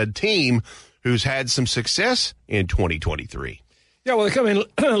Smith-led team who's had some success in 2023. Yeah, well, they come in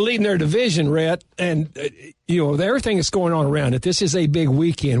leading their division, Rhett, and, everything that's going on around it. This is a big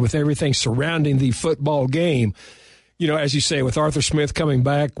weekend with everything surrounding the football game. As you say, with Arthur Smith coming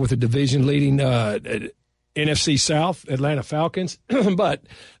back with a division-leading NFC South, Atlanta Falcons.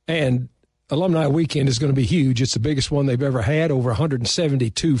 And Alumni Weekend is going to be huge. It's the biggest one they've ever had. Over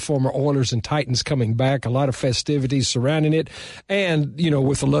 172 former Oilers and Titans coming back. A lot of festivities surrounding it. And,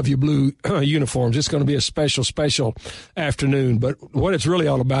 with the Love You Blue uniforms, it's going to be a special, special afternoon. But what it's really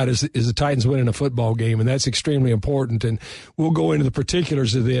all about is the Titans winning a football game, and that's extremely important. And we'll go into the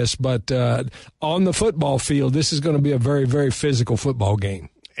particulars of this. But on the football field, this is going to be a very, very physical football game.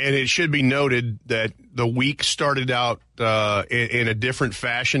 And it should be noted that the week started out in a different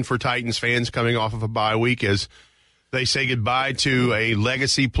fashion for Titans fans coming off of a bye week as they say goodbye to a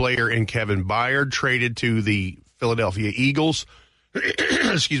legacy player in Kevin Byard, traded to the Philadelphia Eagles, for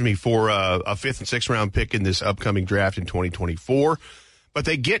a 5th and 6th round pick in this upcoming draft in 2024. But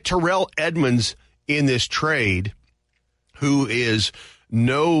they get Terrell Edmunds in this trade, who is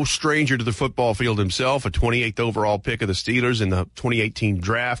no stranger to the football field himself, a 28th overall pick of the Steelers in the 2018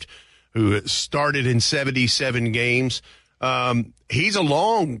 draft. who started in 77 games. He's a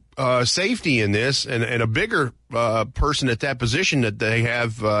long safety in this and a bigger person at that position that they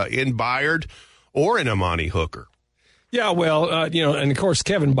have in Byard or in Amani Hooker. Yeah, well, and of course,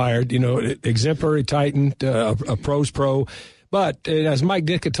 Kevin Byard, exemplary Titan, a pro's pro. But as Mike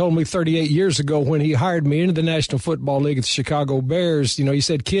Ditka told me 38 years ago when he hired me into the National Football League at the Chicago Bears, he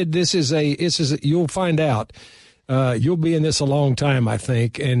said, kid, this is you'll find out. You'll be in this a long time, I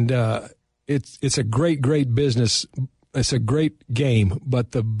think. And it's a great, great business. It's a great game,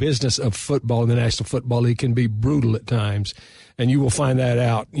 but the business of football in the National Football League can be brutal at times. And you will find that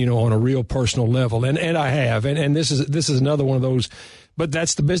out, on a real personal level. And I have. And this is another one of those. But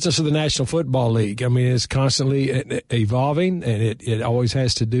that's the business of the National Football League. I mean, it's constantly evolving, and it always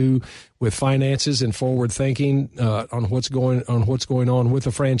has to do with finances and forward thinking on what's going on with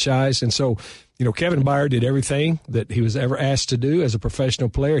the franchise. And so, Kevin Byard did everything that he was ever asked to do as a professional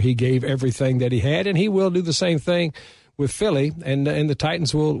player. He gave everything that he had, and he will do the same thing with Philly, and the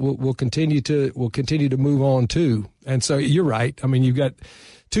Titans will continue to move on too. And so you're right. I mean, you've got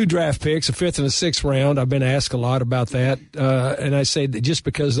 2 draft picks, a 5th and a 6th round. I've been asked a lot about that. And I say that just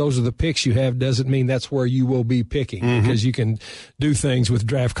because those are the picks you have doesn't mean that's where you will be picking, because you can do things with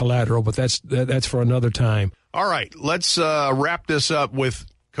draft collateral, but that's for another time. All right, let's wrap this up with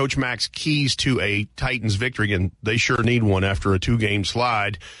Coach Mack's keys to a Titans victory, and they sure need one after a 2-game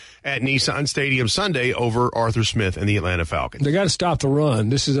slide at Nissan Stadium Sunday over Arthur Smith and the Atlanta Falcons. They got to stop the run.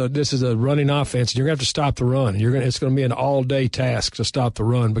 This is a running offense. You're going to have to stop the run. It's going to be an all-day task to stop the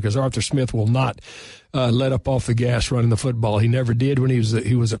run because Arthur Smith will not let up off the gas running the football. He never did when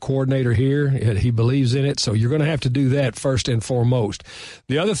he was a coordinator here. He believes in it, so you're going to have to do that first and foremost.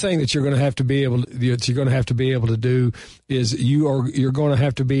 The other thing that you're going to have to be able to do is you're going to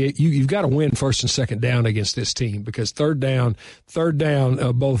have to be you've got to win first and second down against this team, because third down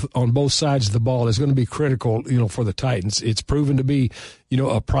both on both sides of the ball is going to be critical, for the Titans. It's proven to be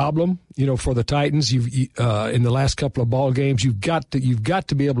a problem, for the Titans. You've in the last couple of ball games, you've got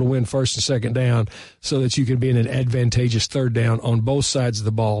to be able to win first and second down so that you can be in an advantageous third down on both sides of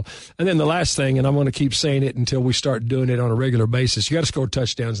the ball. And then the last thing, and I'm going to keep saying it until we start doing it on a regular basis, you got to score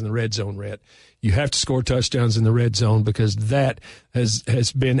touchdowns in the red zone, Rhett. You have to score touchdowns in the red zone, because that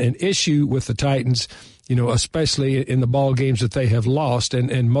has been an issue with the Titans, especially in the ball games that they have lost,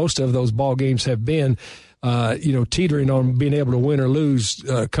 and most of those ball games have been teetering on being able to win or lose,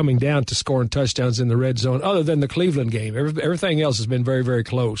 coming down to scoring touchdowns in the red zone, other than the Cleveland game. Everything else has been very, very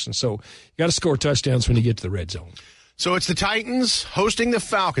close. And so you got to score touchdowns when you get to the red zone. So it's the Titans hosting the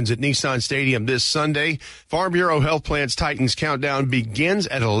Falcons at Nissan Stadium this Sunday. Farm Bureau Health Plan's Titans Countdown begins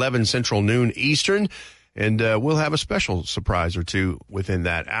at 11 Central, noon Eastern. And we'll have a special surprise or two within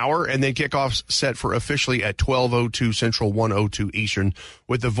that hour. And then kickoff's set for officially at 12:02 Central, 1:02 Eastern,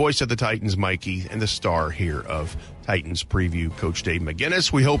 with the voice of the Titans, Mike Keith, and the star here of Titans Preview, Coach Dave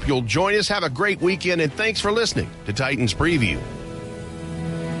McGinnis. We hope you'll join us. Have a great weekend, and thanks for listening to Titans Preview.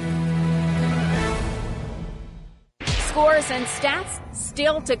 Scores and stats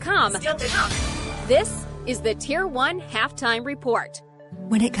still to come. This is the Tier 1 Halftime Report.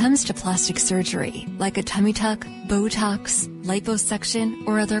 When it comes to plastic surgery, like a tummy tuck, Botox, liposuction,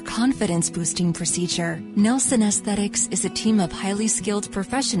 or other confidence-boosting procedure, Nelson Aesthetics is a team of highly skilled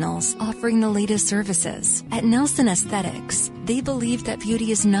professionals offering the latest services. At Nelson Aesthetics, they believe that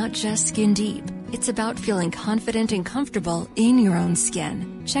beauty is not just skin deep. It's about feeling confident and comfortable in your own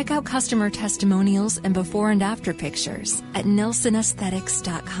skin. Check out customer testimonials and before and after pictures at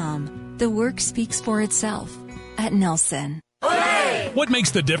NelsonAesthetics.com. The work speaks for itself at Nelson. What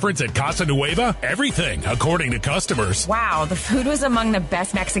makes the difference at Casa Nueva? Everything, according to customers. Wow, the food was among the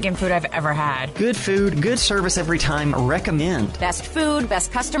best Mexican food I've ever had. Good food, good service every time. Recommend. Best food,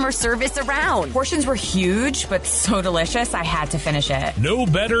 best customer service around. Portions were huge, but so delicious, I had to finish it. No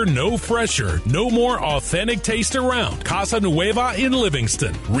better, no fresher, no more authentic taste around. Casa Nueva in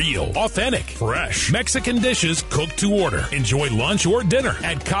Livingston. Real, authentic, fresh Mexican dishes cooked to order. Enjoy lunch or dinner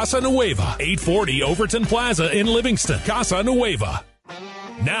at Casa Nueva, 840 Overton Plaza in Livingston. Casa Nueva.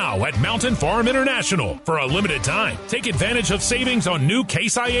 Now at Mountain Farm International. For a limited time, take advantage of savings on new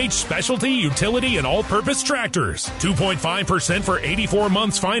Case IH specialty, utility, and all-purpose tractors. 2.5% for 84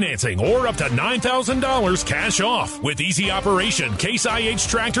 months financing or up to $9,000 cash off. With easy operation, Case IH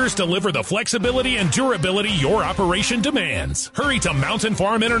tractors deliver the flexibility and durability your operation demands. Hurry to Mountain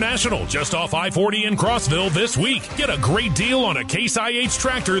Farm International just off I-40 in Crossville this week. Get a great deal on a Case IH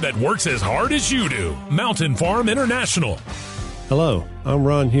tractor that works as hard as you do. Mountain Farm International. Hello, I'm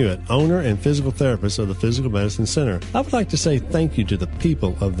Ron Hewitt, owner and physical therapist of the Physical Medicine Center. I would like to say thank you to the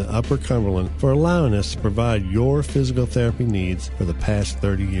people of the Upper Cumberland for allowing us to provide your physical therapy needs for the past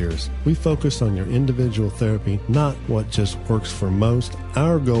 30 years. We focus on your individual therapy, not what just works for most.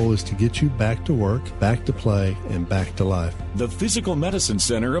 Our goal is to get you back to work, back to play, and back to life. The Physical Medicine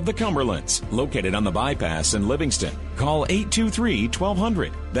Center of the Cumberlands, located on the bypass in Livingston. Call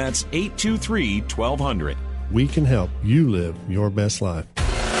 823-1200. That's 823-1200. We can help you live your best life.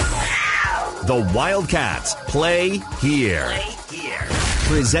 The Wildcats play here.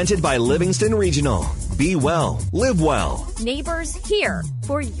 Presented by Livingston Regional. Be well, live well. Neighbors here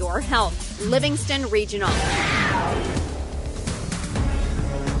for your health. Livingston Regional.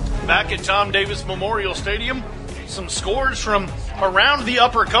 Back at Tom Davis Memorial Stadium, some scores from around the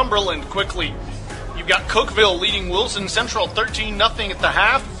Upper Cumberland quickly. You've got Cookeville leading Wilson Central 13-0 at the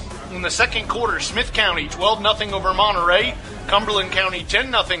half. In the second quarter, Smith County 12-0 over Monterey, Cumberland County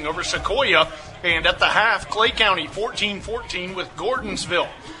 10-0 over Sequoia, and at the half, Clay County 14-14 with Gordonsville.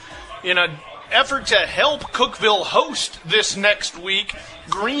 In an effort to help Cookeville host this next week,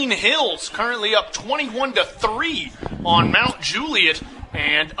 Green Hills currently up 21-3 on Mount Juliet,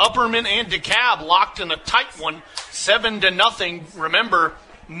 and Upperman and DeKalb locked in a tight one, 7-0. Remember,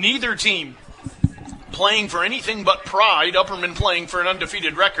 neither team playing for anything but pride. Upperman playing for an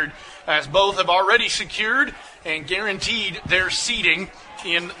undefeated record, as both have already secured and guaranteed their seeding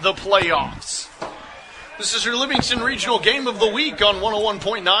in the playoffs. This is your Livingston Regional Game of the Week on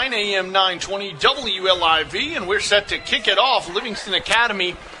 101.9 AM 920 WLIV, and we're set to kick it off. Livingston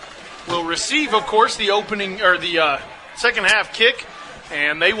Academy will receive, of course, the second half kick,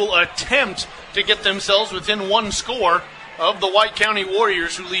 and they will attempt to get themselves within one score of the White County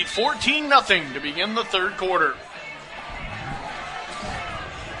Warriors, who lead 14-0 to begin the third quarter.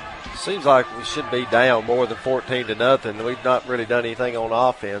 Seems like we should be down more than 14-0. We've not really done anything on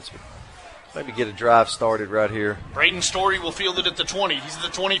offense. Maybe get a drive started right here. Braden Story will field it at the 20. He's at the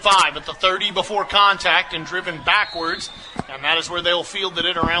 25, at the 30 before contact and driven backwards, and that is where they'll field it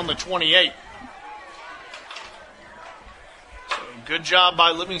at around the 28. So good job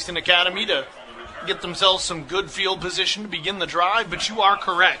by Livingston Academy to get themselves some good field position to begin the drive, but you are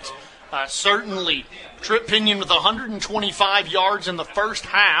correct. Certainly, Trip Pinion with 125 yards in the first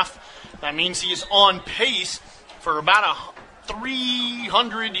half. That means he is on pace for about a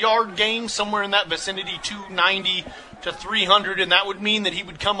 300-yard game, somewhere in that vicinity, 290 to 300, and that would mean that he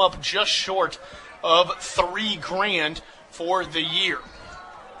would come up just short of $3,000 for the year.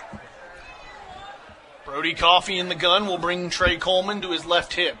 Brody Coffey in the gun will bring Trey Coleman to his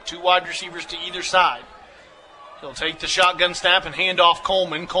left hip. Two wide receivers to either side. He'll take the shotgun snap and hand off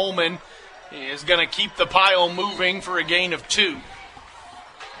Coleman. Coleman is going to keep the pile moving for a gain of 2.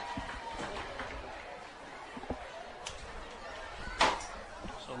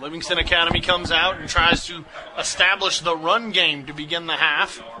 So Livingston Academy comes out and tries to establish the run game to begin the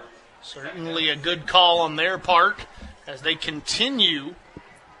half. Certainly a good call on their part as they continue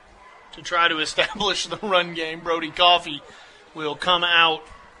to try to establish the run game. Brody Coffey will come out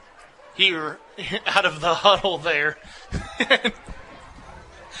here, out of the huddle there.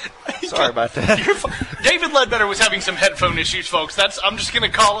 Sorry about that. David Ledbetter was having some headphone issues, folks. I'm just going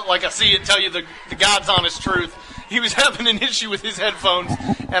to call it like I see it, tell you the God's honest truth. He was having an issue with his headphones,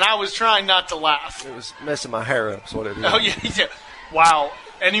 and I was trying not to laugh. It was messing my hair up, is what it is. Oh, yeah. Wow.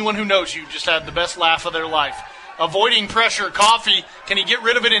 Anyone who knows you just had the best laugh of their life. Avoiding pressure, Coffey, can he get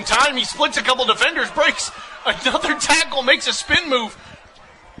rid of it in time? He splits a couple defenders, breaks another tackle, makes a spin move.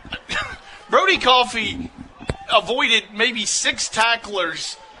 Brody Coffey avoided maybe 6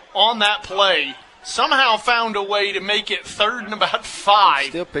 tacklers on that play, somehow found a way to make it third and about 5.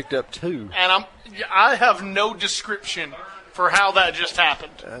 Still picked up 2. And I have no description for how that just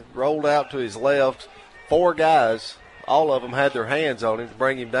happened. Rolled out to his left, 4 guys, all of them had their hands on him to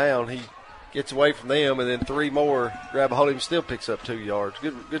bring him down. He gets away from them, and then 3 more grab a hold of him, still picks up 2 yards.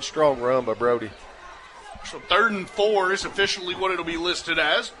 Good strong run by Brody. So 3rd and 4 is officially what it'll be listed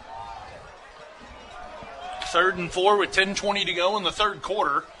as. 3rd and 4 with 10:20 to go in the third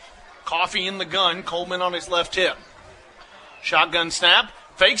quarter. Coffey in the gun, Coleman on his left hip. Shotgun snap,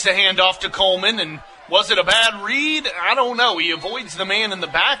 fakes a handoff to Coleman, and was it a bad read? I don't know. He avoids the man in the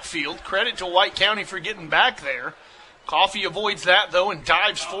backfield. Credit to White County for getting back there. Coffey avoids that, though, and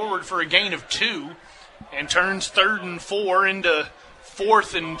dives forward for a gain of 2 and turns 3rd and 4 into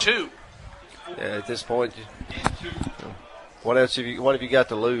 4th and 2. Yeah, at this point, what have you got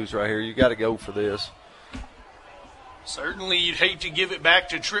to lose right here? You got to go for this. Certainly you'd hate to give it back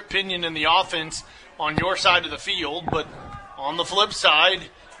to Trip Pinion and the offense on your side of the field, but on the flip side,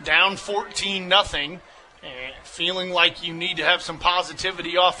 down 14-0, And feeling like you need to have some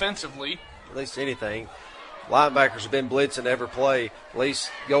positivity offensively. At least anything. Linebackers have been blitzing every play. At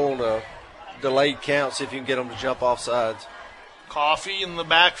least go on a delayed count, see if you can get them to jump off sides. Coffee in the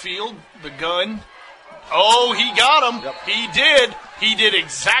backfield, the gun. Oh, he got him. Yep. He did. He did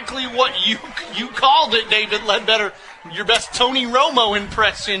exactly what you called it, David Ledbetter. Your best Tony Romo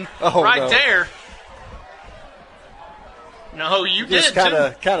impression there. No, you just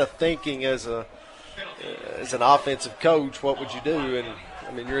did kind of thinking as an offensive coach, what would you do? And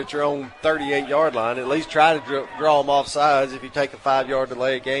I mean, you're at your own 38-yard line. At least try to draw them off sides. If you take a 5-yard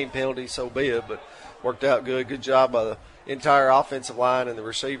delay, a game penalty, so be it. But worked out good. Good job by the entire offensive line and the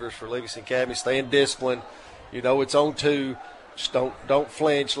receivers for Livingston Academy. Staying disciplined. You know it's on 2. Just don't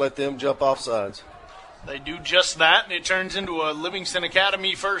flinch. Let them jump off sides. They do just that, and it turns into a Livingston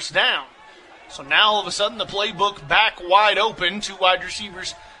Academy first down. So now all of a sudden the playbook back wide open. 2 wide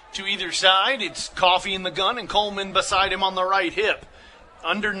receivers to either side. It's Coffee in the gun and Coleman beside him on the right hip.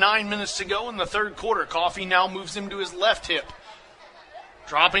 Under 9 minutes to go in the third quarter. Coffee now moves him to his left hip.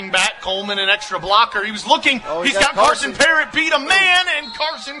 Dropping back, Coleman an extra blocker. He was looking. He's got Carson Parrott beat a man, and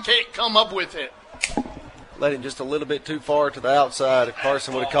Carson can't come up with it. Led him just a little bit too far to the outside. If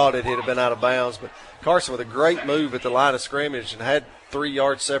Carson would have caught it, he'd have been out of bounds. But Carson with a great move at the line of scrimmage and had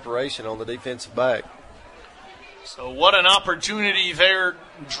 3-yard separation on the defensive back. So what an opportunity there,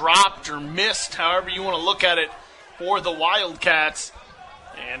 dropped or missed, however you want to look at it, for the Wildcats.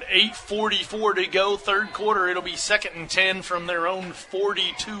 And 8:44 to go, third quarter. It'll be 2nd and 10 from their own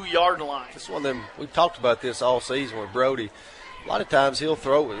 42-yard line. It's one of them. We've talked about this all season with Brody. A lot of times he'll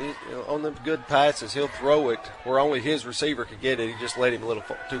throw it on them good passes. He'll throw it where only his receiver could get it. He just let him a little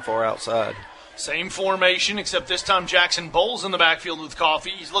too far outside. Same formation, except this time Jackson Bowles in the backfield with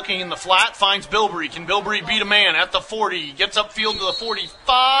Coffee. He's looking in the flat, finds Bilbrey. Can Bilbrey beat a man at the 40? Gets upfield to the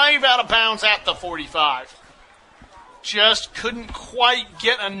 45, out of bounds at the 45. Just couldn't quite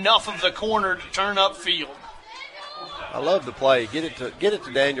get enough of the corner to turn upfield. I love the play. Get it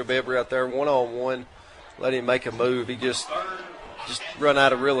to Daniel Bilbrey out there, one-on-one. Let him make a move. He just run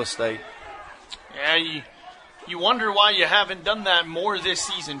out of real estate. Yeah, you wonder why you haven't done that more this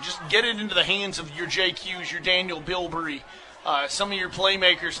season. Just get it into the hands of your JQs, your Daniel Bilbrey, some of your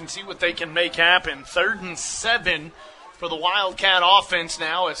playmakers, and see what they can make happen. 3rd and 7 for the Wildcat offense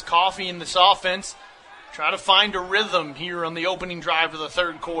now as Coffee in this offense try to find a rhythm here on the opening drive of the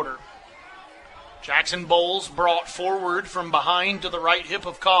third quarter. Jackson Bowles brought forward from behind to the right hip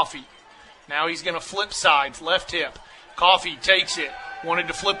of Coffee. Now he's going to flip sides, left hip. Coffee takes it. Wanted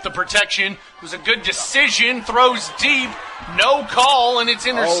to flip the protection. It was a good decision. Throws deep. No call, and it's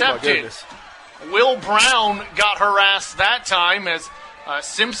intercepted. Will Brown got harassed that time as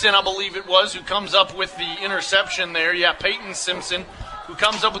Simpson, I believe it was, who comes up with the interception there. Yeah, Peyton Simpson, who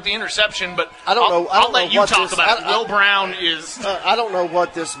comes up with the interception. But I'll let you talk about it. Will Brown is... I don't know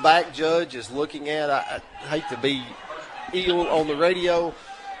what this back judge is looking at. I hate to be ill on the radio,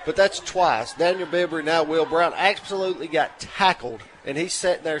 but that's twice. Daniel Bilbrey, now Will Brown, absolutely got tackled, and he's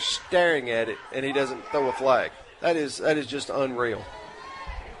sitting there staring at it, and he doesn't throw a flag. That is just unreal.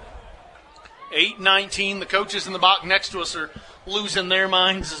 8-19. The coaches in the box next to us are losing their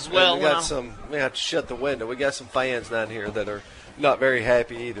minds as well. We have to shut the window. We got some fans down here that are not very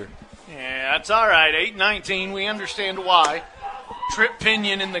happy either. Yeah, that's all right. 8-19. We understand why. Trip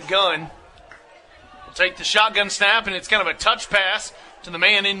Pinion in the gun. We'll take the shotgun snap, and it's kind of a touch pass to the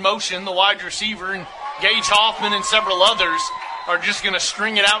man in motion, the wide receiver, and Gage Hoffman and several others are just going to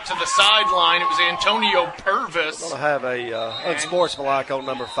string it out to the sideline. It was Antonio Purvis. Going to have a unsportsmanlike on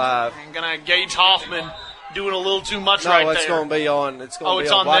number 5. And going to have Gage Hoffman doing a little too much right there. No, it's going to be on. It's going to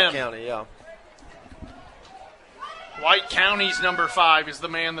be on White County. Yeah. White County's number 5 is the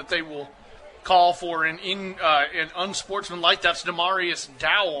man that they will call for an unsportsmanlike. That's Demarius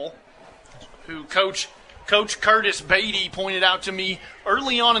Dowell, who Coach Curtis Beatty pointed out to me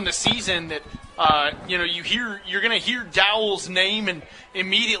early on in the season that you're going to hear Dowell's name and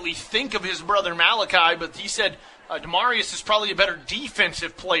immediately think of his brother Malachi, but he said Demarius is probably a better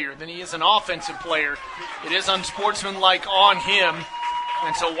defensive player than he is an offensive player. It is unsportsmanlike on him,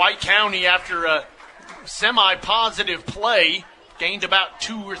 and so White County, after a semi-positive play, gained about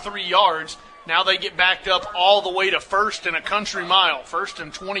 2 or 3 yards. Now they get backed up all the way to first and a country mile, 1st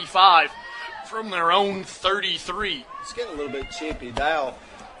and 25 from their own 33. It's getting a little bit chippy. Dow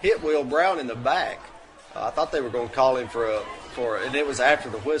hit Will Brown in the back. I thought they were going to call him for and it was after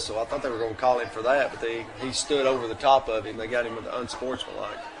the whistle. I thought they were going to call him for that, but he stood over the top of him. They got him with the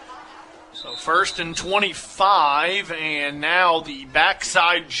unsportsmanlike. So 1st and 25, and now the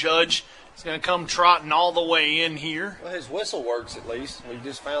backside judge He's going to come trotting all the way in here. Well, his whistle works at least. We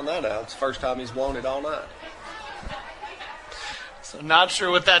just found that out. It's the first time he's blown it all night. So not sure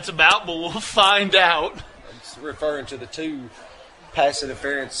what that's about, but we'll find out. It's referring to the 2 pass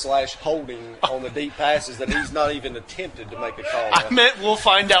interference / holding on the deep passes that he's not even attempted to make a call on. I meant we'll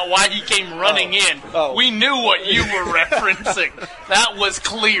find out why he came running in. We knew what you were referencing. That was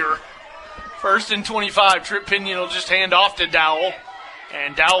clear. 1st and 25. Trip Pinion will just hand off to Dowell.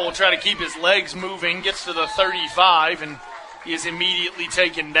 And Dowell will try to keep his legs moving. Gets to the 35 and he is immediately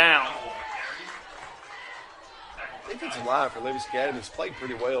taken down. Defensive line for Livingston Academy has played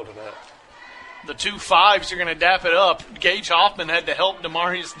pretty well tonight. The 2 5s are going to dap it up. Gage Hoffman had to help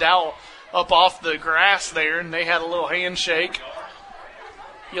Demarius Dowell up off the grass there, and they had a little handshake.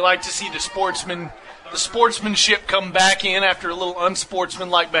 You like to see the sportsmanship come back in after a little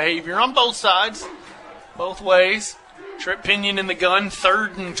unsportsmanlike behavior on both sides, both ways. Trip Pinion in the gun,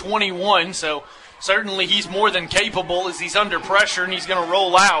 3rd and 21, so certainly he's more than capable as he's under pressure, and he's going to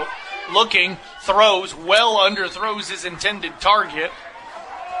roll out. Looking, throws, well underthrows his intended target.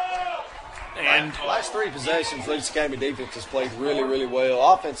 And last 3 possessions, Livingston Academy defense has played really, really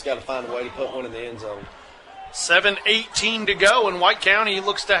well. Offense got to find a way to put one in the end zone. 7:18 to go, and White County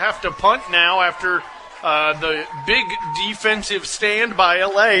looks to have to punt now after the big defensive stand by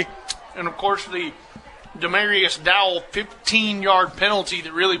L.A. And, of course, the Demarius Dowell 15-yard penalty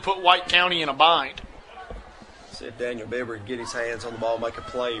that really put White County in a bind. See if Daniel Bieber can get his hands on the ball and make a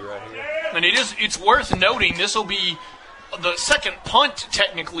play right here. And it's worth noting this will be the second punt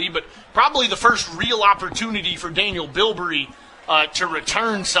technically, but probably the first real opportunity for Daniel Bilberry to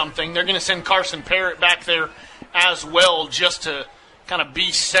return something. They're going to send Carson Parrott back there as well just to kind of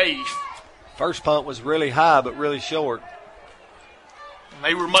be safe. First punt was really high but really short. And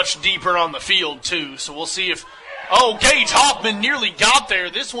they were much deeper on the field too, so we'll see if... Gage Hoffman nearly got there.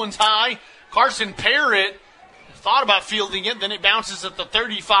 This one's high. Carson Parrott thought about fielding it, then it bounces at the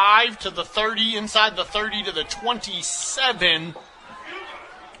 35 to the 30, inside the 30 to the 27.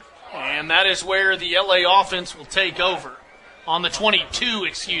 And that is where the LA offense will take over. On the 22,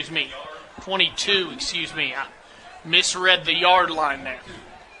 excuse me. I misread the yard line there.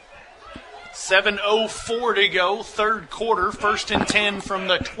 7:04 to go, 3rd quarter, 1st and 10 from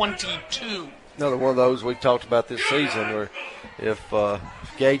the 22. Another one of those we've talked about this season where if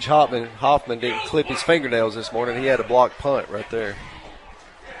Gage Hoffman didn't clip his fingernails this morning, he had a blocked punt right there.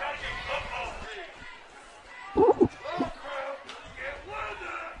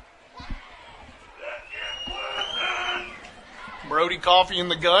 Brody Coffey in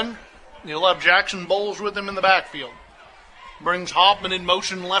the gun. He'll have Jackson Bowles with him in the backfield. Brings Hoffman in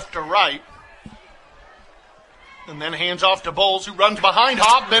motion left to right. And then hands off to Bowles, who runs behind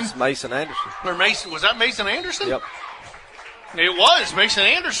Hoffman. It's Mason Anderson. Was that Mason Anderson? Yep. It was Mason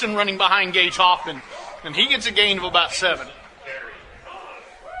Anderson running behind Gage Hoffman, and he gets a gain of about 7.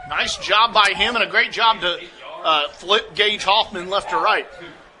 Nice job by him, and a great job to flip Gage Hoffman left to right.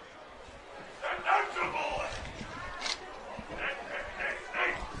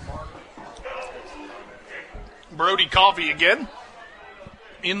 Brody Coffey again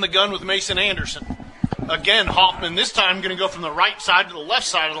in the gun with Mason Anderson. Again, Hoffman this time going to go from the right side to the left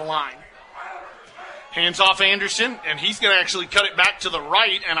side of the line. Hands off Anderson, and he's going to actually cut it back to the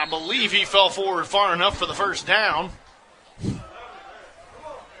right, and I believe he fell forward far enough for the first down.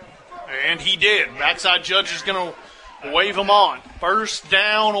 And he did. Backside judge is going to wave him on. First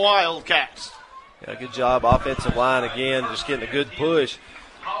down, Wildcats. Yeah, good job. Offensive line again, just getting a good push.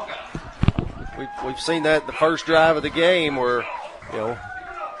 We've seen that the first drive of the game where,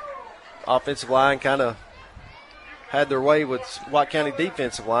 offensive line kind of had their way with White County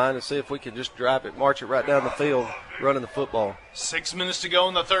defensive line and see if we can just march it right down the field, running the football. 6 minutes to go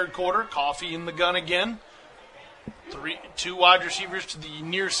in the 3rd quarter. Coffey in the gun again. 2 wide receivers to the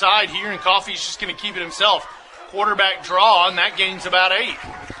near side here, and Coffey's just going to keep it himself. Quarterback draw, and that gains about 8.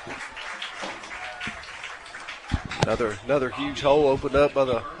 Another huge hole opened up by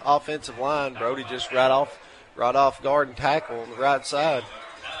the offensive line. Brody just right off guard and tackle on the right side.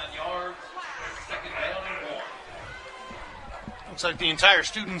 Looks like the entire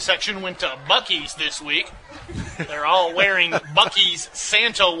student section went to Buc-ee's this week. They're all wearing Buc-ee's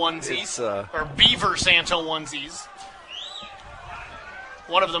Santa onesies, or Beaver Santa onesies.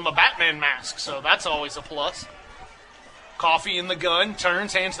 One of them a Batman mask, so that's always a plus. Coffey in the gun,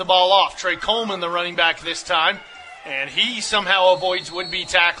 turns, hands the ball off. Trey Coleman, the running back this time, and he somehow avoids would-be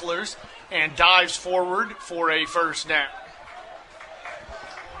tacklers and dives forward for a first down.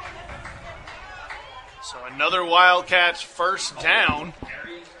 So another Wildcats first down.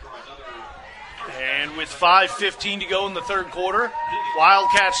 And with 5:15 to go in the third quarter,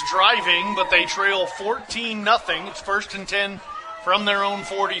 Wildcats driving, but they trail 14-0. It's 1st and 10 from their own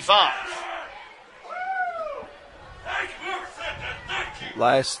 45.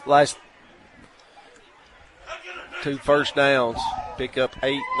 Last 2 first downs, pick up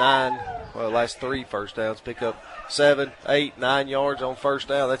 8, 9. Well, last 3 first downs, pick up 7, 8, 9 yards on first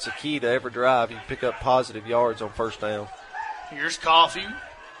down. That's the key to every drive. You pick up positive yards on first down. Here's Coffee.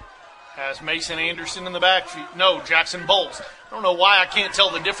 Has Mason Anderson in the backfield. No, Jackson Bowles. I don't know why I can't tell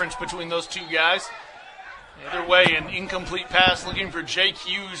the difference between those two guys. Either way, an incomplete pass looking for Jake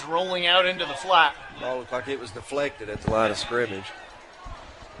Hughes rolling out into the flat. Ball looked like it was deflected at the line of scrimmage.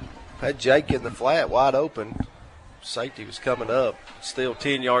 Had Jake in the flat wide open. Safety was coming up. Still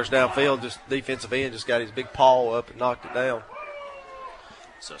 10 yards downfield. Just defensive end just got his big paw up and knocked it down.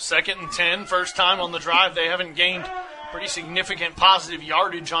 So 2nd and 10, first time on the drive. They haven't gained pretty significant positive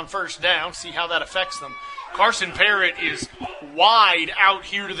yardage on first down. See how that affects them. Carson Parrott is wide out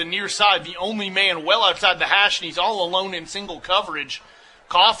here to the near side, the only man well outside the hash, and he's all alone in single coverage.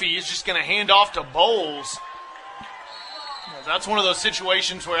 Coffee is just going to hand off to Bowles. That's one of those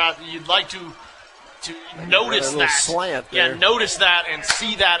situations where you'd like to notice that. Slant there. Yeah, notice that and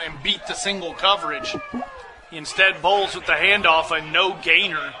see that and beat the single coverage. Instead, Bowles with the handoff, a no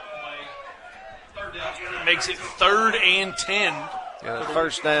gainer. Makes it 3rd and 10. Yeah,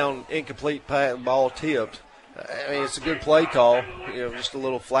 first down, incomplete pass, ball tipped. I mean, it's a good play call. Just a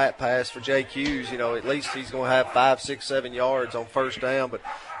little flat pass for Jake Hughes. At least he's going to have 5, 6, 7 yards on first down, but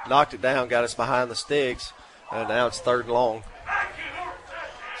knocked it down, got us behind the sticks, and now it's 3rd and long.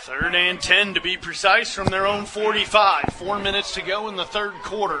 3rd and 10 to be precise from their own 45. 4 minutes to go in the third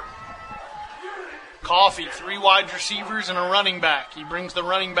quarter. Coffee, 3 wide receivers and a running back. He brings the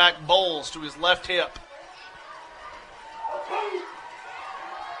running back Bowles to his left hip.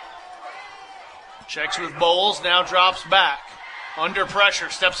 Checks with Bowles, now drops back. Under pressure,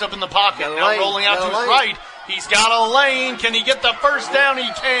 steps up in the pocket. Now rolling out to his right. He's got a lane. Can he get the first down? He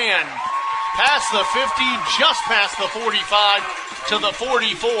can. Past the 50, just past the 45 to the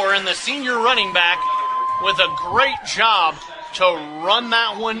 44. And the senior running back with a great job to run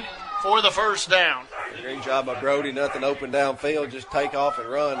that one for the first down. Great job by Brody. Nothing open downfield. Just take off and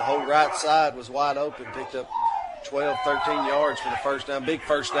run. The whole right side was wide open. Picked up 12, 13 yards for the first down. Big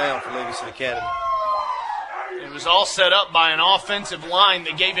first down for Livingston Academy. It was all set up by an offensive line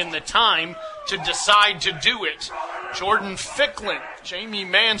that gave him the time to decide to do it. Jordan Ficklin, Jamie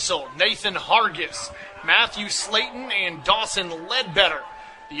Mansell, Nathan Hargis, Matthew Slayton, and Dawson Ledbetter.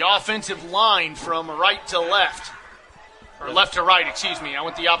 The offensive line from right to left. Or left to right, excuse me. I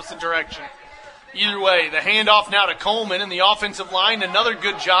went the opposite direction. Either way, the handoff now to Coleman and the offensive line. Another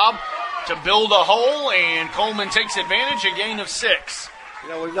good job to build a hole, and Coleman takes advantage, a gain of 6.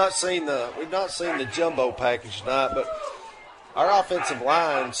 We've not seen the jumbo package tonight, but our offensive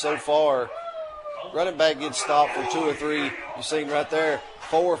line so far, running back gets stopped for 2 or 3. You've seen right there,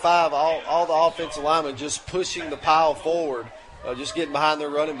 4 or 5, all the offensive linemen just pushing the pile forward, just getting behind their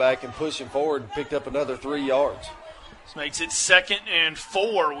running back and pushing forward, and picked up another 3 yards. This makes it 2nd and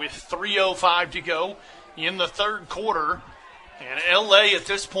 4 with 3:05 to go in the third quarter. And LA at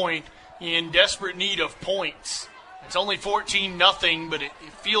this point in desperate need of points. It's only 14-0, but it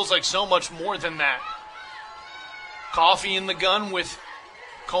feels like so much more than that. Coffee in the gun with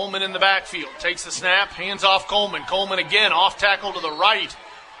Coleman in the backfield. Takes the snap, hands off Coleman. Coleman again, off tackle to the right.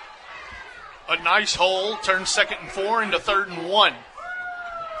 A nice hole, turns 2nd and 4 into 3rd and 1.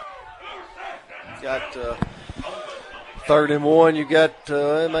 Got 3rd and 1. You got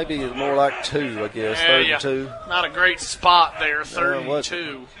maybe more like 2, I guess. 3rd and 2. Not a great spot there, 3rd and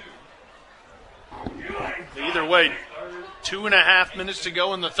 2. Either way, 2.5 minutes to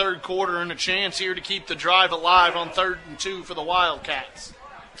go in the third quarter and a chance here to keep the drive alive on 3rd and 2 for the Wildcats.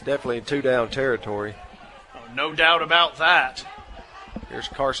 Definitely in 2-down territory. Oh, no doubt about that. Here's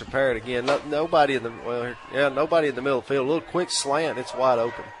Carson Parrott again. Nobody in the middle of the field. A little quick slant. It's wide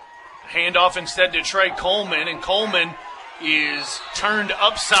open. Handoff instead to Trey Coleman, and Coleman is turned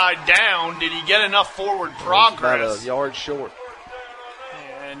upside down. Did he get enough forward progress? About a yard short.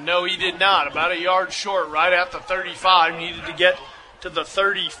 And no, he did not. About a yard short, right at the 35. Needed to get to the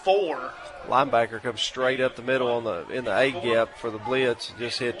 34. Linebacker comes straight up the middle in the A gap for the blitz.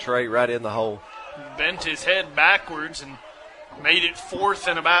 Just hit Trey right in the hole. Bent his head backwards and made it 4th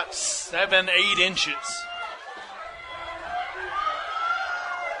and about 7-8 inches.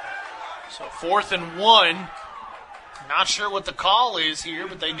 So 4th and 1 Not sure what the call is here,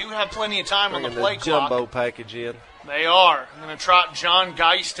 but they do have plenty of time on the play clock. Jumbo package in. They are. I'm going to trot John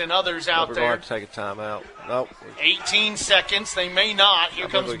Geist and others out there. We're going to take a timeout. Nope. 18 seconds. They may not. Here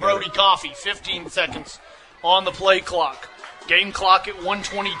comes Brody Coffey. 15 seconds on the play clock. Game clock at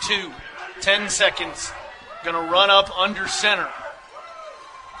 1:22. 10 seconds. Going to run up under center.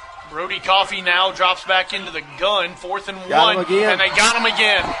 Brody Coffey now drops back into the gun. 4th and 1. And they got him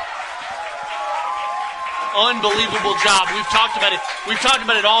again. Unbelievable job. We've talked about it. We've talked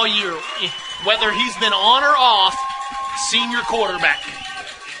about it all year. Whether he's been on or off, senior quarterback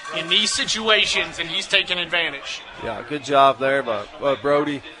in these situations, and he's taking advantage. Yeah, good job there by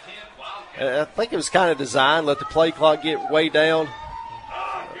Brody. I think it was kind of designed, let the play clock get way down.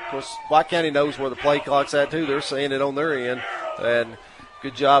 Of course, White County knows where the play clock's at, too. They're seeing it on their end. And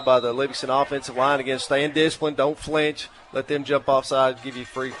good job by the Livingston offensive line. Again, stay in discipline, don't flinch. Let them jump offside, give you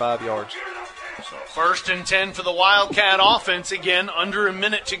free 5 yards. So 1st and 10 for the Wildcat offense. Again, under a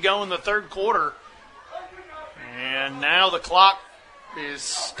minute to go in the third quarter. And now the clock is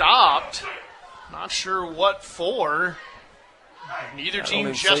stopped. Not sure what for. Neither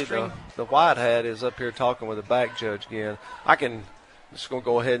team gesturing. The white hat is up here talking with the back judge again. I'm just going to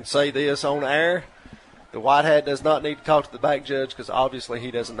go ahead and say this on air. The white hat does not need to talk to the back judge because obviously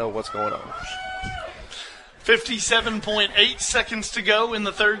he doesn't know what's going on. 57.8 seconds to go in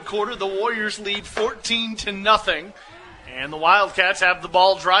the third quarter. The Warriors lead 14-0. And the Wildcats have the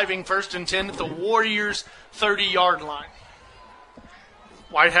ball driving 1st and 10 at the Warriors' 30-yard line.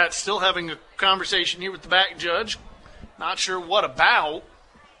 White Hat still having a conversation here with the back judge. Not sure what about,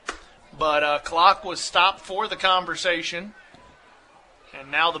 but clock was stopped for the conversation. And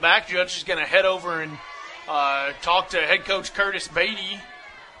now the back judge is going to head over and talk to head coach Curtis Beatty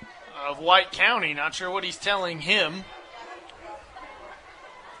of White County. Not sure what he's telling him.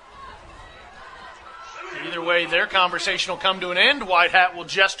 Either way, their conversation will come to an end. White Hat will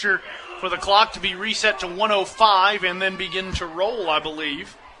gesture for the clock to be reset to 1:05 and then begin to roll, I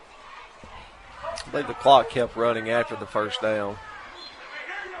believe. I believe the clock kept running after the first down.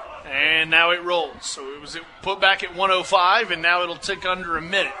 And now it rolls. So it was put back at 1:05, and now it'll tick under a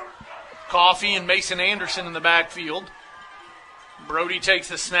minute. Coffey and Mason Anderson in the backfield. Brody takes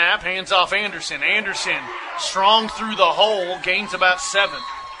the snap, hands off Anderson. Anderson strong through the hole, gains about 7.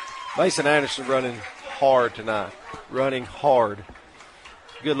 Mason Anderson running hard tonight. Running hard.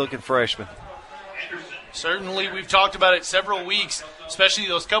 Good-looking freshman. Certainly, we've talked about it several weeks, especially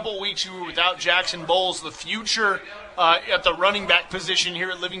those couple weeks you were without Jackson Bowles. The future at the running back position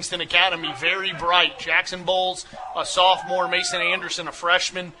here at Livingston Academy, very bright. Jackson Bowles, a sophomore, Mason Anderson, a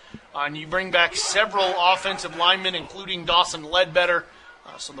freshman. And you bring back several offensive linemen, including Dawson Ledbetter.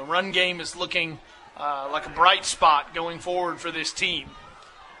 So the run game is looking like a bright spot going forward for this team.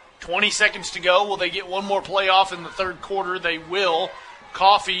 20 seconds to go. Will they get one more play off in the third quarter? They will.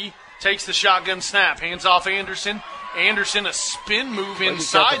 Coffey takes the shotgun snap. Hands off Anderson. Anderson, a spin move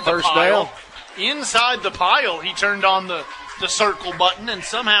inside the pile. Down. Inside the pile, he turned on the circle button and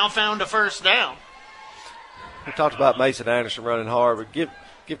somehow found a first down. We talked about Mason Anderson running hard, but give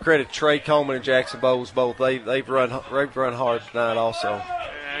credit to Trey Coleman and Jackson Bowles both. They've run hard tonight also.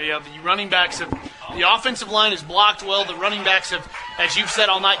 Yeah, the running backs the offensive line is blocked well. The running backs have, as you've said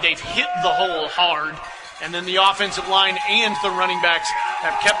all night, they've hit the hole hard. And then the offensive line and the running backs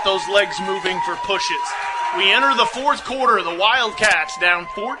have kept those legs moving for pushes. We enter the fourth quarter. The Wildcats down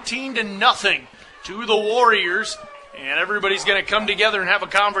 14-0 to the Warriors. And everybody's going to come together and have a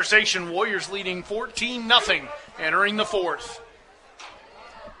conversation. Warriors leading 14-0 entering the fourth.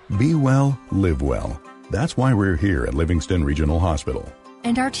 Be well, live well. That's why we're here at Livingston Regional Hospital.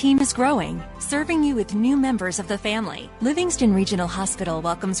 And our team is growing, serving you with new members of the family. Livingston Regional Hospital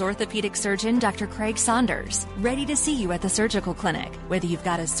welcomes orthopedic surgeon Dr. Craig Saunders, ready to see you at the surgical clinic. Whether you've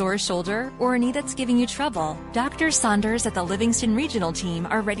got a sore shoulder or a knee that's giving you trouble, Dr. Saunders at the Livingston Regional team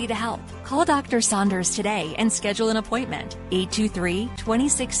are ready to help. Call Dr. Saunders today and schedule an appointment.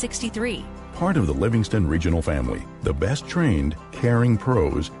 823-2663. Part of the Livingston Regional family, the best trained, caring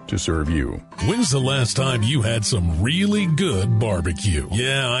pros to serve you. When's the last time you had some really good barbecue?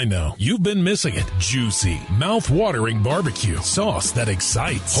 Yeah, I know. You've been missing it. Juicy, mouth-watering barbecue. Sauce that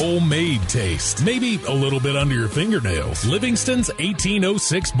excites. Homemade taste. Maybe a little bit under your fingernails. Livingston's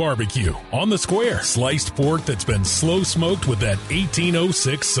 1806 barbecue. On the square. Sliced pork that's been slow smoked with that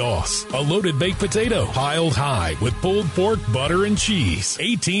 1806 sauce. A loaded baked potato. Piled high with pulled pork, butter, and cheese.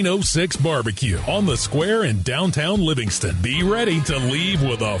 1806 barbecue. On the square in downtown Livingston. Be ready to leave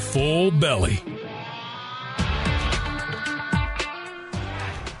with a full belly.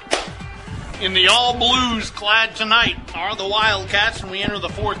 In the all blues clad tonight are the Wildcats, and we enter the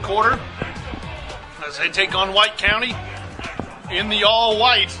fourth quarter. as they take on White County in the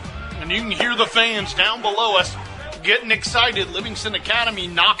all-white. And you can hear the fans down below us getting excited. Livingston Academy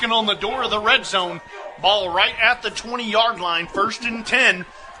knocking on the door of the red zone. Ball right at the 20-yard line, 1st and 10.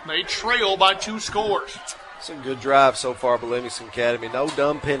 They trail by 2 scores. Some good drive so far by Livingston Academy. No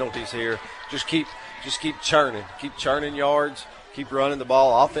dumb penalties here. Just keep churning. Keep churning yards. Keep running the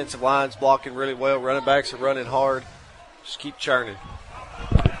ball. Offensive line's blocking really well. Running backs are running hard. Just keep churning.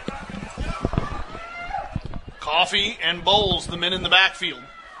 Coffee and Bowles, the men in the backfield.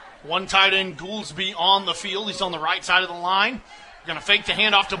 One tight end, Gouldsby, on the field. He's on the right side of the line. Going to fake the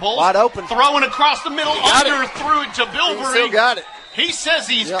handoff to Bowles. Wide open. Throwing across the middle. Under threw it to Bilberry. He still got it. He says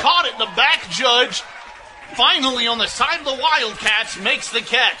he's caught it. The back judge, finally on the side of the Wildcats, makes the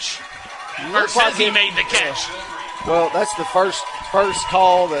catch. Or says he made the catch. Well, that's the first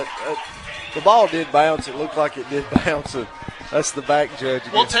call that the ball did bounce. It looked like it did bounce. That's the back judge.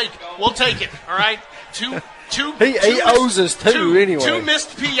 We'll take it. All right. He owes us two anyway. 2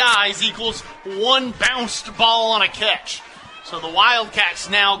 missed PIs equals 1 bounced ball on a catch. So the Wildcats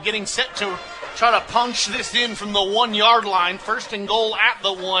now getting set to try to punch this in from the 1-yard line. 1st and goal at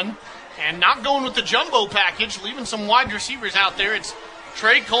the 1. And not going with the jumbo package, leaving some wide receivers out there. It's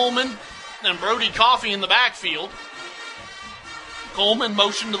Trey Coleman and Brody Coffey in the backfield. Coleman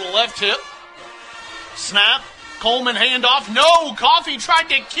motion to the left hip. Snap. Coleman handoff. No! Coffey tried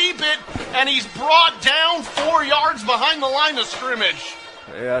to keep it, and he's brought down 4 yards behind the line of scrimmage.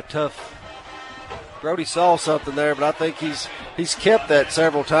 Yeah, tough. Brody saw something there, but I think he's kept that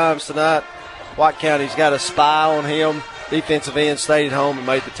several times tonight. White County's got a spy on him. Defensive end stayed at home and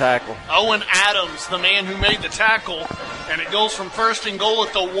made the tackle. Owen Adams, the man who made the tackle, and it goes from 1st and goal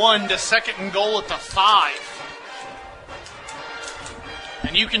at the 1 to 2nd and goal at the 5.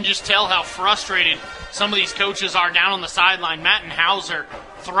 And you can just tell how frustrated some of these coaches are down on the sideline. Mattenhauser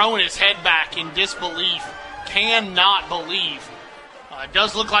throwing his head back in disbelief. Cannot believe. It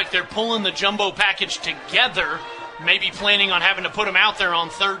does look like they're pulling the jumbo package together, maybe planning on having to put him out there on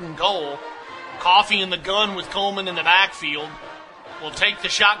 3rd and goal. Coffey in the gun with Coleman in the backfield. Will take the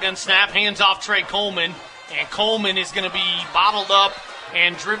shotgun snap, hands off Trey Coleman, and Coleman is going to be bottled up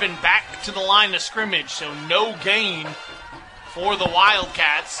and driven back to the line of scrimmage, so no gain for the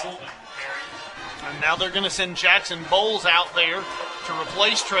Wildcats. And now they're going to send Jackson Bowles out there to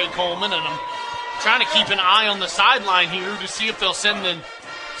replace Trey Coleman, and I'm trying to keep an eye on the sideline here to see if they'll send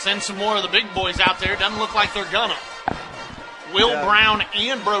some more of the big boys out there. Doesn't look like they're gonna. Will Brown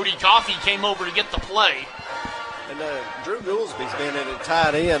and Brody Coffey came over to get the play. And Drew Gouldsby's been in at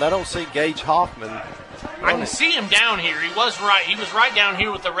tight end. I don't see Gage Hoffman. I can see him down here. He was right down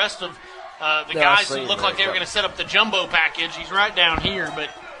here with the rest of the guys who looked like they were going to set up the jumbo package. He's right down here, but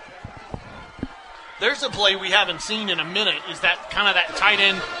there's a play we haven't seen in a minute. Is that kind of that tight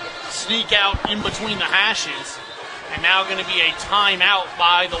end sneak out in between the hashes, and now going to be a timeout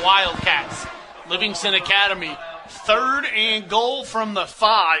by the Wildcats. Livingston Academy, 3rd and goal from the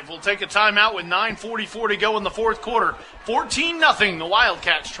 5. We'll take a timeout with 9:44 to go in the 4th quarter. 14-0, the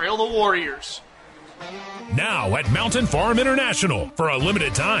Wildcats trail the Warriors. Now at Mountain Farm International, for a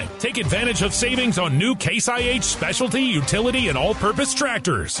limited time, take advantage of savings on new Case IH specialty, utility, and all-purpose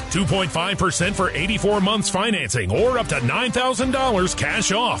tractors. 2.5% for 84 months financing or up to $9,000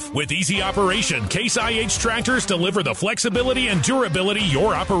 cash off. With easy operation, Case IH tractors deliver the flexibility and durability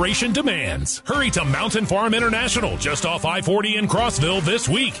your operation demands. Hurry to Mountain Farm International, just off I-40 in Crossville this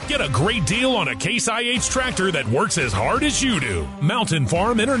week. Get a great deal on a Case IH tractor that works as hard as you do. Mountain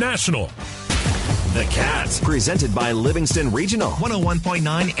Farm International. The Cats, presented by Livingston Regional,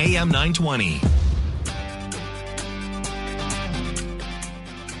 101.9 AM 920.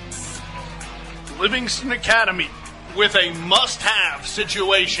 Livingston Academy with a must-have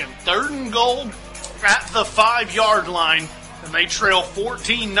situation. 3rd and goal at the 5-yard line, and they trail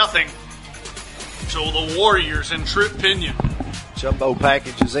 14-0. So the Warriors and Trip Pinion. Jumbo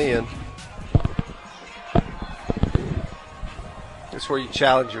package is in. That's where you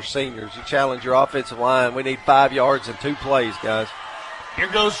challenge your seniors. You challenge your offensive line. We need 5 yards and 2 plays, guys.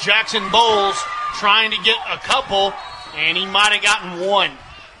 Here goes Jackson Bowles trying to get a couple, and he might have gotten 1.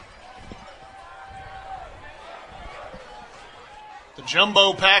 The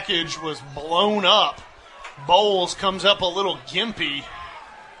jumbo package was blown up. Bowles comes up a little gimpy.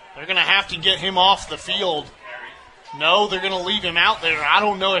 They're going to have to get him off the field. No, they're going to leave him out there. I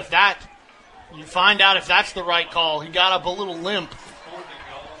don't know if that, you find out if that's the right call. He got up a little limp.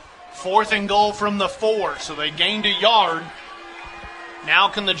 4th and goal from the 4, so they gained a yard. Now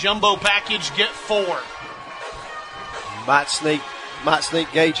can the jumbo package get 4? Might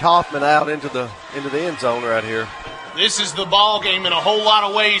sneak Gage Hoffman out into the end zone right here. This is the ball game in a whole lot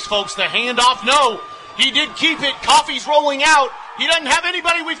of ways, folks. The handoff, no. He did keep it. Coffey's rolling out. He doesn't have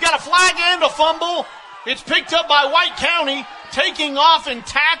anybody. We've got a flag and a fumble. It's picked up by White County. Taking off and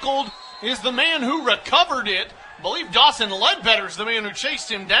tackled is the man who recovered it. I believe Dawson Ledbetter is the man who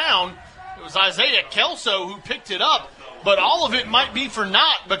chased him down. It was Isaiah Kelso who picked it up. But all of it might be for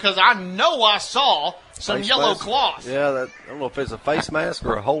naught because I know I saw some face yellow mask. cloth. Yeah, I don't know if it's a face mask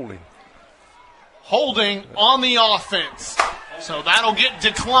or a holding. Holding on the offense. So that'll get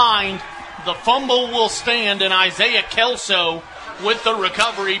declined. The fumble will stand, and Isaiah Kelso with the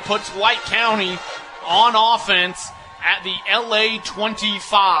recovery puts White County on offense at the LA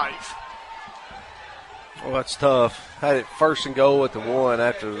 25. Well, that's tough. Had it first and goal at the 1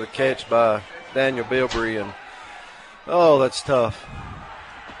 after the catch by Daniel Bilbrey, and that's tough.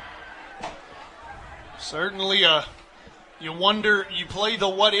 Certainly, you wonder, you play the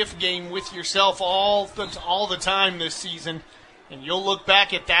what-if game with yourself all the time this season, and you'll look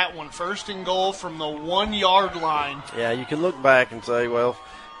back at that one, first and goal from the 1-yard line. Yeah, you can look back and say, well,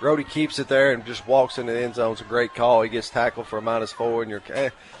 Brody keeps it there and just walks into the end zone. It's a great call. He gets tackled for a -4,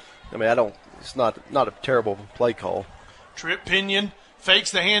 and it's not a terrible play call. Trip Pinion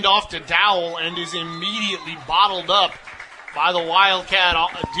fakes the handoff to Dowell and is immediately bottled up by the Wildcat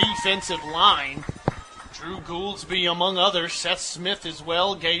defensive line. Drew Gouldsby among others, Seth Smith as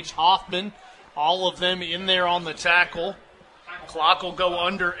well, Gage Hoffman, all of them in there on the tackle. Clock will go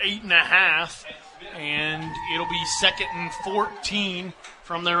under 8.5, and it'll be 2nd and 14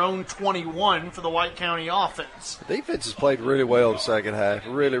 from their own 21 for the White County offense. The defense has played really well in the second half,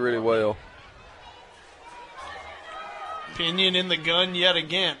 really, really well. Pinion in the gun yet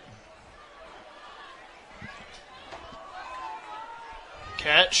again.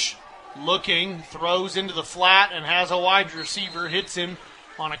 Catch, looking, throws into the flat and has a wide receiver, hits him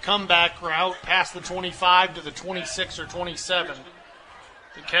on a comeback route past the 25 to the 26 or 27.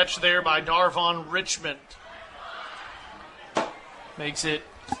 The catch there by Darvon Richmond makes it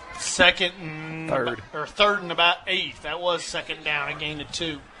third and about 8. That was 2nd down, a gain of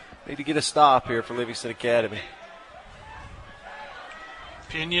 2. Need to get a stop here for Livingston Academy.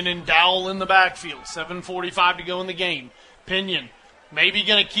 Pinion and Dowell in the backfield. 7:45 to go in the game. Pinion maybe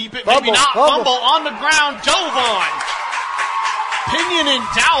going to keep it, maybe not. Fumble on the ground, dove on. Pinion and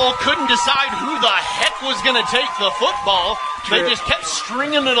Dowell couldn't decide who the heck was going to take the football. They just kept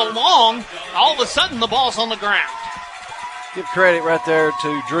stringing it along. All of a sudden, the ball's on the ground. Give credit right there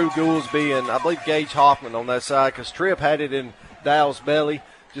to Drew Gouldsby and I believe Gage Hoffman on that side because Tripp had it in Dowell's belly,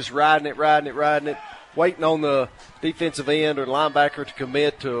 just riding it, waiting on the defensive end or linebacker to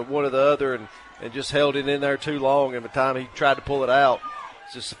commit to one or the other and just held it in there too long. And by the time he tried to pull it out,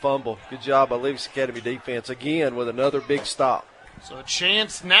 it's just a fumble. Good job by Livingston Academy defense again with another big stop. So a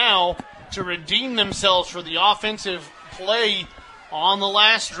chance now to redeem themselves for the offensive play on the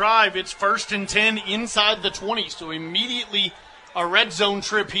last drive. It's 1st and 10 inside the 20. So immediately a red zone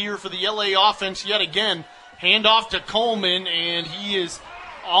trip here for the LA offense yet again. Handoff to Coleman, and he is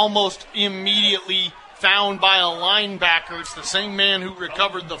almost immediately found by a linebacker. It's the same man who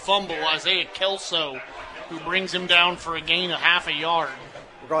recovered the fumble, Isaiah Kelso, who brings him down for a gain of half a yard.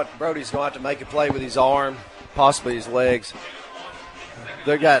 Brody's going to have to make a play with his arm, possibly his legs.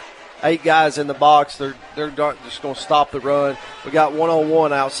 They got 8 guys in the box. They're just going to stop the run. We got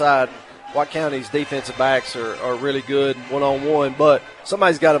one-on-one outside. White County's defensive backs are really good one-on-one, but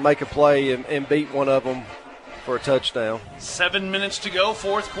somebody's got to make a play and beat one of them for a touchdown. 7 minutes to go,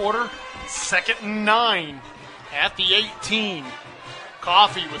 4th quarter. 2nd and 9 at the 18.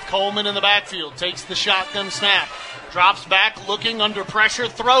 Coffey with Coleman in the backfield. Takes the shotgun snap. Drops back, looking under pressure.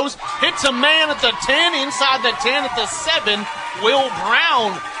 Throws. Hits a man at the 10. Inside the 10 at the 7. Will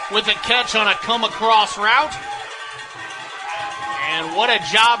Brown with a catch on a come-across route. And what a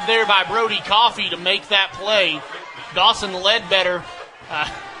job there by Brody Coffey to make that play. Dawson Ledbetter,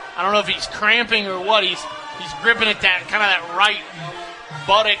 I don't know if he's cramping or what. He's gripping at that kind of that right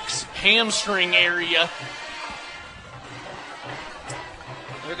buttocks, hamstring area.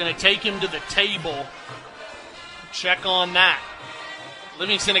 They're going to take him to the table. Check on that.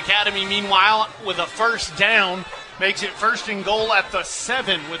 Livingston Academy, meanwhile, with a 1st down, makes it 1st and goal at the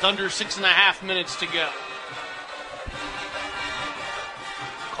 7 with under 6.5 minutes to go.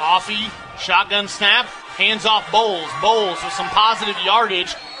 Coffey, shotgun snap, hands off Bowles. Bowles with some positive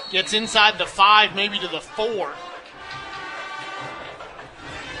yardage, gets inside the 5, maybe to the 4.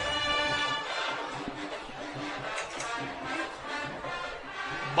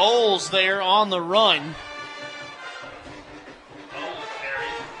 Bowles there on the run.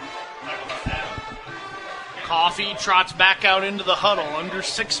 Coffey trots back out into the huddle. Under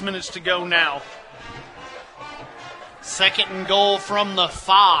 6 minutes to go now. 2nd and goal from the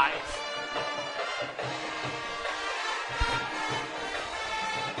 5.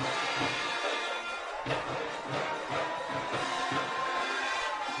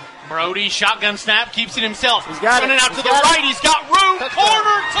 Brody, shotgun snap, keeps it himself. He's got running it. out to the right. He's got room.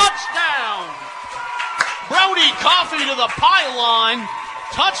 Corner touchdown. Brody Coffey to the pylon.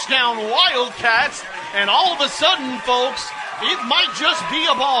 Touchdown Wildcats. And all of a sudden, folks, it might just be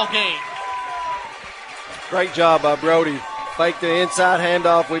a ball game. Great job by Brody. Fake the inside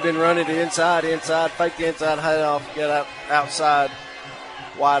handoff. We've been running the inside. Fake the inside handoff. Get outside.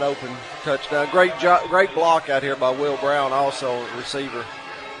 Wide open touchdown. Great block out here by Will Brown, also receiver.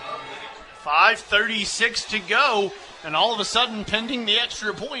 5:36 to go, and all of a sudden, pending the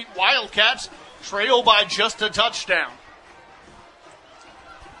extra point, Wildcats trail by just a touchdown.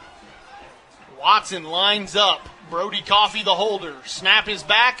 Watson lines up. Brody Coffey, the holder. Snap is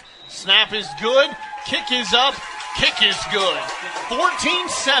back. Snap is good. Kick is up. Kick is good.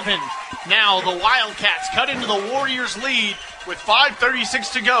 14-7. Now the Wildcats cut into the Warriors' lead with 5:36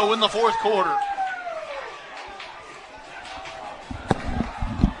 to go in the fourth quarter.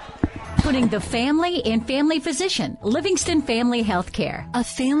 Putting the family in family physician, Livingston Family Healthcare. A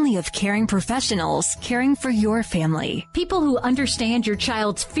family of caring professionals caring for your family. People who understand your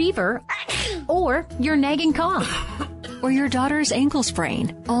child's fever or your nagging cough. Or your daughter's ankle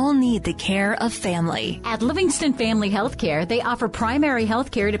sprain. All need the care of family. At Livingston Family Healthcare, they offer primary health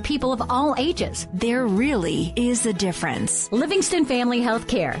care to people of all ages. There really is a difference. Livingston Family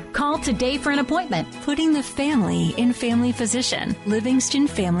Healthcare. Call today for an appointment. Putting the family in family physician. Livingston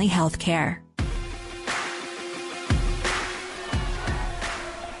Family Healthcare.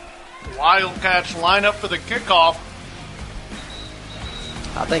 Wildcats line up for the kickoff.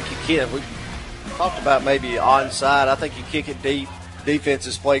 I think you can. We talked about maybe onside. I think you kick it deep. Defense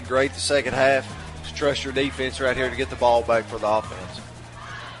has played great the second half. Just trust your defense right here to get the ball back for the offense.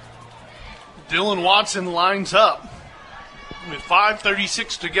 Dylan Watson lines up with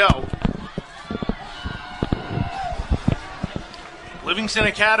 5:36 to go. Livingston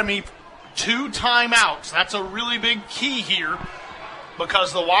Academy, 2 timeouts. That's a really big key here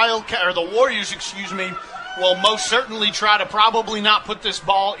because the Warriors, will most certainly try to probably not put this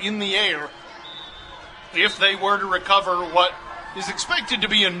ball in the air if they were to recover what is expected to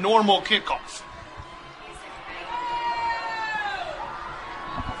be a normal kickoff.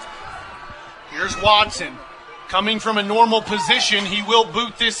 Here's Watson. Coming from a normal position, he will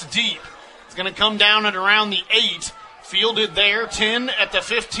boot this deep. It's going to come down at around the 8. Fielded there, 10 at the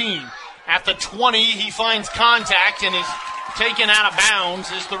 15. At the 20, he finds contact and is taken out of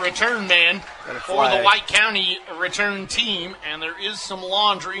bounds as the return man for the White County return team, and there is some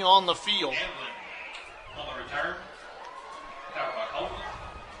laundry on the field.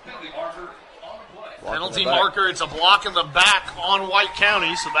 Penalty marker, it's a block in the back on White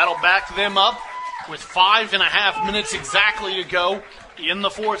County, so that'll back them up with 5.5 minutes exactly to go in the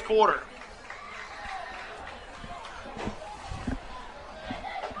fourth quarter.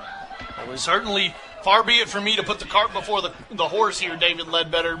 Certainly, far be it for me to put the cart before the horse here, David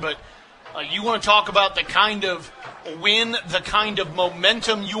Ledbetter, but you want to talk about the kind of win, the kind of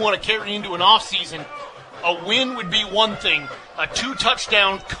momentum you want to carry into an offseason. A win would be one thing. A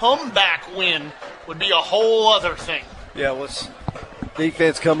 2-touchdown comeback win would be a whole other thing. Yeah, let's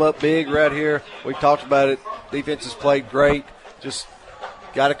defense come up big right here. We talked about it. Defense has played great. Just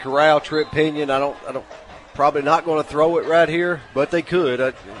got to corral Trip Pinion. I don't. Probably not going to throw it right here, but they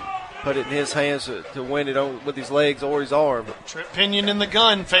could. Put it in his hands to win it with his legs or his arm. Trip Pinion in the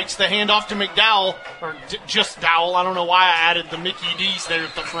gun, fakes the handoff to McDowell, or just Dowell. I don't know why I added the Mickey D's there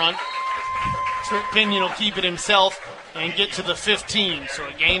at the front. Trip Pinion will keep it himself and get to the 15, so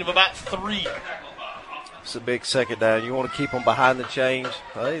a gain of about 3. It's a big second down. You want to keep him behind the chains.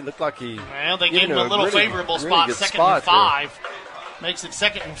 He looked like he... Well, they gave him a little favorable spot, second and 5. Makes it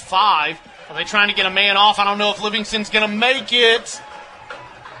 2nd and 5. Are they trying to get a man off? I don't know if Livingston's going to make it.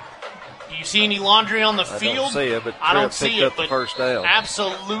 Do you see any laundry on the field? I don't see it, but I don't see it, up the first down.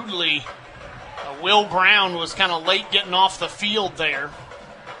 Absolutely. Will Brown was kind of late getting off the field there.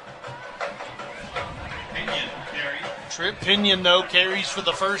 Trip Pinion, though, carries for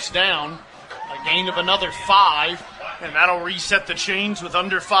the first down. A gain of another 5, and that'll reset the chains with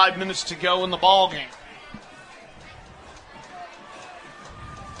under 5 minutes to go in the ballgame.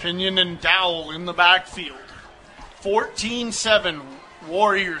 Pinion and Dowell in the backfield. 14-7.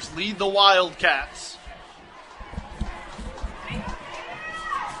 Warriors lead the Wildcats.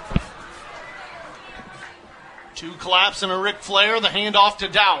 Two collapse and a Ric Flair. The handoff to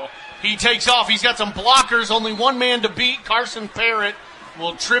Dowell. He takes off. He's got some blockers. Only one man to beat. Carson Parrott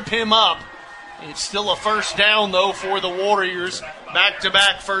will trip him up. It's still a first down, though, for the Warriors.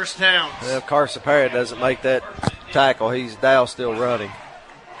 Back-to-back first downs. Well, if Carson Parrott doesn't make that tackle, Dowell still running.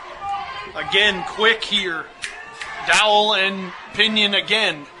 Again, quick here. Dowell and Pinion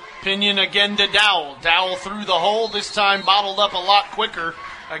again. Pinion again to Dowell. Dowell through the hole, this time bottled up a lot quicker.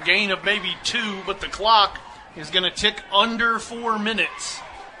 A gain of maybe 2, but the clock is going to tick under 4 minutes.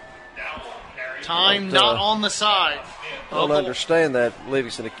 Time not on the side. I don't understand that,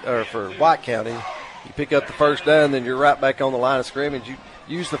 Livingston, or for White County. You pick up the first down, then you're right back on the line of scrimmage. You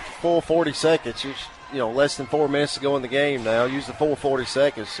use the full 40 seconds. You're, less than 4 minutes to go in the game now. Use the full 40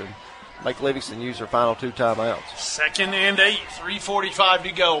 seconds and make Livingston use their final 2 timeouts. 2nd and 8, 3:45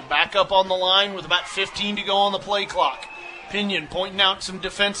 to go. Back up on the line with about 15 to go on the play clock. Pinion pointing out some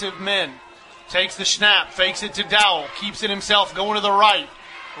defensive men. Takes the snap, fakes it to Dowell, keeps it himself, going to the right.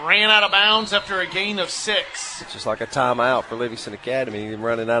 Ran out of bounds after a gain of 6. It's just like a timeout for Livingston Academy, him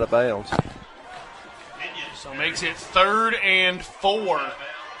running out of bounds. So makes it 3rd and 4.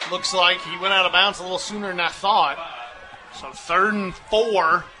 Looks like he went out of bounds a little sooner than I thought. So 3rd and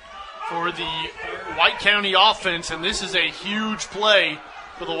 4 for the White County offense, and this is a huge play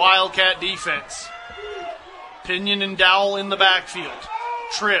for the Wildcat defense. Pinion and Dowell in the backfield.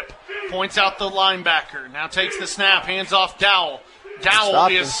 Tripp points out the linebacker. Now takes the snap, hands off Dowell. Dowell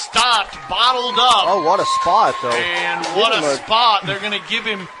is stopped, bottled up. Oh, what a spot, though. And what a spot. They're going to give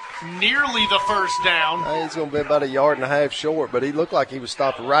him nearly the first down. He's going to be about 1.5 yards short, but he looked like he was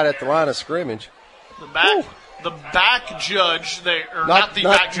stopped right at the line of scrimmage. The back judge, not the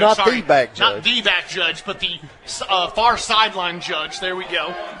back judge, but the far sideline judge. There we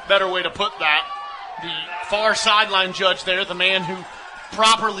go. Better way to put that. The far sideline judge there, the man who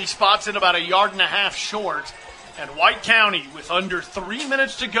properly spots it about 1.5 yards short. And White County, with under 3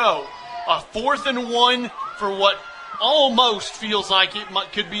 minutes to go, a 4th and 1 for what almost feels like it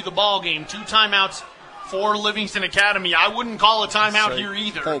could be the ball game. 2 timeouts for Livingston Academy. I wouldn't call a timeout here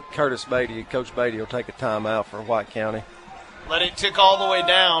either. I think Coach Beatty will take a timeout for White County. Let it tick all the way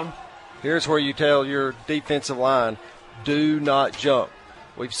down. Here's where you tell your defensive line, do not jump.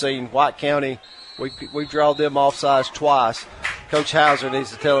 We've seen White County, we've drawn them offsides twice. Coach Hauser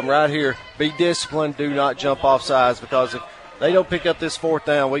needs to tell them right here, be disciplined, do not jump offsides, because if they don't pick up this 4th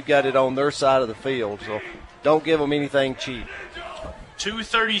down, we've got it on their side of the field. So don't give them anything cheap.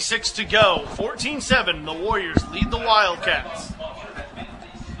 2:36 to go. 14-7, the Warriors lead the Wildcats.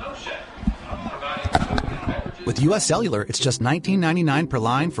 With U.S. Cellular, it's just $19.99 per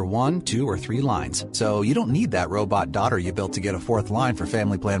line for 1, 2, or 3 lines. So you don't need that robot daughter you built to get a 4th line for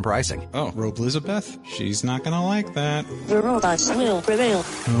family plan pricing. Oh, Robe Elizabeth? She's not going to like that. The robots will prevail.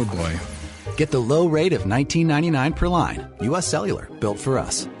 Oh, boy. Get the low rate of $19.99 per line. U.S. Cellular, built for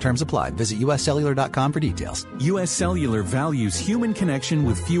us. Terms apply. Visit uscellular.com for details. U.S. Cellular values human connection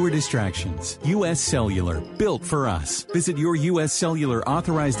with fewer distractions. U.S. Cellular, built for us. Visit your U.S. Cellular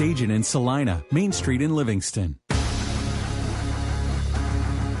authorized agent in Salina, Main Street in Livingston.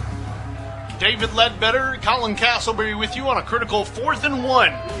 David Ledbetter, Colin Castleberry with you on a critical 4th and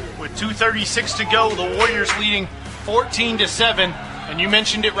 1 with 2:36 to go. The Warriors leading 14-7. And you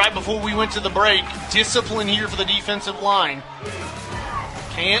mentioned it right before we went to the break. Discipline here for the defensive line.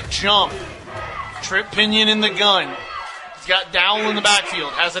 Can't jump. Tripp Pinion in the gun. He's got Dowell in the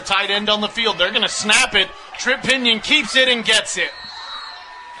backfield. Has a tight end on the field. They're going to snap it. Tripp Pinion keeps it and gets it.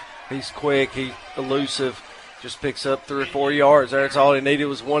 He's quick. He's elusive. Just picks up 3 or 4 yards there. That's all he needed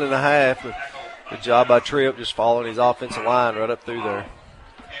was 1.5. But good job by Tripp, just following his offensive line right up through there.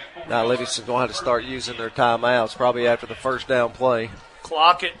 Now Livingston's going to have to start using their timeouts probably after the first down play.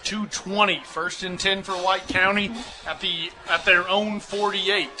 Clock at 2:20. 1st and 10 for White County at their own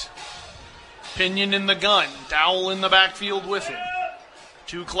 48. Pinion in the gun. Dowell in the backfield with him.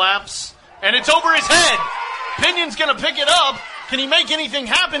 2 claps, and it's over his head. Pinion's going to pick it up. Can he make anything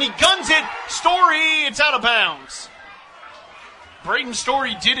happen? He guns it. Story, it's out of bounds. Braden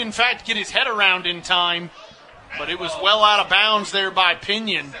Story did, in fact, get his head around in time, but it was well out of bounds there by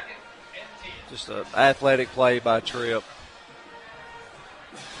Pinion. Just an athletic play by Tripp.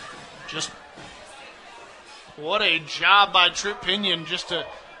 Just what a job by Tripp Pinion just to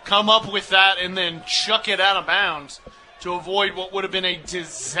come up with that and then chuck it out of bounds to avoid what would have been a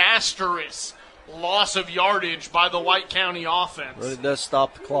disastrous loss of yardage by the White County offense. But it does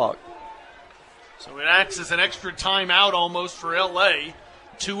stop the clock. So it acts as an extra timeout almost for L.A.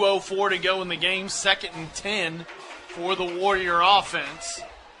 2:04 to go in the game. 2nd and 10 for the Warrior offense.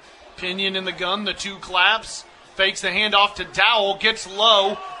 Pinion in the gun, the 2 claps. Fakes the handoff to Dowell, gets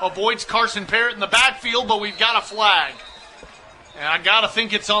low, avoids Carson Parrott in the backfield, but we've got a flag. And I got to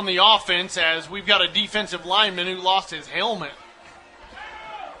think it's on the offense as we've got a defensive lineman who lost his helmet.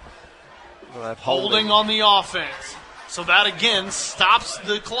 Holding on the offense. So that again stops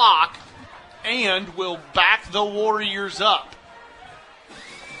the clock and will back the Warriors up.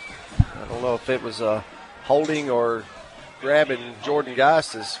 I don't know if it was holding or grabbing Jordan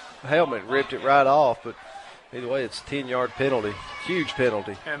Geist's helmet, ripped it right off. But either way, it's a 10-yard penalty. Huge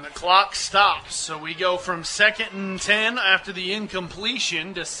penalty. And the clock stops. So we go from 2nd and 10 after the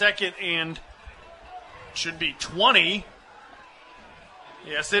incompletion to 2nd and should be 20.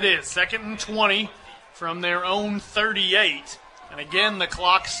 Yes, it is. 2nd and 20 from their own 38. And again, the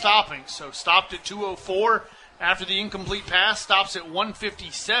clock stopping. So stopped at 2:04 after the incomplete pass. Stops at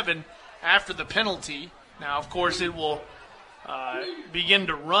 1:57 after the penalty. Now, of course, it will begin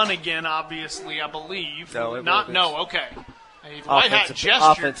to run again, obviously, I believe. No, it not. won't. No, okay. Whitehat gestured.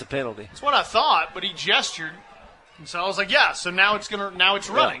 Offensive penalty. That's what I thought, but he gestured. And so I was like, yeah, so now it's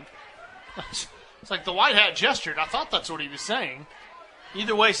running. Yeah. It's like the white hat gestured. I thought that's what he was saying.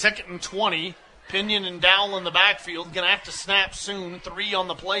 Either way, 2nd and 20. Pinion and Dowell in the backfield. Going to have to snap soon. 3 on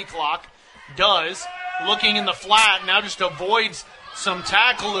the play clock. Does. Looking in the flat. Now just avoids some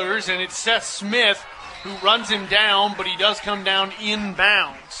tacklers, and it's Seth Smith who runs him down, but he does come down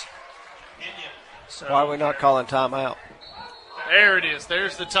inbounds. So, why are we not calling timeout? There it is.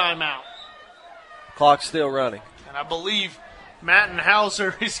 There's the timeout. Clock's still running. And I believe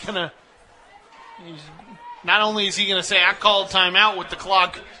Mattenhauser is going to – not only is he going to say, I called timeout with the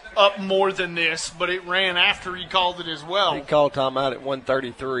clock up more than this, but it ran after he called it as well. He called timeout at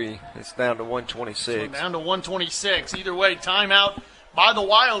 1:33. It's down to 1:26. So down to 1:26. Either way, timeout by the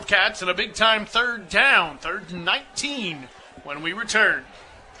Wildcats and a big-time 3rd down, 3rd and 19 when we return.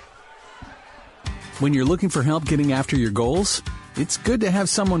 When you're looking for help getting after your goals, it's good to have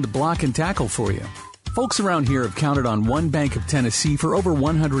someone to block and tackle for you. Folks around here have counted on One Bank of Tennessee for over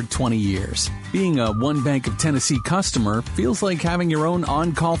 120 years. Being a One Bank of Tennessee customer feels like having your own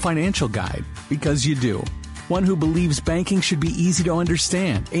on-call financial guide, because you do. One who believes banking should be easy to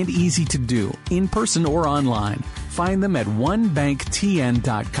understand and easy to do, in person or online. Find them at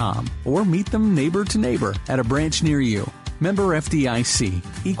onebanktn.com or meet them neighbor to neighbor at a branch near you. Member FDIC,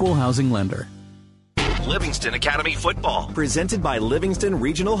 Equal Housing Lender. Livingston Academy Football, presented by Livingston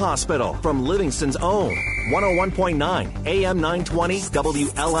Regional Hospital from Livingston's own 101.9 AM 920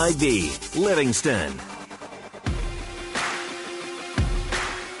 WLIV, Livingston.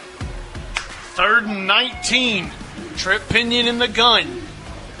 3rd and 19. Trip Pinion in the gun.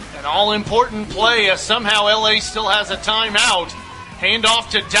 An all-important play as somehow LA still has a timeout. Handoff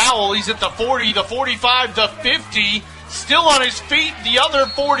to Dowell. He's at the 40, the 45, the 50. Still on his feet, the other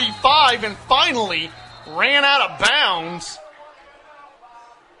 45, and finally ran out of bounds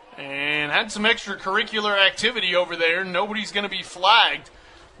and had some extracurricular activity over there. Nobody's going to be flagged,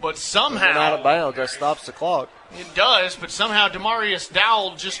 but somehow ran out of bounds. That stops the clock. It does, but somehow Demarius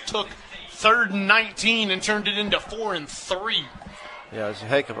Dowell just took 3rd and 19 and turned it into 4 and 3. Yeah, it's a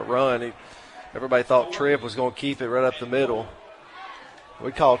heck of a run. Everybody thought Tripp was going to keep it right up the middle.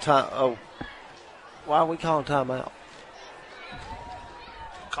 We call time. Oh, why are we calling timeout?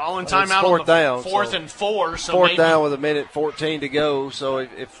 Calling timeout on the down, 4th and 4. So 4th down with 1:14 to go. So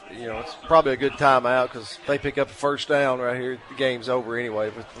if it's probably a good timeout, because if they pick up a 1st down right here, the game's over anyway.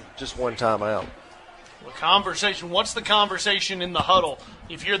 But just one timeout. The conversation. What's the conversation in the huddle?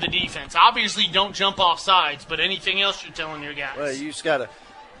 If you're the defense, obviously don't jump off sides. But anything else you're telling your guys? Well, you just got to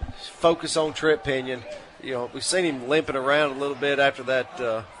focus on Trip Pinion. We've seen him limping around a little bit after that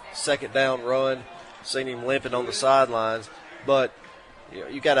 2nd down run. Seen him limping on the sidelines, but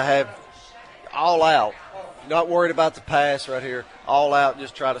you got to have all out. Not worried about the pass right here. All out,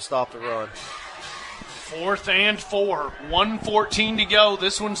 just try to stop the run. 4th and 4. 1:14 to go.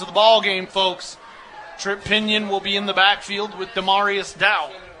 This one's the ball game, folks. Trip Pinion will be in the backfield with Demarius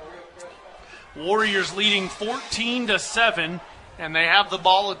Dowell. Warriors leading 14-7, and they have the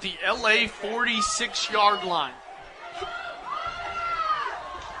ball at the LA 46-yard line.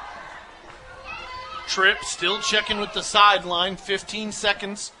 Tripp still checking with the sideline. 15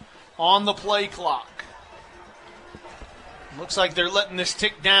 seconds on the play clock. Looks like they're letting this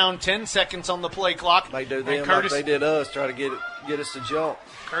tick down. 10 seconds on the play clock. They do them like they did us, try to get us to jump.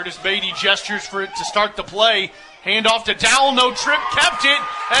 Curtis Beatty gestures for it to start the play. Hand off to Dowell. No Tripp kept it,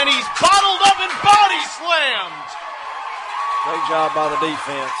 and he's bottled up and body slammed. Great job by the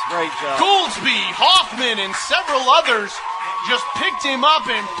defense. Great job. Gouldsby, Hoffman, and several others just picked him up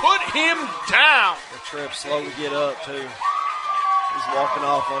and put him down. The Tripp slow to get up, too. He's walking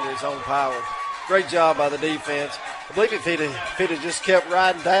off under his own power. Great job by the defense. I believe if he'd have just kept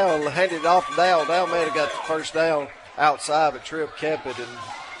riding down, handed it off to Dowell, Dowell may have got the 1st down outside, but Tripp kept it, and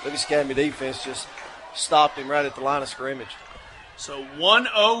Livingston Academy defense just stopped him right at the line of scrimmage. So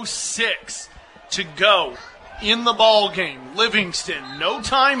 1:06 to go in the ball game. Livingston, no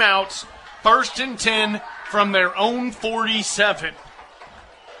timeouts, 1st and 10 from their own 47.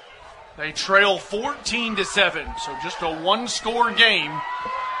 They trail 14-7, so just a one-score game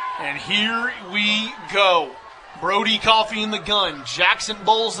And here we go. Brody Coffee in the gun. Jackson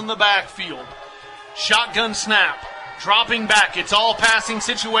Bowles in the backfield. Shotgun snap. Dropping back. It's all passing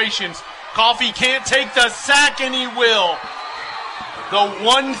situations. Coffee can't take the sack, and he will. The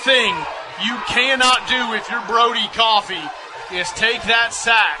one thing you cannot do if you're Brody Coffee is take that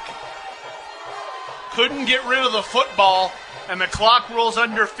sack. Couldn't get rid of the football, and the clock rolls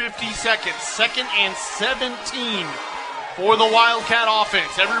under 50 seconds. 2nd and 17 for the Wildcat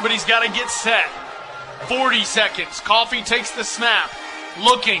offense. Everybody's got to get set. 40 seconds. Coffee takes the snap.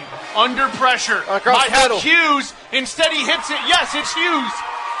 Looking, under pressure. Might have Hughes. Instead he hits it. Yes, it's Hughes.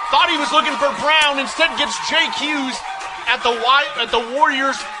 Thought he was looking for Brown. Instead gets Jake Hughes at the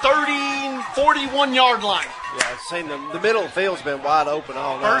Warriors' 41-yard line. Yeah, I've seen the middle of the field's been wide open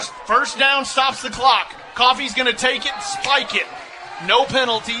all night. First down stops the clock. Coffee's going to take it, spike it. No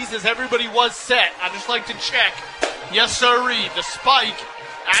penalties as everybody was set. I just like to check. Yes, sirree. The spike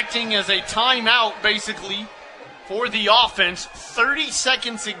acting as a timeout, basically, for the offense. 30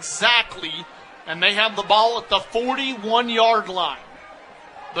 seconds exactly, and they have the ball at the 41-yard line.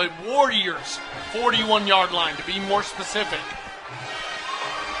 The Warriors' 41-yard line, to be more specific.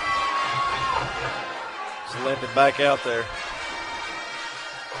 Just limping back out there.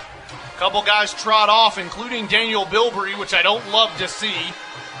 A couple guys trot off, including Daniel Bilberry, which I don't love to see.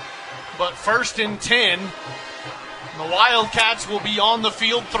 But 1st and 10. The Wildcats will be on the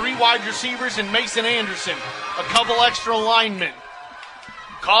field. 3 wide receivers and Mason Anderson. A couple extra linemen.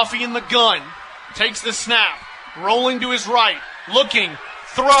 Coffee in the gun. Takes the snap. Rolling to his right. Looking.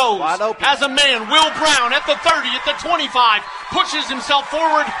 Throws. Has a man. Will Brown at the 30, at the 25. Pushes himself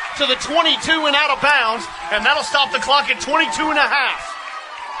forward to the 22 and out of bounds. And that'll stop the clock at 22 and a half.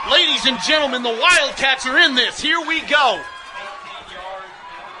 Ladies and gentlemen, the Wildcats are in this. Here we go.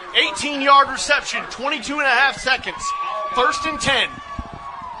 18-yard reception, 22 and a half seconds. 1st and 10.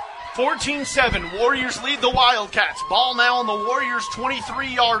 14-7. Warriors lead the Wildcats. Ball now on the Warriors'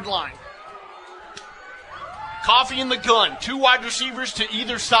 23-yard line. Coffee in the gun. 2 wide receivers to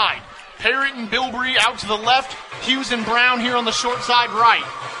either side. Parrott and Bilberry out to the left. Hughes and Brown here on the short side right.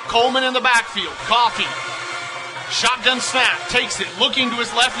 Coleman in the backfield. Coffee. Shotgun snap. Takes it. Looking to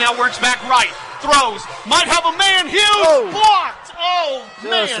his left. Now works back right. Throws. Might have a man. Hughes blocked. Oh,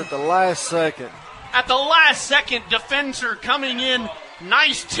 man. Just at the last second. At the last second, defender coming in.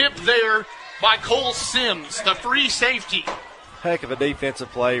 Nice tip there by Cole Sims, the free safety. Heck of a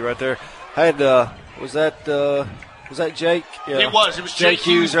defensive play right there. Was that Jake? Yeah. It was. It was Jake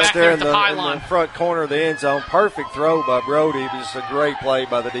Hughes right there in the front corner of the end zone. Perfect throw by Brody. It was just a great play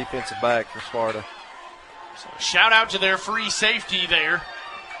by the defensive back for Sparta. So shout out to their free safety there.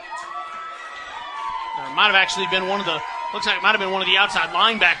 It might have actually been looks like it might have been one of the outside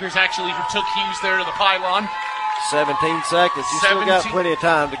linebackers actually who took Hughes there to the pylon. 17 seconds. You still got plenty of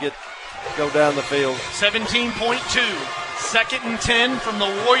time to go down the field. 17.2. 2nd and 10 from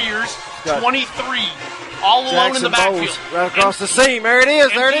the Warriors. 23. All alone in the backfield. Bowles right across the seam. There it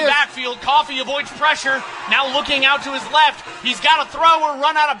is. There it is. Backfield. Coffee avoids pressure. Now looking out to his left. He's got a thrower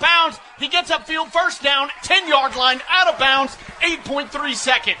run out of bounds. He gets upfield, first down, 10-yard line, out of bounds, 8.3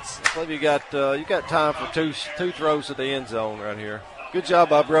 seconds. I believe you got time for two throws to the end zone right here. Good job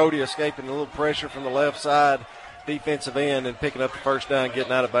by Brody escaping a little pressure from the left side defensive end and picking up the first down,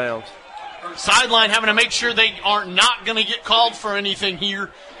 getting out of bounds. Sideline having to make sure they are not going to get called for anything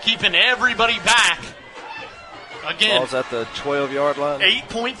here, keeping everybody back. Again, ball's at the 12-yard line.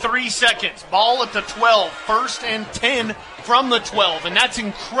 8.3 seconds. Ball at the 12. 1st and 10 from the 12. And that's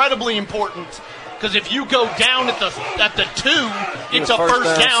incredibly important because if you go down at the 2, it's a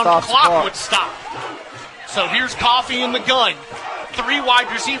first down. The clock would stop. So here's Coffee in the gun. 3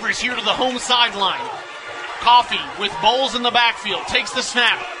 wide receivers here to the home sideline. Coffee with Bowles in the backfield. Takes the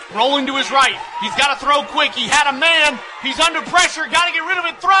snap. Rolling to his right. He's got to throw quick. He had a man. He's under pressure. Got to get rid of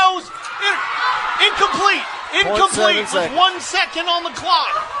it. Throws. Incomplete. Incomplete with 1 second on the clock.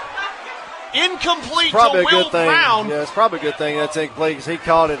 Incomplete to Will Brown. Yeah, it's probably a good thing that's incomplete because he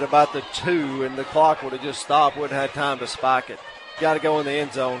caught it about the 2 and the clock would have just stopped. Wouldn't have had time to spike it. Got to go in the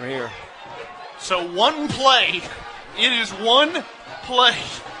end zone here. So one play. It is one play.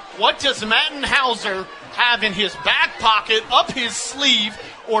 What does Mattenhauser have in his back pocket, up his sleeve,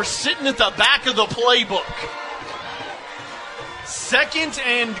 or sitting at the back of the playbook? 2nd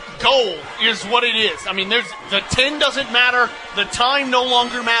and goal is what it is. I mean, the 10 doesn't matter. The time no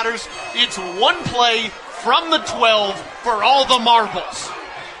longer matters. It's one play from the 12 for all the marbles.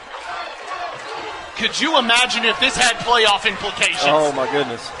 Could you imagine if this had playoff implications? Oh, my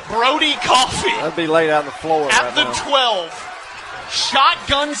goodness. Brody Coffee. That'd be laid out on the floor at the 12.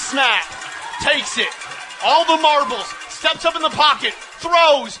 Shotgun snap. Takes it. All the marbles. Steps up in the pocket.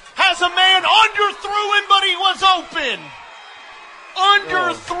 Throws. has a man underthrew him, but he was open.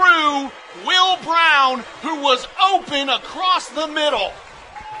 Underthrew Will Brown, who was open across the middle.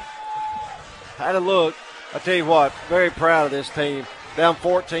 Had a look. I tell you what, very proud of this team. Down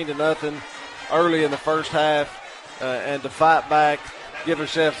 14-0 early in the first half, and to fight back, give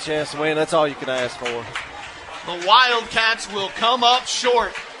themselves a chance to win. That's all you can ask for. The Wildcats will come up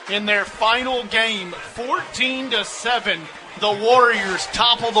short in their final game, 14-7. The Warriors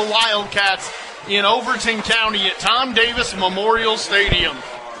topple the Wildcats in Overton County at Tom Davis Memorial Stadium.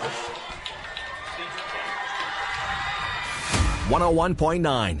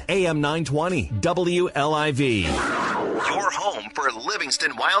 101.9 AM 920 WLIV. Your home for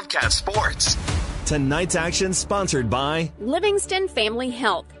Livingston Wildcat sports. Tonight's action sponsored by Livingston Family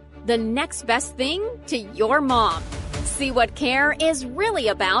Health, the next best thing to your mom. See what care is really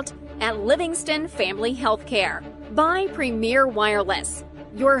about at Livingston Family Health Care. By Premier Wireless,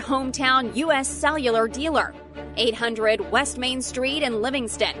 your hometown U.S. cellular dealer. 800 West Main Street in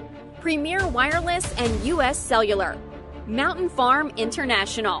Livingston. Premier Wireless and U.S. Cellular. Mountain Farm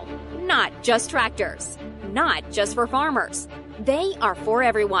International. Not just tractors. Not just for farmers. They are for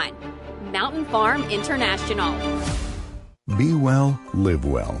everyone. Mountain Farm International. Be well, live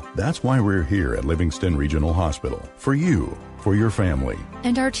well. That's why we're here at Livingston Regional Hospital. For you, for your family.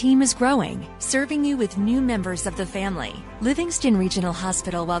 And our team is growing, serving you with new members of the family. Livingston Regional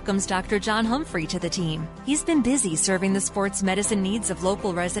Hospital welcomes Dr. John Humphrey to the team. He's been busy serving the sports medicine needs of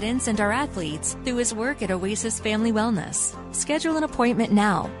local residents and our athletes through his work at Oasis Family Wellness. Schedule an appointment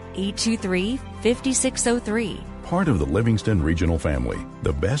now, 823-5603. Part of the Livingston Regional family,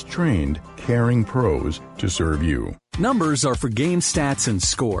 the best trained, caring pros to serve you. Numbers are for game stats and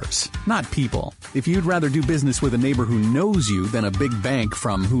scores, not people. If you'd rather do business with a neighbor who knows you than a big bank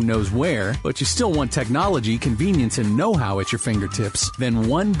from who knows where, but you still want technology, convenience, and know-how at your fingertips, then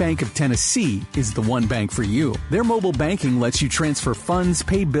One Bank of Tennessee is the one bank for you. Their mobile banking lets you transfer funds,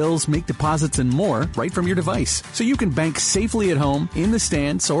 pay bills, make deposits, and more right from your device. So you can bank safely at home, in the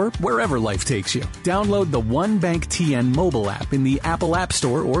stands, or wherever life takes you. Download the One Bank TN mobile app in the Apple App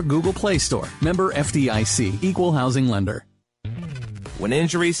Store or Google Play Store. Member FDIC, Equal Housing Lender. When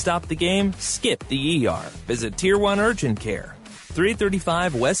injuries stop the game, skip the ER. Visit Tier 1 Urgent Care,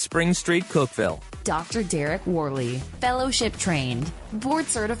 335 West Spring Street, Cookeville. Dr. Derek Worley, fellowship trained, board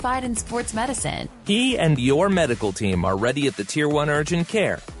certified in sports medicine. He and your medical team are ready at the Tier 1 Urgent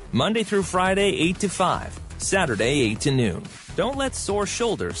Care, Monday through Friday, 8 to 5, Saturday, 8 to noon. Don't let sore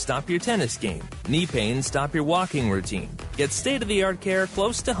shoulders stop your tennis game. Knee pain stop your walking routine. Get state-of-the-art care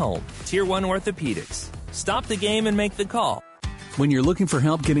close to home. Tier 1 Orthopedics. Stop the game and make the call. When you're looking for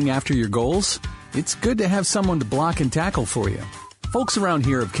help getting after your goals, it's good to have someone to block and tackle for you. Folks around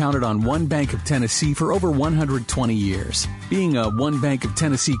here have counted on One Bank of Tennessee for over 120 years. Being a One Bank of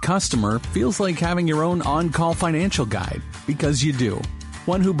Tennessee customer feels like having your own on-call financial guide, because you do.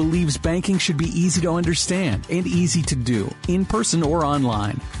 One who believes banking should be easy to understand and easy to do, in person or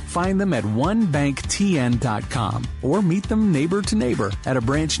online. Find them at onebanktn.com or meet them neighbor to neighbor at a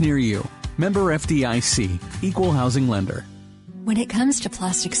branch near you. Member FDIC, Equal Housing Lender. When it comes to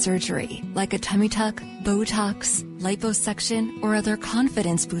plastic surgery, like a tummy tuck, Botox, liposuction, or other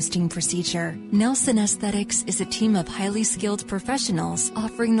confidence-boosting procedure, Nelson Aesthetics is a team of highly skilled professionals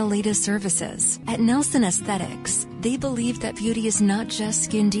offering the latest services. At Nelson Aesthetics, they believe that beauty is not just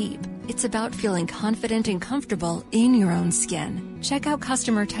skin deep. It's about feeling confident and comfortable in your own skin. Check out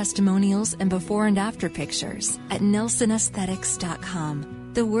customer testimonials and before and after pictures at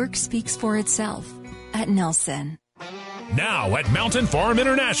NelsonAesthetics.com. The work speaks for itself at Nelson. Now at Mountain Farm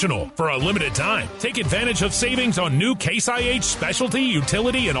International, for a limited time, take advantage of savings on new Case IH specialty,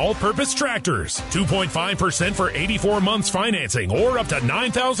 utility, and all-purpose tractors. 2.5% for 84 months financing or up to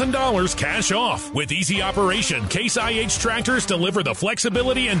 $9,000 cash off. With easy operation, Case IH tractors deliver the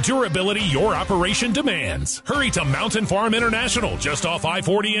flexibility and durability your operation demands. Hurry to Mountain Farm International, just off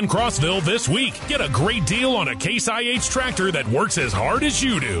I-40 in Crossville this week. Get a great deal on a Case IH tractor that works as hard as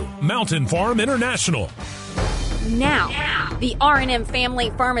you do. Mountain Farm International. Now, the R&M Family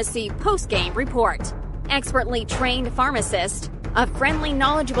Pharmacy post-game report. Expertly trained pharmacist, a friendly,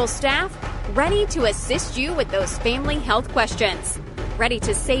 knowledgeable staff, ready to assist you with those family health questions. Ready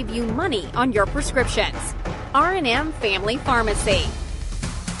to save you money on your prescriptions. R&M Family Pharmacy.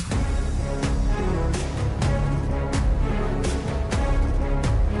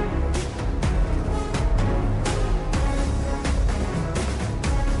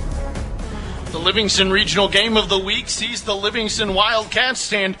 The Livingston Regional Game of the Week sees the Livingston Wildcats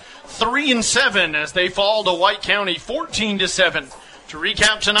stand 3-7 as they fall to White County 14-7. To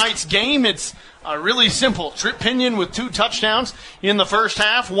recap tonight's game, it's Really simple. Trip Pinion with 2 touchdowns in the first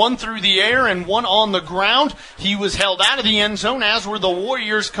half, 1 through the air and 1 on the ground. He was held out of the end zone, as were the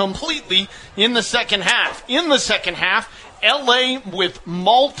Warriors completely in the second half. In the second half, LA with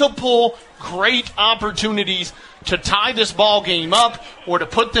multiple great opportunities to tie this ball game up or to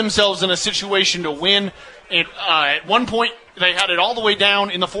put themselves in a situation to win. And, at one point, they had it all the way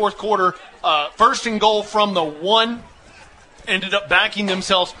down in the fourth quarter. First and goal from the 1. Ended up backing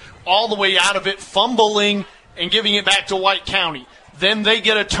themselves all the way out of it, fumbling and giving it back to White County. Then they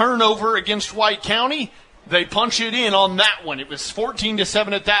get a turnover against White County. They punch it in on that one. It was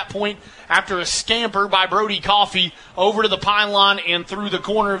 14-7 at that point after a scamper by Brody Coffey over to the pylon and through the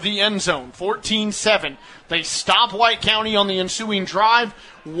corner of the end zone. 14-7. They stop White County on the ensuing drive.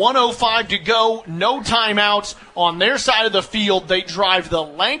 1:05 to go. No timeouts on their side of the field. They drive the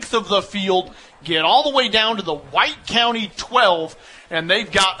length of the field, get all the way down to the White County 12, and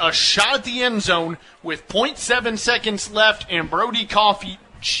they've got a shot at the end zone with 0.7 seconds left, and Brody Coffey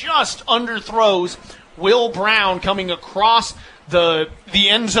just underthrows Will Brown coming across the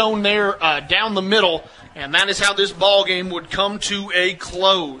end zone there down the middle, and that is how this ball game would come to a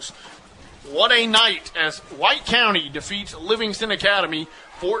close. What a night as White County defeats Livingston Academy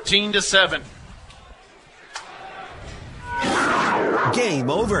 14-7. Game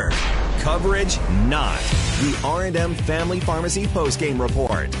over. Coverage not. The R&M Family Pharmacy postgame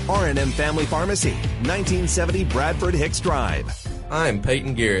report. R&M Family Pharmacy, 1970 Bradford Hicks Drive. I'm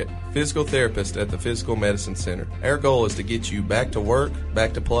Peyton Garrett, physical therapist at the Physical Medicine Center. Our goal is to get you back to work,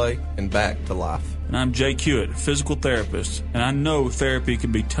 back to play, and back to life. And I'm Jay Hewitt, physical therapist, and I know therapy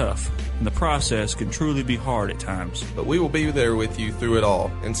can be tough, and the process can truly be hard at times. But we will be there with you through it all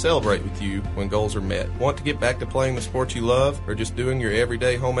and celebrate with you when goals are met. Want to get back to playing the sport you love or just doing your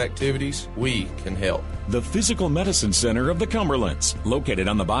everyday home activities? We can help. The Physical Medicine Center of the Cumberlands, located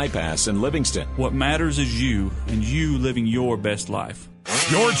on the bypass in Livingston. What matters is you, and you living your best life.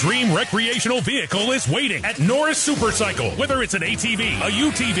 Your dream recreational vehicle is waiting at Norris Supercycle. Whether it's an ATV, a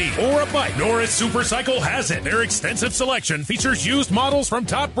UTV, or a bike, Norris Supercycle has it. Their extensive selection features used models from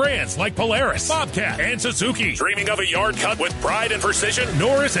top brands like Polaris, Bobcat, and Suzuki. Dreaming of a yard cut with pride and precision?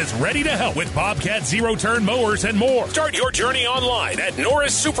 Norris is ready to help with Bobcat zero-turn mowers and more. Start your journey online at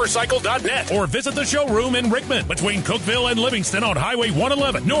norrissupercycle.net or visit the showroom in Rickman between Cookeville and Livingston on Highway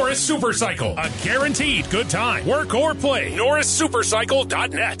 111. Norris Supercycle, a guaranteed good time. Work or play. NorrisSupercycle.net.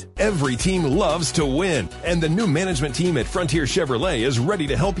 Every team loves to win, and the new management team at Frontier Chevrolet is ready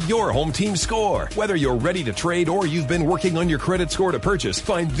to help your home team score. Whether you're ready to trade or you've been working on your credit score to purchase,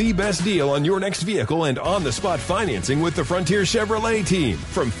 find the best deal on your next vehicle and on-the-spot financing with the Frontier Chevrolet team.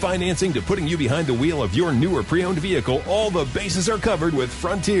 From financing to putting you behind the wheel of your new or pre-owned vehicle, all the bases are covered with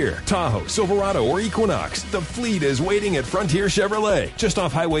Frontier. Tahoe, Silverado, or Equinox, the fleet is waiting at Frontier Chevrolet, just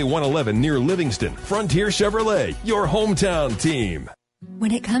off Highway 111 near Livingston. Frontier Chevrolet, your hometown team.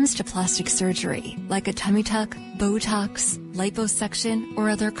 When it comes to plastic surgery, like a tummy tuck, Botox, liposuction, or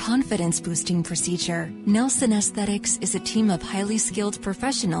other confidence-boosting procedure, Nelson Aesthetics is a team of highly skilled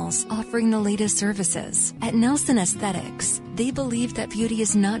professionals offering the latest services. At Nelson Aesthetics, they believe that beauty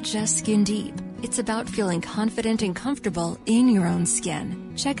is not just skin deep. It's about feeling confident and comfortable in your own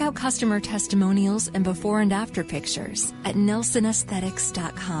skin. Check out customer testimonials and before and after pictures at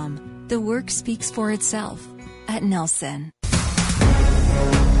NelsonAesthetics.com. The work speaks for itself at Nelson.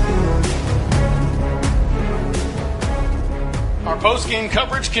 Our post-game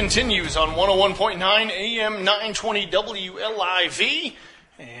coverage continues on 101.9 AM 920 WLIV.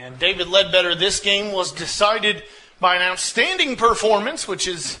 And David Ledbetter, this game was decided by an outstanding performance, which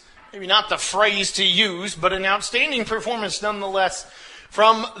is maybe not the phrase to use, but an outstanding performance nonetheless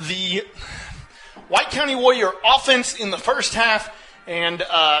from the White County Warrior offense in the first half and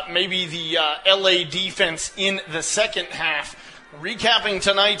maybe the LA defense in the second half. Recapping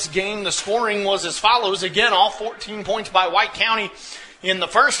tonight's game, the scoring was as follows. Again, all 14 points by White County in the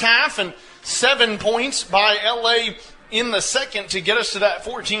first half and 7 points by LA in the second to get us to that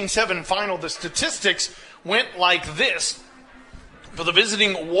 14-7 final. The statistics went like this. For the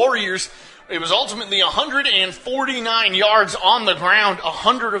visiting Warriors, it was ultimately 149 yards on the ground,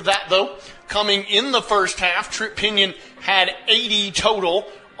 100 of that, though, coming in the first half. Trip Pinion had 80 total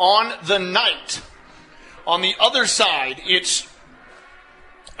on the night. On the other side,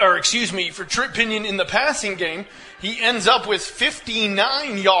 for Trip Pinion in the passing game, he ends up with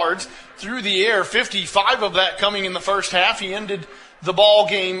 59 yards through the air, 55 of that coming in the first half. He ended the ball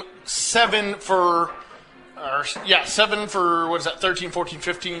game 7 for, 13, 14,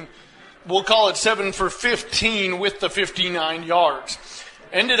 15. We'll call it 7 for 15 with the 59 yards.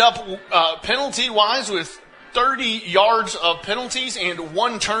 Ended up penalty-wise with 30 yards of penalties and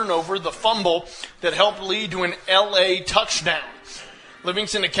 1 turnover, the fumble that helped lead to an LA touchdown.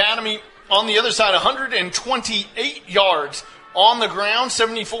 Livingston Academy, on the other side, 128 yards on the ground,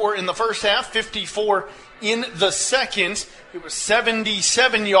 74 in the first half, 54 in the second. It was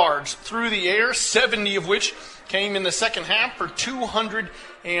 77 yards through the air, 70 of which came in the second half for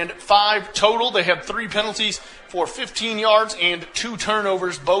 205 total. They had 3 penalties for 15 yards and 2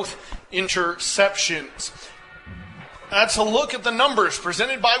 turnovers, both interceptions. That's a look at the numbers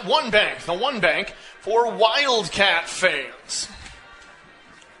presented by One Bank, the One Bank for Wildcat fans.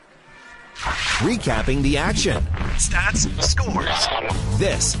 Recapping the action. Stats, scores.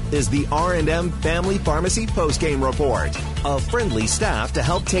 This is the R&M Family Pharmacy postgame report. A friendly staff to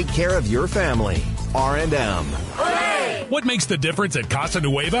help take care of your family. R&M. What makes the difference at Casa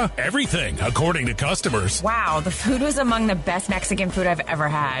Nueva? Everything, according to customers. Wow, the food was among the best Mexican food I've ever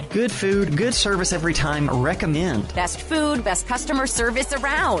had. Good food, good service every time. Recommend. Best food, best customer service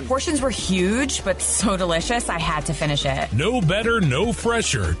around. Portions were huge, but so delicious, I had to finish it. No better, no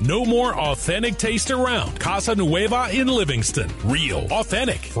fresher, no more authentic taste around. Casa Nueva in Livingston. Real,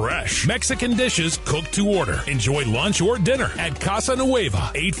 authentic, fresh Mexican dishes cooked to order. Enjoy lunch or dinner at Casa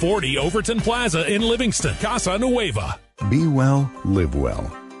Nueva, 840 Overton Plaza in Livingston. Casa Nueva. Be well, live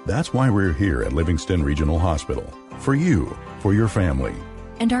well. That's why we're here at Livingston Regional Hospital. For you, for your family.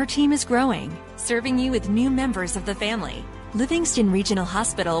 And our team is growing, serving you with new members of the family. Livingston Regional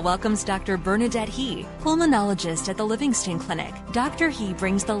Hospital welcomes Dr. Bernadette He, pulmonologist at the Livingston Clinic. Dr. He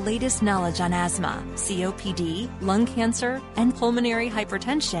brings the latest knowledge on asthma, COPD, lung cancer, and pulmonary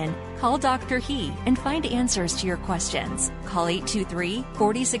hypertension. Call Dr. He and find answers to your questions. Call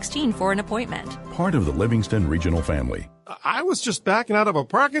 823-4016 for an appointment. Part of the Livingston Regional family. I was just backing out of a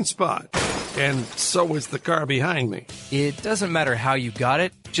parking spot, and so was the car behind me. It doesn't matter how you got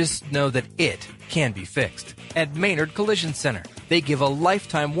it, just know that it can be fixed. At Maynard Collision Center, they give a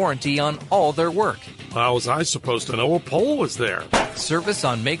lifetime warranty on all their work. How was I supposed to know a pole was there? Service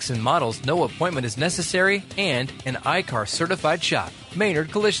on makes and models no appointment is necessary, and an iCar certified shop.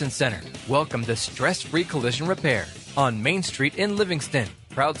 Maynard Collision Center. Welcome to stress-free collision repair on Main Street in Livingston.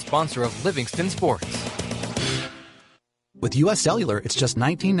 Proud sponsor of Livingston Sports. With U.S. Cellular, it's just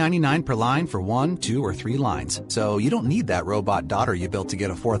 $19.99 per line for 1, 2, or 3 lines. So you don't need that robot daughter you built to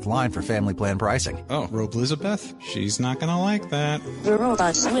get a 4th line for family plan pricing. Oh, Robe Elizabeth? She's not going to like that. The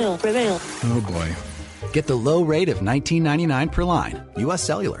robots will prevail. Oh, boy. Get the low rate of $19.99 per line. U.S.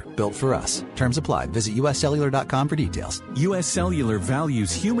 Cellular, built for us. Terms apply. Visit uscellular.com for details. U.S. Cellular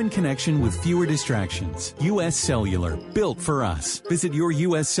values human connection with fewer distractions. U.S. Cellular, built for us. Visit your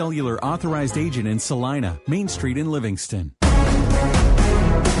U.S. Cellular authorized agent in Salina, Main Street in Livingston.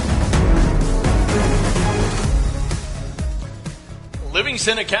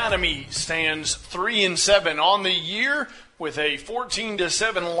 Livingston Academy stands 3-7 on the year with a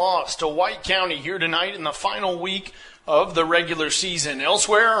 14-7 loss to White County here tonight in the final week of the regular season.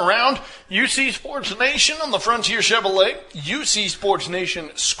 Elsewhere around UC Sports Nation on the Frontier Chevrolet UC Sports Nation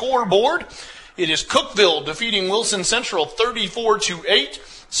scoreboard, it is Cookeville defeating Wilson Central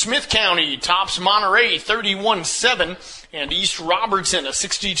 34-8. Smith County tops Monterey 31-7, and East Robertson a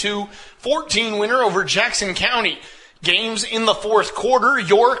 62-14 winner over Jackson County. Games in the fourth quarter,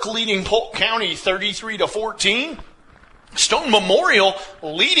 York leading Polk County 33-14. Stone Memorial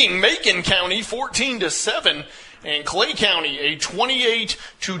leading Macon County 14-7, and Clay County a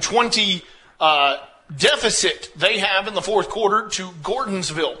 28-20 deficit they have in the fourth quarter to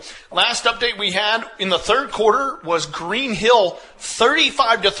Gordonsville. Last update we had in the third quarter was Green Hill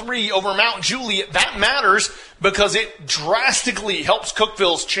 35-3 over Mount Juliet. That matters because it drastically helps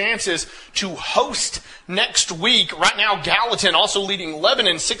Cookeville's chances to host next week. Right now, Gallatin also leading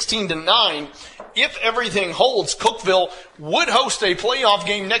Lebanon 16-9. If everything holds, Cookeville would host a playoff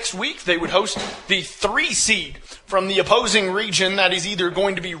game next week. They would host the 3 seed from the opposing region. That is either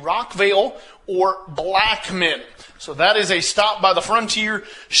going to be Rockvale or Blackman. So that is a stop by the Frontier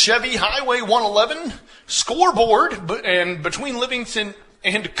Chevy Highway 111 scoreboard. And between Livingston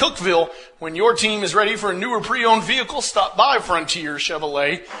and Cookeville, when your team is ready for a newer pre-owned vehicle, stop by Frontier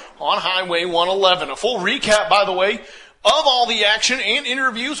Chevrolet on Highway 111. A full recap, by the way, of all the action and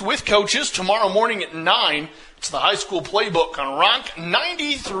interviews with coaches tomorrow morning at 9. It's the high school playbook on Rock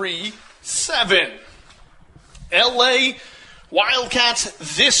 93.7. LA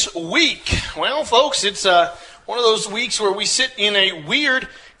Wildcats this week. Well, folks, it's one of those weeks where we sit in a weird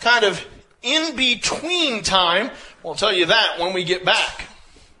kind of in-between time. We'll tell you that when we get back.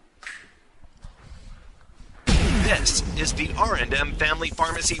 This is the R&M Family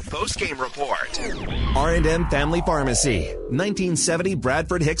Pharmacy postgame report. R&M Family Pharmacy, 1970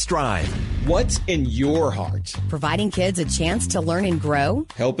 Bradford Hicks Drive. What's in your heart? Providing kids a chance to learn and grow.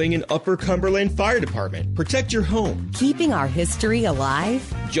 Helping an Upper Cumberland Fire Department protect your home. Keeping our history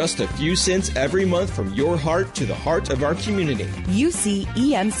alive. Just a few cents every month from your heart to the heart of our community. UC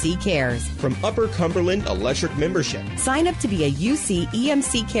EMC Cares. From Upper Cumberland Electric membership. Sign up to be a UC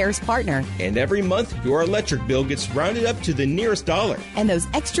EMC Cares partner. And every month, your electric bill gets rounded up to the nearest dollar. And those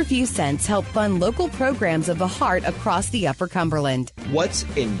extra few cents help fund local programs of the heart across the Upper Cumberland. What's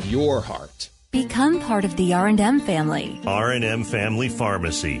in your heart? Become part of the R&M family. R&M Family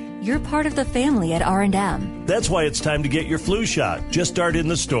Pharmacy. You're part of the family at R&M. That's why it's time to get your flu shot. Just start in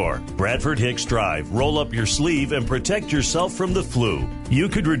the store. Bradford Hicks Drive. Roll up your sleeve and protect yourself from the flu. You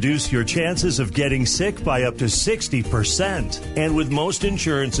could reduce your chances of getting sick by up to 60%. And with most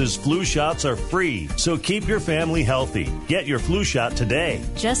insurances, flu shots are free. So keep your family healthy. Get your flu shot today.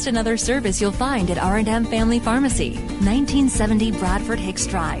 Just another service you'll find at R&M Family Pharmacy, 1970 Bradford Hicks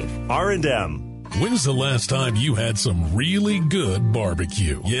Drive. R&M. When's the last time you had some really good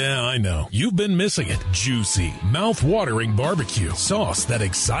barbecue? Yeah, I know. You've been missing it. Juicy, mouth-watering barbecue. Sauce that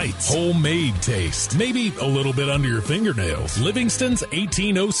excites. Homemade taste. Maybe a little bit under your fingernails. Livingston's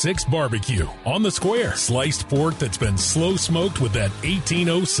 1806 barbecue. On the square. Sliced pork that's been slow smoked with that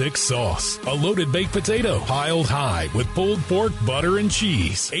 1806 sauce. A loaded baked potato. Piled high with pulled pork, butter, and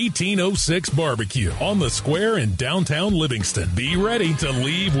cheese. 1806 barbecue. On the square in downtown Livingston. Be ready to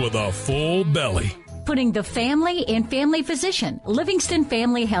leave with a full belly. Putting the family in family physician. Livingston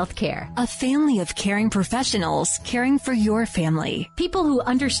Family Healthcare. A family of caring professionals caring for your family. People who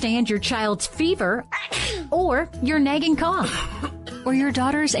understand your child's fever or your nagging cough. Or your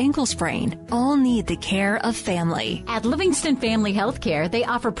daughter's ankle sprain. All need the care of family. At Livingston Family Healthcare, they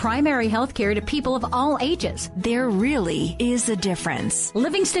offer primary health care to people of all ages. There really is a difference.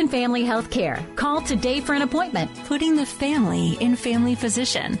 Livingston Family Healthcare. Call today for an appointment. Putting the family in family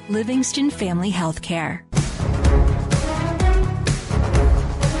physician. Livingston Family Healthcare.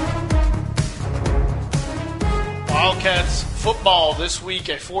 Wildcats football this week,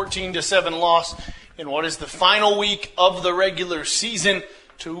 a 14-7 loss in what is the final week of the regular season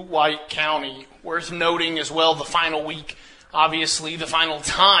to White County. Worth noting as well, the final week, obviously the final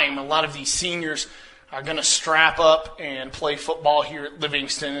time a lot of these seniors are going to strap up and play football here at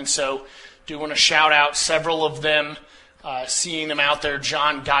Livingston. And so do want to shout out several of them, seeing them out there,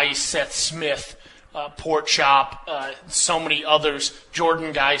 John Geist, Seth Smith, Port Chop, so many others.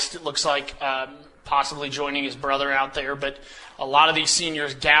 Jordan Geist, it looks like possibly joining his brother out there, but a lot of these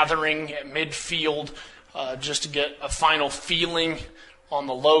seniors gathering at midfield just to get a final feeling on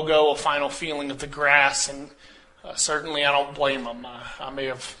the logo, a final feeling of the grass, and certainly I don't blame them. I may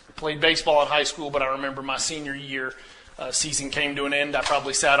have played baseball in high school, but I remember my senior year season came to an end. I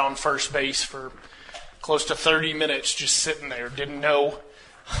probably sat on first base for close to 30 minutes just sitting there. Didn't know.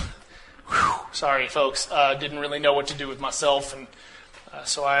 Sorry, folks. Didn't really know what to do with myself, and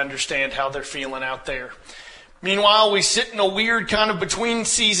so I understand how they're feeling out there. Meanwhile, we sit in a weird kind of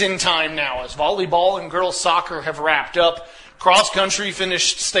between-season time now as volleyball and girls soccer have wrapped up. Cross-country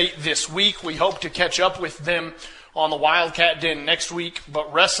finished state this week. We hope to catch up with them on the Wildcat Den next week.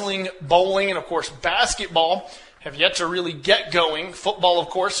 But wrestling, bowling, and, of course, basketball have yet to really get going. Football, of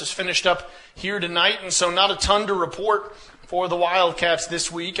course, is finished up here tonight, and so not a ton to report for the Wildcats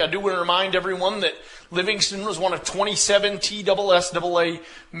this week. I do want to remind everyone that Livingston was one of 27 TSSAA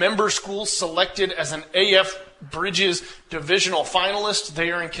member schools selected as an AF Bridges divisional finalist.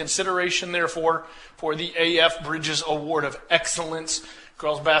 They are in consideration, therefore, for the AF Bridges Award of Excellence.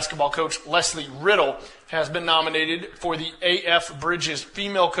 Girls basketball coach Leslie Riddle has been nominated for the AF Bridges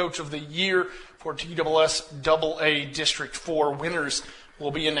Female Coach of the Year for TSSAA District 4. Winners will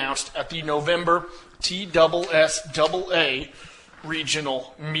be announced at the November TSSAA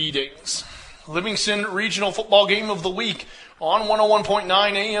regional meetings. Livingston Regional Football Game of the Week on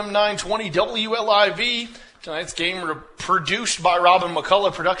 101.9 AM 920 WLIV. Tonight's game produced by Robin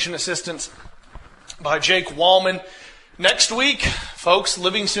McCullough, production assistance by Jake Wallman. Next week, folks,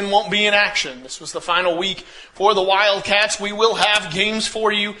 Livingston won't be in action. This was the final week for the Wildcats. We will have games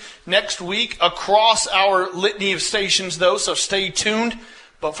for you next week across our litany of stations, though, so stay tuned.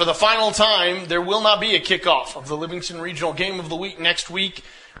 But for the final time, there will not be a kickoff of the Livingston Regional Game of the Week next week.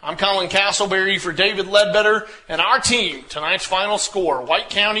 I'm Colin Castleberry for David Ledbetter and our team. Tonight's final score,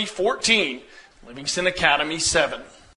 White County 14, Livingston Academy 7.